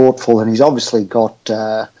and thoughtful. And he's obviously got, he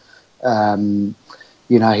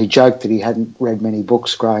joked that he hadn't read many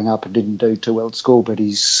books growing up and didn't do too well at school, but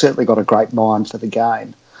he's certainly got a great mind for the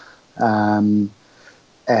game.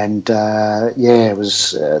 It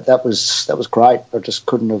was that was great. I just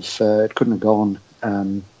couldn't have gone.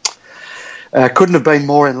 Couldn't have been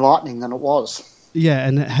more enlightening than it was. Yeah,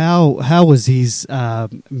 and how was his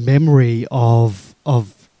memory of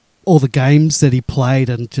all the games that he played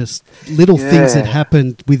and just little things that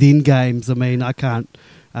happened within games? I mean, I can't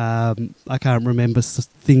remember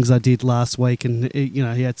things I did last week, and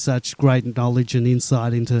he had such great knowledge and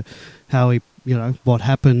insight into how he, what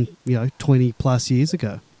happened, 20 plus years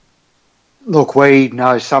ago. Look, we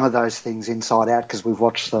know some of those things inside out because we've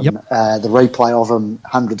watched them, the replay of them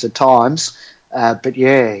hundreds of times. But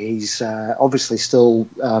yeah, he's obviously still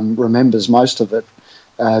remembers most of it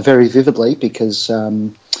very vividly because,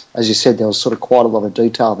 as you said, there was sort of quite a lot of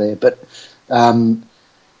detail there. But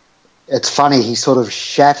it's funny, he sort of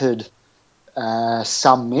shattered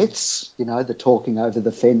some myths, the talking over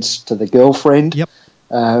the fence to the girlfriend. Yep.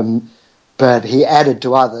 But he added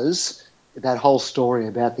to others. That whole story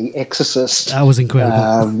about the Exorcist. That was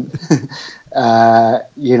incredible.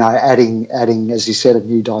 Adding, as you said, a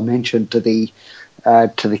new dimension to the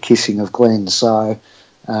kissing of Glenn. So,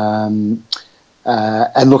 and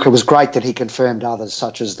look, it was great that he confirmed others,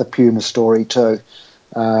 such as the Puma story too.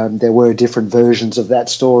 There were different versions of that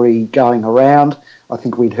story going around. I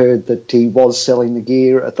think we'd heard that he was selling the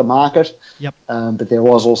gear at the market. Yep. But there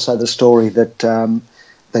was also the story that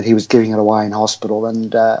he was giving it away in hospital,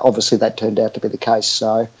 and obviously that turned out to be the case.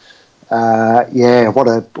 So, what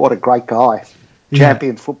a great guy,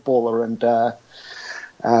 champion footballer, and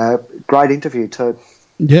great interview too.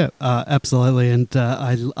 Yeah, absolutely, and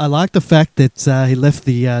I like the fact that he left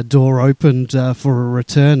the door opened for a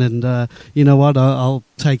return, and you know what, I'll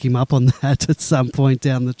take him up on that at some point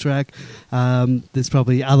down the track. There's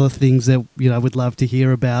probably other things that would love to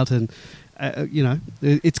hear about, and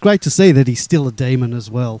it's great to see that he's still a demon as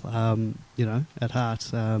well. At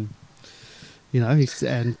heart. And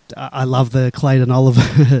I love the Clayton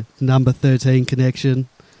Oliver number 13 connection.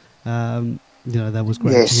 That was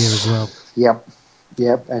great to hear as well.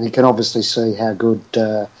 Yep, and you can obviously see how good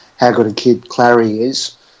a kid Clary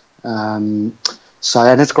is. And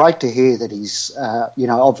it's great to hear that he's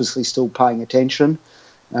obviously still paying attention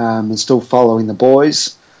and still following the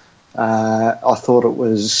boys. I thought it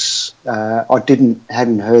was. I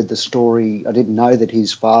hadn't heard the story. I didn't know that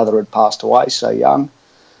his father had passed away so young.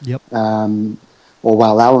 Yep. Alan,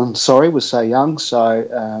 was so young.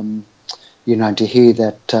 So, to hear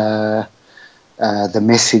that the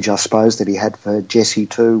message, I suppose, that he had for Jesse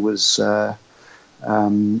too was,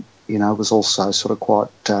 was also sort of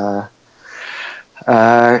quite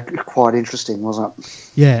Quite interesting, wasn't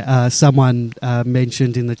it? Yeah, someone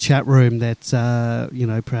mentioned in the chat room that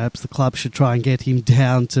perhaps the club should try and get him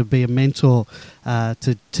down to be a mentor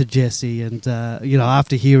to Jesse. And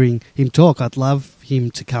after hearing him talk, I'd love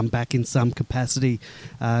him to come back in some capacity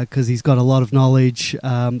because he's got a lot of knowledge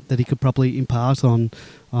that he could probably impart on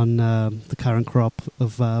the current crop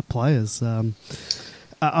of players.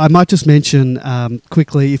 I might just mention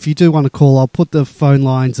quickly, if you do want to call, I'll put the phone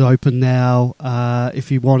lines open now.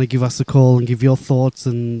 If you want to give us a call and give your thoughts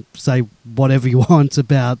and say whatever you want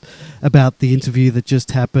about the interview that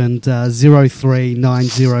just happened,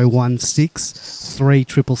 039016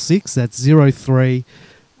 3666. That's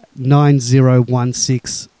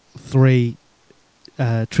 039016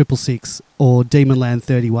 3666 or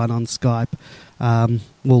Demonland31 on Skype.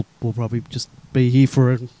 We'll probably just be here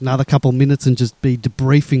for another couple of minutes and just be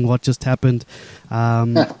debriefing what just happened.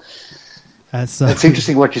 It's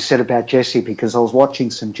interesting what you said about Jesse, because I was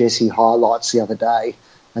watching some Jesse highlights the other day,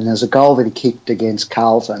 and there's a goal that he kicked against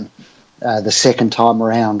Carlton the second time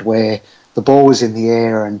around where the ball was in the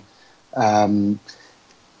air, and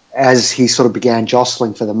as he sort of began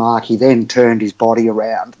jostling for the mark, he then turned his body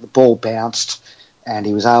around. The ball bounced and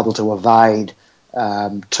he was able to evade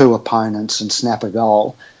two opponents and snap a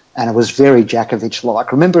goal. And it was very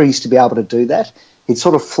Djakovic-like. Remember, he used to be able to do that? He'd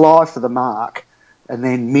sort of fly for the mark, and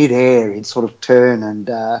then mid-air he'd sort of turn and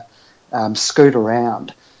scoot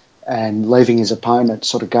around, and leaving his opponent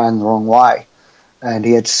sort of going the wrong way. And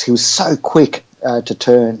he was so quick to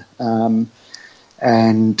turn.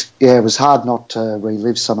 It was hard not to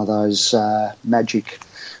relive some of those magic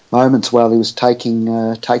moments while he was taking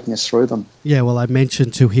us through them. Yeah, well, I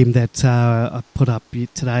mentioned to him that I put up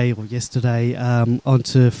today or yesterday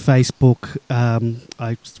onto Facebook.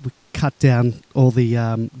 I cut down all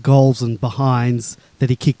the goals and behinds that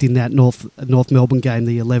he kicked in that North Melbourne game,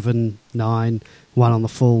 the 11-9 one on the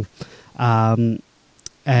full, and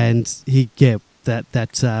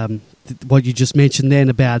what you just mentioned then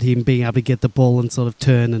about him being able to get the ball and sort of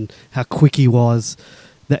turn and how quick he was.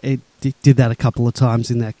 It did that a couple of times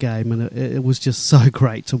in that game, and it was just so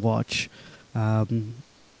great to watch. I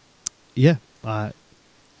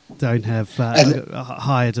don't have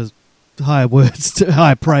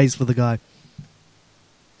higher praise for the guy.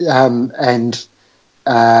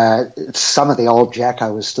 Some of the old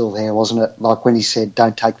Jacko was still there, wasn't it? Like when he said,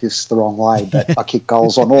 "Don't take this the wrong way," but I kick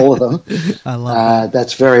goals on all of them. I love that.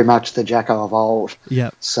 That's very much the Jacko of old. Yeah.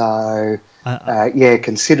 So,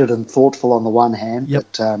 considered and thoughtful on the one hand,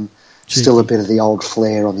 but still a bit of the old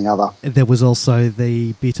flair on the other. There was also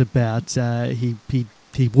the bit about he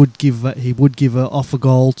would give off a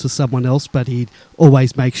goal to someone else, but he'd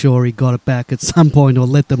always make sure he got it back at some point or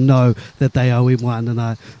let them know that they owe him one, and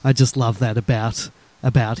I just love that about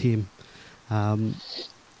him. And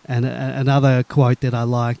another quote that I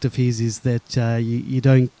liked of his is that you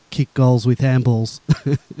don't kick goals with handballs.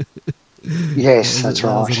 Yes, that's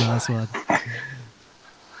right. That was a nice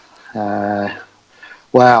one.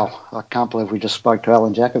 Wow, I can't believe we just spoke to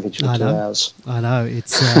Alan Djakovic for 2 hours. I know.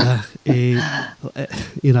 It's,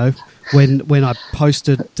 when I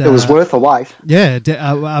posted... it was worth a wait. Yeah,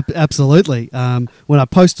 absolutely. When I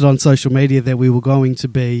posted on social media that we were going to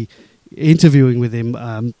be interviewing with him,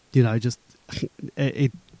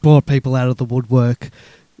 it brought people out of the woodwork.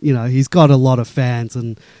 He's got a lot of fans,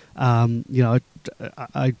 and, I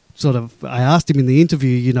asked him in the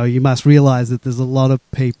interview, you must realise that there's a lot of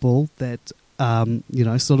people that...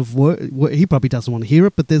 he probably doesn't want to hear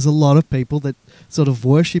it, but there's a lot of people that sort of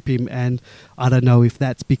worship him, and I don't know if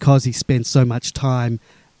that's because he spent so much time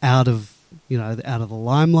out of the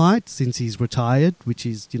limelight since he's retired, which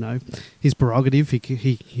is, his prerogative.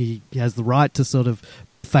 He has the right to sort of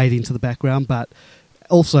fade into the background, but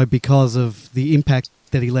also because of the impact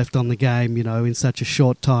that he left on the game, in such a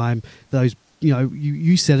short time. Those,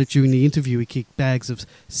 you said it during the interview, he kicked bags of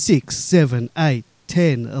 6, 7, 8,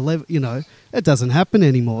 10, 11, it doesn't happen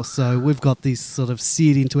anymore. So we've got this sort of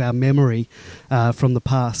seared into our memory from the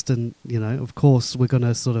past, and of course we're going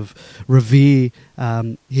to sort of revere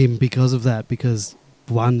him because of that. Because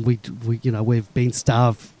one, we've been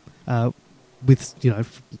starved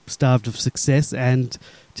starved of success, and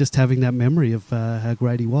just having that memory of how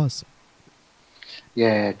great he was.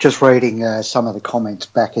 Yeah, just reading some of the comments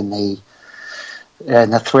back in the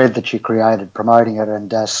thread that you created promoting it,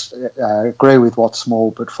 and agree with what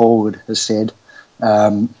Small But Forward has said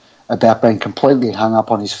about being completely hung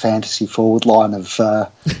up on his fantasy forward line of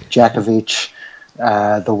Djakovic,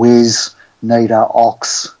 the Wiz, Nita,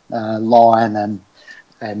 Ox, Lyon,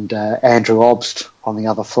 and Andrew Obst on the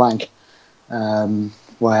other flank.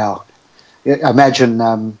 Wow.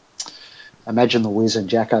 Imagine Imagine the Wiz and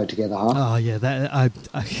Jacko together, huh? Oh yeah, that I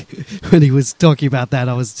when he was talking about that,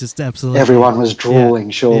 I was just absolutely. Everyone was drooling,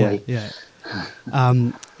 surely. Yeah.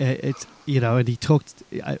 It's and he talked.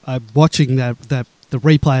 I'm watching the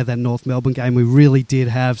replay of that North Melbourne game. We really did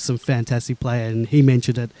have some fantastic player, and he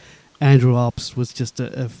mentioned it. Andrew Ops was just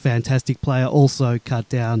a fantastic player, also cut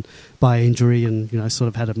down by injury and, sort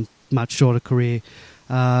of had a much shorter career.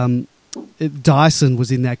 Dyson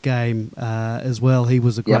was in that game as well. He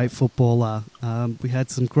was a great footballer. We had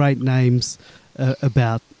some great names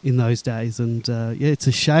about in those days, and it's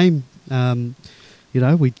a shame, we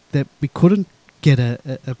couldn't get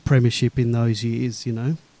a premiership in those years.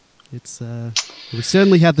 It's we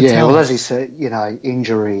certainly had the talent. Well, as he said,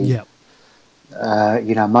 injury. Yeah.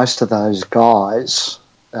 Most of those guys,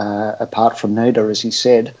 apart from Nita, as he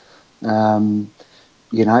said, had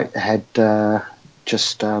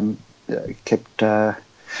just kept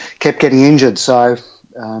getting injured. So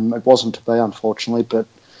it wasn't to be, unfortunately. But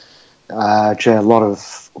a lot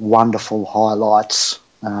of wonderful highlights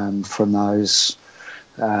from those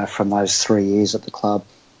 3 years at the club.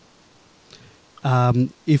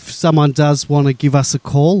 If someone does want to give us a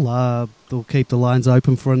call, we'll keep the lines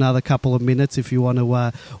open for another couple of minutes. If you want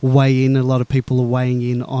to weigh in, a lot of people are weighing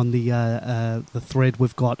in on the thread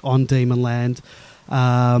we've got on Demonland.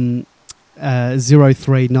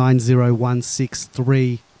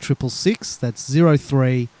 0390163666. That's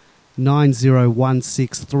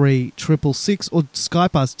 0390163666, or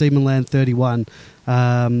Skype us Demonland31.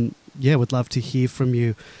 We'd love to hear from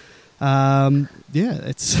you.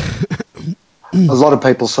 It's. A lot of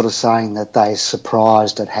people sort of saying that they're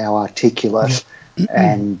surprised at how articulate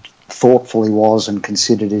and thoughtful he was and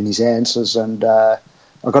considered in his answers, and I've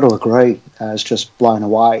got to agree. I was just blown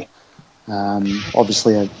away.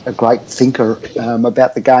 Obviously a great thinker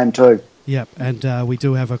about the game too. Yep, and we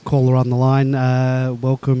do have a caller on the line.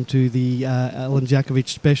 Welcome to the Alan Jakovich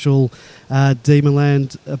special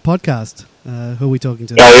Demonland podcast. Who are we talking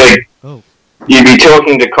to? Oh. You'd be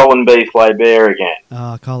talking to Colin Beasley-Bear again.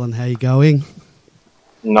 Colin, how you going?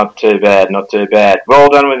 Not too bad. Well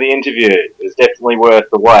done with the interview. It was definitely worth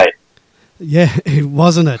the wait. Yeah,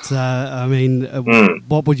 wasn't it?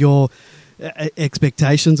 What were your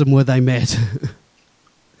expectations, and were they met?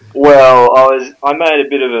 Well, I made a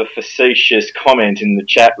bit of a facetious comment in the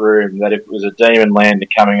chat room that if it was a Demonlander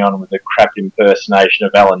coming on with a crap impersonation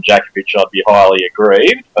of Alan Jakovich, I'd be highly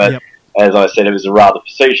aggrieved. But as I said, it was a rather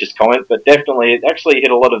facetious comment, but definitely it actually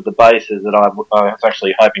hit a lot of the bases that I was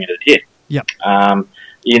actually hoping it'd hit. Yep.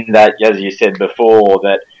 In that, as you said before,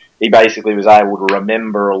 that he basically was able to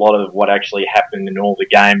remember a lot of what actually happened in all the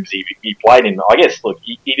games he played in. I guess, look,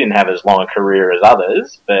 he didn't have as long a career as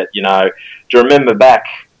others, but, to remember back,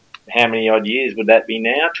 how many odd years would that be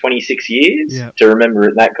now? 26 years? Yeah. To remember it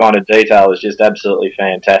in that kind of detail is just absolutely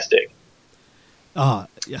fantastic. Oh,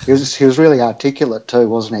 yeah. He was really articulate too,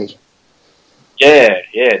 wasn't he? Yeah,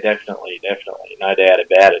 definitely, no doubt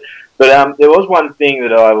about it. But there was one thing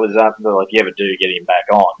that I was if you ever do get him back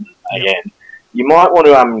on again, you might want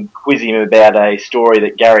to quiz him about a story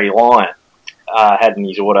that Gary Lyon had in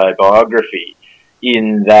his autobiography,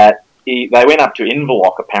 in that they went up to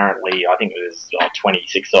Inverloch, apparently, I think it was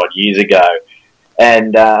 26 odd years ago,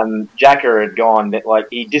 and Jacka had gone,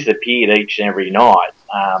 he disappeared each and every night,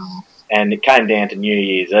 and it came down to New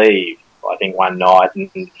Year's Eve, I think, one night, and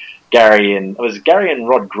Gary and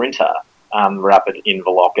Rod Grinter were up at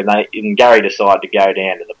Inverloch, and Gary decided to go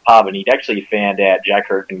down to the pub, and he'd actually found out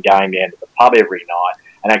Jacka had been going down to the pub every night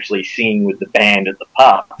and actually singing with the band at the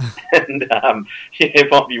pub. And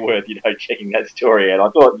it might be worth checking that story out. I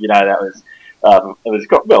thought that was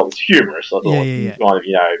it's humorous. I thought kind of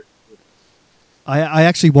I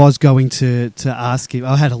actually was going to ask him.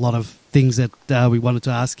 I had a lot of things that we wanted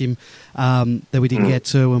to ask him that we didn't get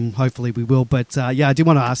to, and hopefully we will. But I did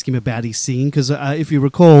want to ask him about his singing, because if you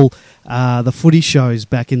recall the footy shows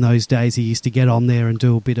back in those days, he used to get on there and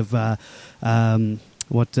do a bit of the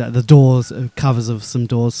Doors covers of some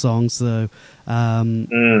Doors songs. So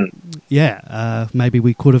maybe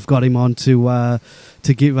we could have got him on to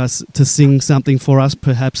sing something for us,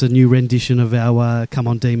 perhaps a new rendition of our Come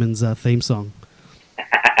On Demons theme song.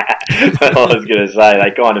 I was going to say,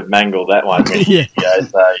 they kind of mangled that one many years ago.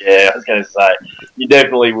 So, I was going to say, you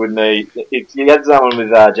definitely would need, if you had someone with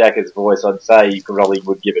Jacka's voice, I'd say you probably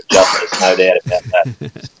would give it justice, no doubt about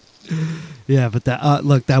that. Yeah, but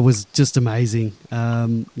that was just amazing.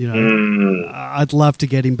 I'd love to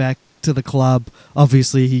get him back to the club.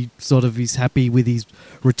 Obviously, he's happy with his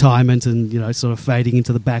retirement and, sort of fading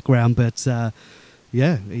into the background. But,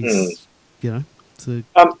 he's, it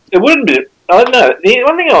wouldn't be... I don't know. The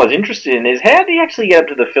one thing I was interested in is, how did he actually get up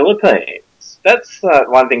to the Philippines?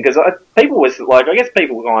 one thing, because people was like, I guess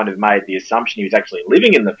people kind of made the assumption he was actually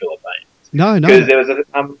living in the Philippines. No. Because there was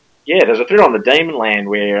there's a thread on the Demon Land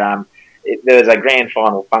where there was a grand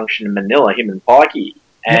final function in Manila, him and Pikey,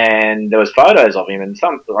 and there was photos of him, and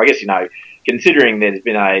I guess, considering there's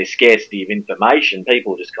been a scarcity of information,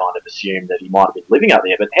 people just kind of assumed that he might have been living up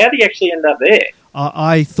there. But how did he actually end up there?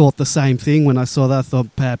 I thought the same thing when I saw that. I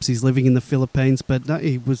thought perhaps he's living in the Philippines, but no,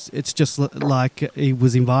 it's just like he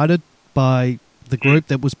was invited by the group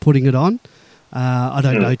that was putting it on. I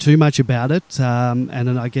don't know too much about it, and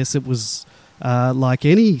then I guess it was like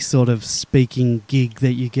any sort of speaking gig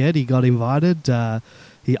that you get. He got invited.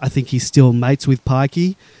 I think he's still mates with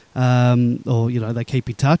Pikey, or they keep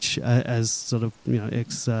in touch as sort of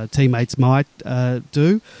ex teammates might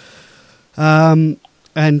do.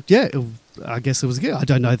 And yeah, I guess it was good. I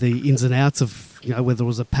don't know the ins and outs of whether it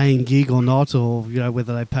was a paying gig or not, or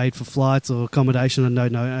whether they paid for flights or accommodation. And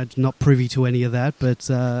no, I'm not privy to any of that, but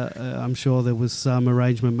I'm sure there was some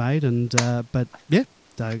arrangement made. And but yeah,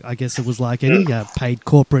 I guess it was like any paid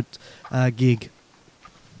corporate gig.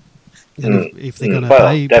 And if they're going to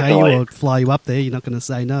pay you or fly you up there, you're not going to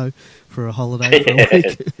say no for a holiday for a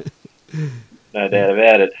week. No doubt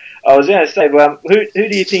about it. I was going to say, well, who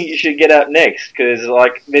do you think you should get up next? Because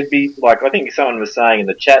there'd be I think someone was saying in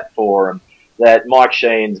the chat forum that Mike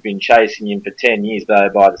Sheehan's been chasing him for 10 years, though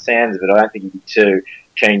by the sounds of it, I don't think he'd be too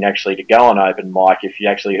keen actually to go on open mic if you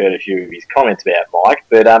actually heard a few of his comments about Mike.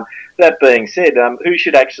 But that being said, who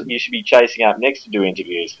should you should be chasing up next to do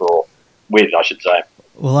interviews with, I should say?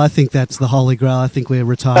 Well, I think that's the holy grail. I think we're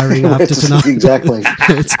retiring after tonight. Exactly.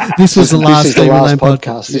 This was the last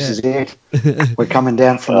podcast. This is it. We're coming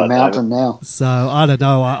down from the mountain now. So I don't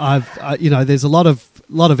know. I've there's a lot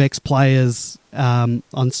of ex-players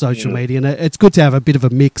on social media, and it's good to have a bit of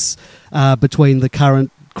a mix between the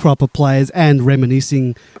current crop of players and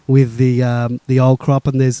reminiscing with the old crop.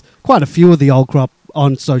 And there's quite a few of the old crop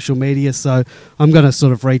on social media, so I'm going to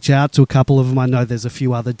sort of reach out to a couple of them. I know there's a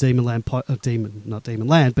few other Demons podcasts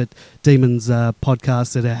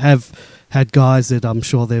that have had guys that I'm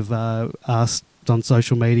sure they've asked on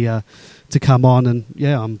social media to come on, and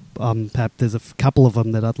I'm perhaps there's a couple of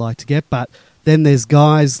them that I'd like to get. But then there's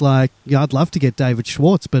guys like I'd love to get David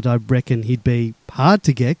Schwartz, but I reckon he'd be hard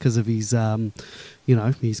to get because of his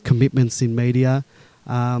his commitments in media.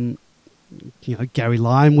 Gary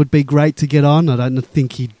Lyon would be great to get on. I don't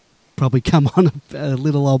think he'd probably come on a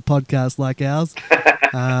little old podcast like ours.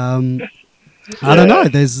 I don't know.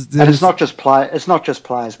 There's and it's not just players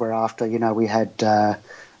we're after. We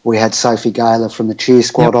had Sophie Gaylor from the Cheer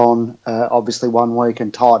Squad on obviously one week,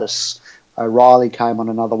 and Titus O'Reilly came on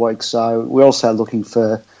another week. So we're also looking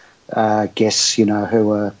for guests,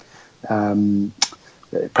 who are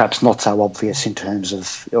perhaps not so obvious in terms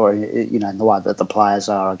of, or in the way that the players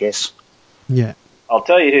are, I guess. Yeah. I'll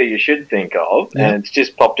tell you who you should think of, and it's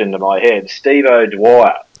just popped into my head, Steve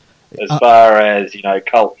O'Dwyer, as far as,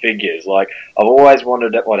 cult figures. I've always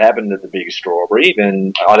wondered what happened at the Big Strawberry,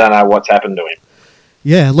 and I don't know what's happened to him.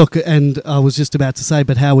 Yeah, look, and I was just about to say,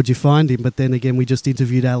 but how would you find him? But then again, we just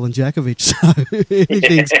interviewed Alan Jakovic, so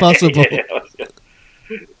anything's possible.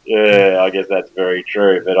 Yeah, I guess that's very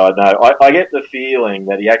true. But I know I get the feeling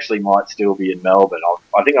that he actually might still be in Melbourne.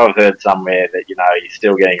 I think I've heard somewhere that he's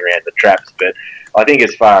still getting around the traps. But I think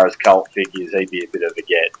as far as cult figures, he'd be a bit of a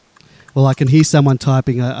get. Well, I can hear someone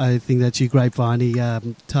typing. I think that's you, Grapevine.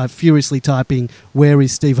 Furiously typing, "Where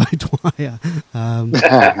is Steve O'Dwyer?"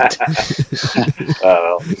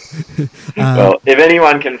 Well, if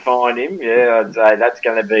anyone can find him, I'd say that's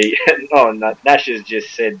going to be. Nash has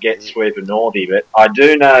just said get Sweeper Northey, but I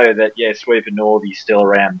do know that Sweeper Northey's still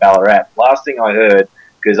around Ballarat. Last thing I heard,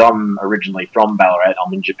 because I'm originally from Ballarat,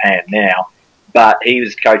 I'm in Japan now, but he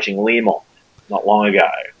was coaching Learmont not long ago.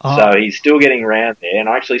 So he's still getting around there, and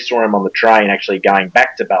I actually saw him on the train actually going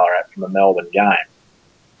back to Ballarat from a Melbourne game.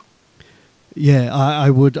 Yeah, I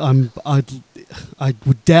would. I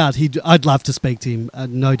would doubt I'd love to speak to him,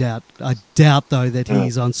 no doubt. I doubt though that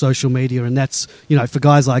he's on social media, and that's for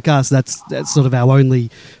guys like us, that's sort of our only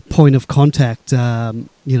point of contact. To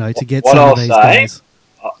get some of these guys.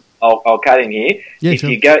 I'll cut in here. Yeah, if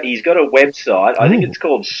you go, he's got a website. I think it's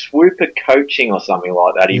called Swooper Coaching or something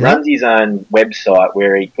like that. He runs his own website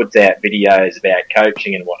where he puts out videos about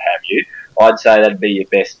coaching and what have you. I'd say that'd be your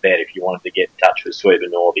best bet if you wanted to get in touch with Sweeper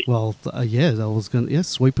Northey. Well, I was going to,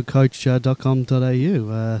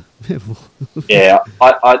 sweepercoach.com.au. Yeah,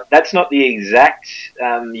 I that's not the exact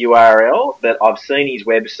URL, but I've seen his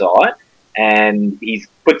website, and he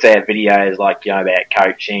puts out videos about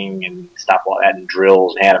coaching and stuff like that, and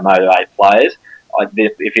drills and how to motivate players.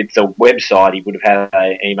 if it's a website, he would have had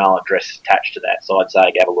an email address attached to that. So I'd say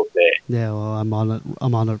have a look there. Yeah, well, I'm on it.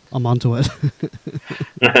 I'm onto it.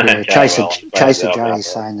 Yeah, Chaser J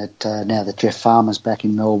is saying that now that Jeff Farmer's back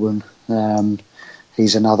in Melbourne,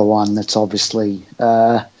 he's another one that's obviously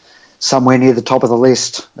somewhere near the top of the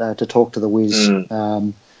list to talk to the Wiz.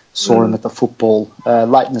 Saw him at the football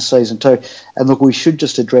late in the season too. And look, we should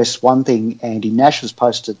just address one thing. Andy Nash has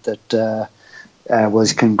posted that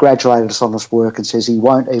was congratulated us on this work and says he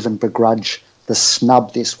won't even begrudge the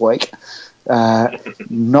snub this week.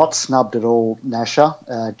 Not snubbed at all,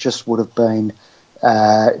 Nasher. Just would have been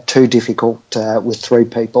too difficult with three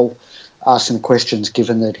people asking the questions,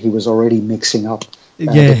 given that he was already mixing up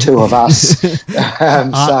the two of us.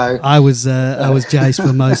 I was Jace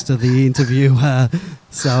for most of the interview,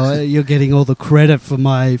 so you're getting all the credit for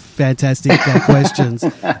my fantastic questions.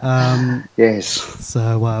 Yes.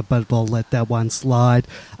 So, but we'll let that one slide.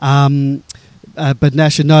 But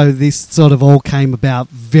Nasha, no, this sort of all came about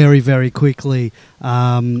very, very quickly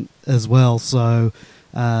as well. So,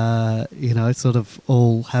 it sort of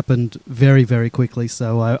all happened very, very quickly.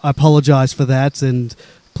 So I apologise for that, and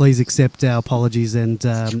please accept our apologies. And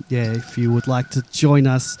if you would like to join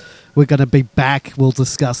us, we're going to be back. We'll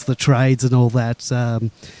discuss the trades and all that.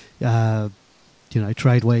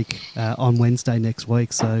 Trade week on Wednesday next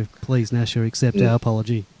week. So please, Nasha, accept our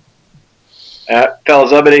apology.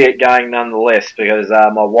 Fellas, I better get going nonetheless because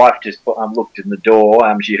my wife just looked in the door.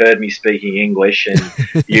 She heard me speaking English, and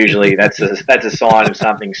usually that's a sign of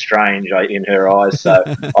something strange in her eyes. So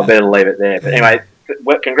I better leave it there. But anyway,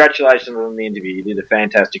 congratulations on the interview. You did a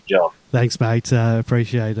fantastic job. Thanks, mate.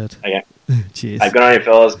 Appreciate it. Okay. Cheers. Hey, good on you,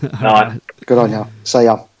 fellas. Night. Right. Good on you. See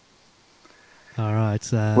ya. All right.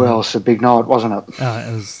 Well, it's a big night, wasn't it?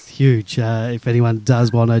 It was huge. If anyone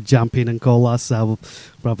does want to jump in and call us, we'll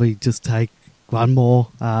probably just take one more,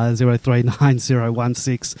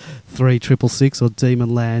 039016 3666 or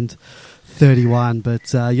Demonland 31. But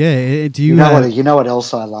do you know what? You know what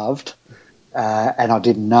else I loved, and I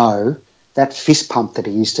didn't know, that fist pump that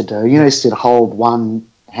he used to do. He used to hold one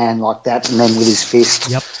hand like that, and then with his fist.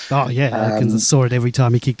 Yep. Oh yeah, I saw it every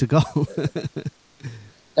time he kicked a goal.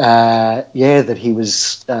 That he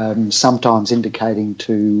was sometimes indicating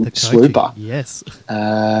to Swooper. Yes.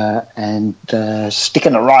 And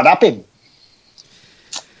sticking it right up him.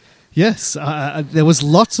 Yes, there was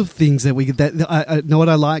lots of things that I know what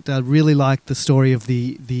I liked. I really liked the story of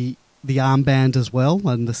the armband as well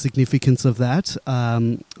and the significance of that.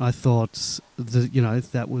 I thought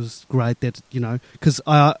that was great. That because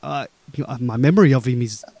my memory of him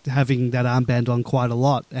is having that armband on quite a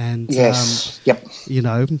lot, and yes, yep.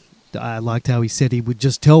 I liked how he said he would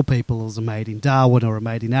just tell people it was a made in Darwin or a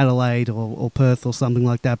made in Adelaide or Perth or something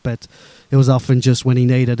like that, but it was often just when he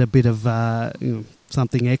needed a bit of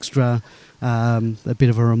something extra, a bit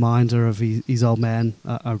of a reminder of his old man.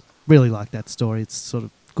 I really like that story. It's sort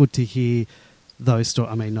of good to hear those stories.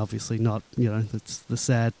 I mean, obviously not, it's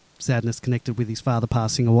the sadness connected with his father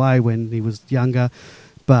passing away when he was younger,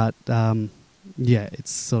 but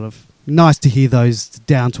it's sort of nice to hear those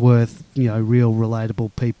down-to-earth, real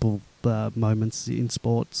relatable people moments in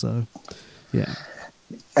sport. So, yeah.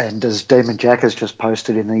 And as Demon Jack has just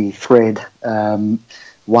posted in the thread,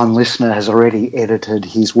 one listener has already edited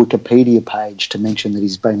his Wikipedia page to mention that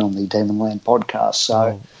he's been on the Demonland podcast.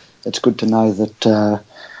 So it's good to know that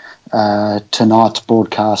tonight's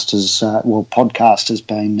podcast has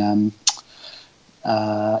been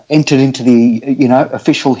entered into the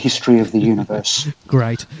official history of the universe.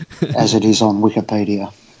 Great. As it is on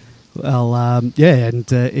Wikipedia. Well, and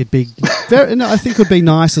it'd be I think it would be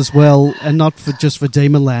nice as well, and not just for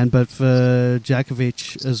Demonland, but for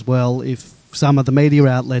Djakovic as well, if some of the media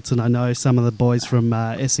outlets, and I know some of the boys from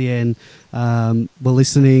SEN were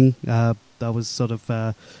listening. I was sort of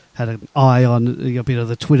had an eye on a bit of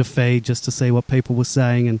the Twitter feed just to see what people were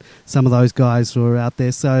saying, and some of those guys were out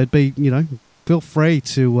there. So it'd be, feel free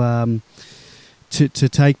to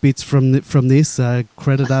take bits from this.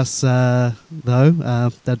 Credit us though.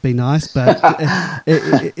 That'd be nice. But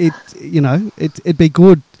it'd be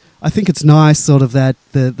good. I think it's nice, sort of that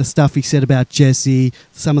the stuff he said about Jesse,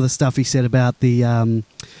 some of the stuff he said about the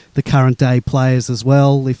current day players as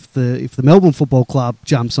well. If the Melbourne Football Club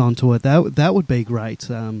jumps onto it, that would be great.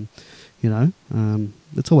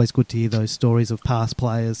 It's always good to hear those stories of past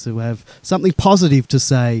players who have something positive to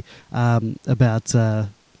say about the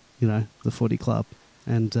footy club.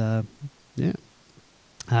 And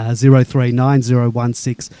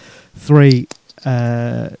 039016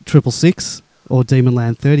 3666 or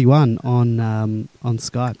Demonland 31 on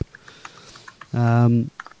Skype. I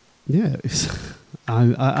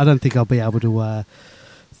don't think I'll be able to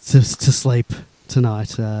sleep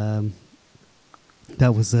tonight.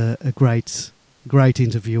 That was a great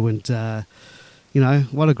interview, and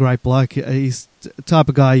what a great bloke. He's the type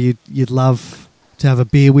of guy you'd love to have a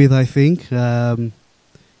beer with, I think. That's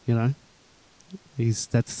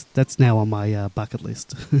now on my bucket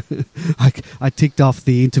list. I ticked off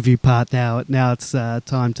the interview part now. Now it's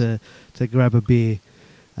time to grab a beer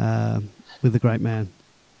with the great man.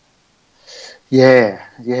 Yeah.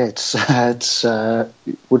 It's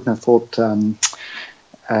wouldn't have thought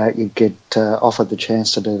you'd get offered the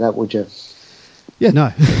chance to do that, would you? Yeah,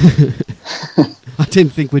 no. I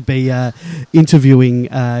didn't think we'd be interviewing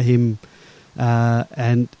him,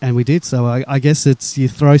 and we did. So I guess it's you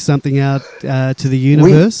throw something out to the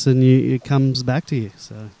universe, and it comes back to you.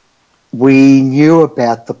 So we knew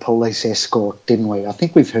about the police escort, didn't we? I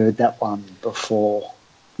think we've heard that one before.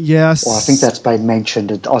 Yes. Well, I think that's been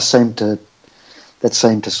mentioned. That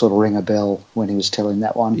seemed to sort of ring a bell when he was telling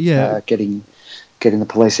that one. Yeah. Getting the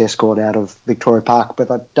police escort out of Victoria Park,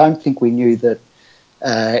 but I don't think we knew that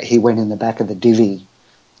he went in the back of the divvy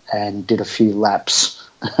and did a few laps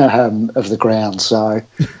of the ground. So,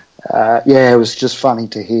 it was just funny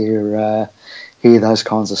to hear those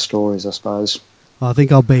kinds of stories, I suppose. I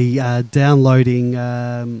think I'll be downloading,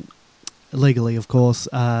 legally, of course,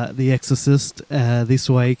 The Exorcist this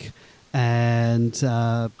week, and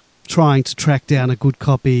trying to track down a good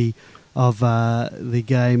copy of the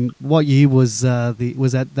game. What year was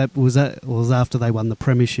was after they won the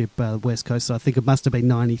premiership, West Coast? So I think it must have been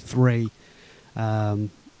 93.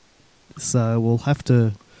 So we'll have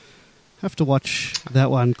to watch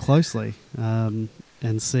that one closely and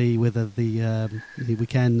see whether we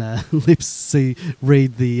can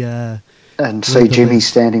read the and see Jimmy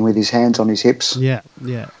standing with his hands on his hips. Yeah.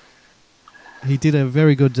 He did a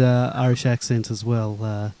very good Irish accent as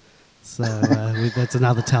well. So that's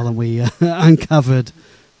another talent we uncovered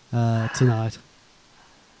tonight.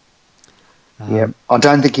 I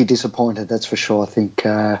don't think he disappointed, that's for sure. I think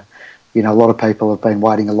a lot of people have been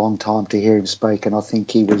waiting a long time to hear him speak, and I think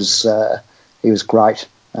he was great.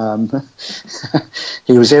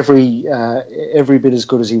 He was every bit as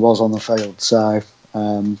good as he was on the field. So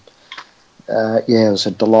it was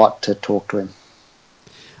a delight to talk to him.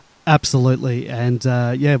 Absolutely, and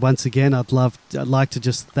once again, I'd like to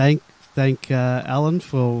just thank Alan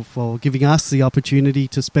for giving us the opportunity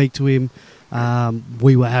to speak to him.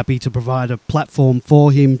 We were happy to provide a platform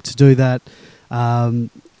for him to do that, and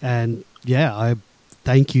I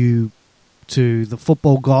thank you to the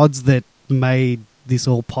football gods that made this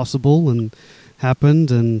all possible and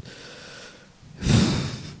happened. And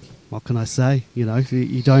what can I say? You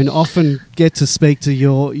don't often get to speak to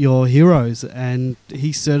your heroes, and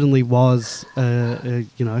he certainly was. I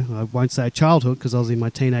won't say a childhood because I was in my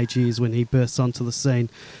teenage years when he burst onto the scene.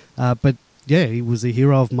 But yeah, he was a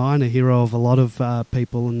hero of mine, a hero of a lot of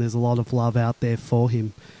people, and there's a lot of love out there for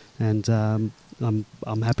him. And I'm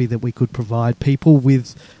happy that we could provide people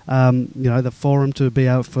with the forum to be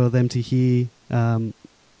able for them to hear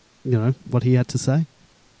what he had to say.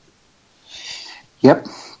 Yep.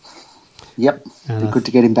 Be good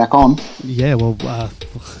to get him back on. Yeah, well,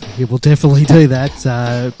 we'll definitely do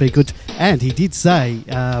that. Be good. And he did say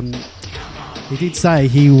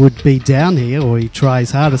he would be down here, or he tries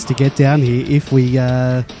hardest to get down here if we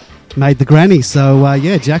made the granny. So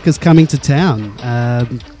Jack is coming to town.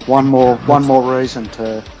 One more reason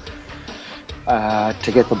to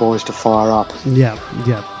get the boys to fire up. Yeah.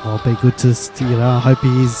 Well, be good to I hope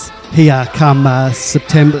he is here come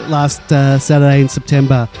September, last Saturday in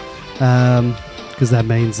September. Because that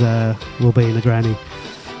means we'll be in the granny.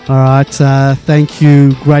 All right, thank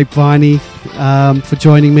you, Grapevine, for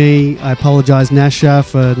joining me. I apologise, Nasha,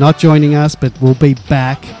 for not joining us, but we'll be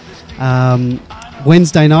back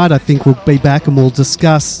Wednesday night. I think we'll be back and we'll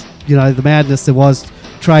discuss, the madness that was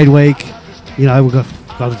trade week. We've got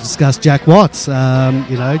to discuss Jack Watts.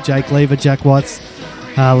 Jake Lever, Jack Watts,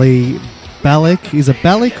 Harley Ballick. Is it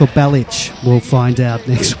Ballick or Ballich? We'll find out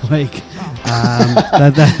next week.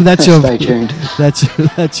 That's your stay tuned. That's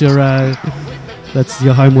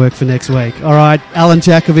your homework for next week. All right, Alan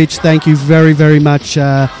Jakovich, thank you very, very much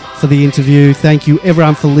for the interview. Thank you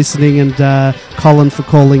everyone for listening, and Colin for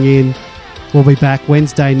calling in. We'll be back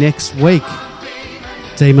Wednesday next week.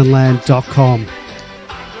 Demonland.com.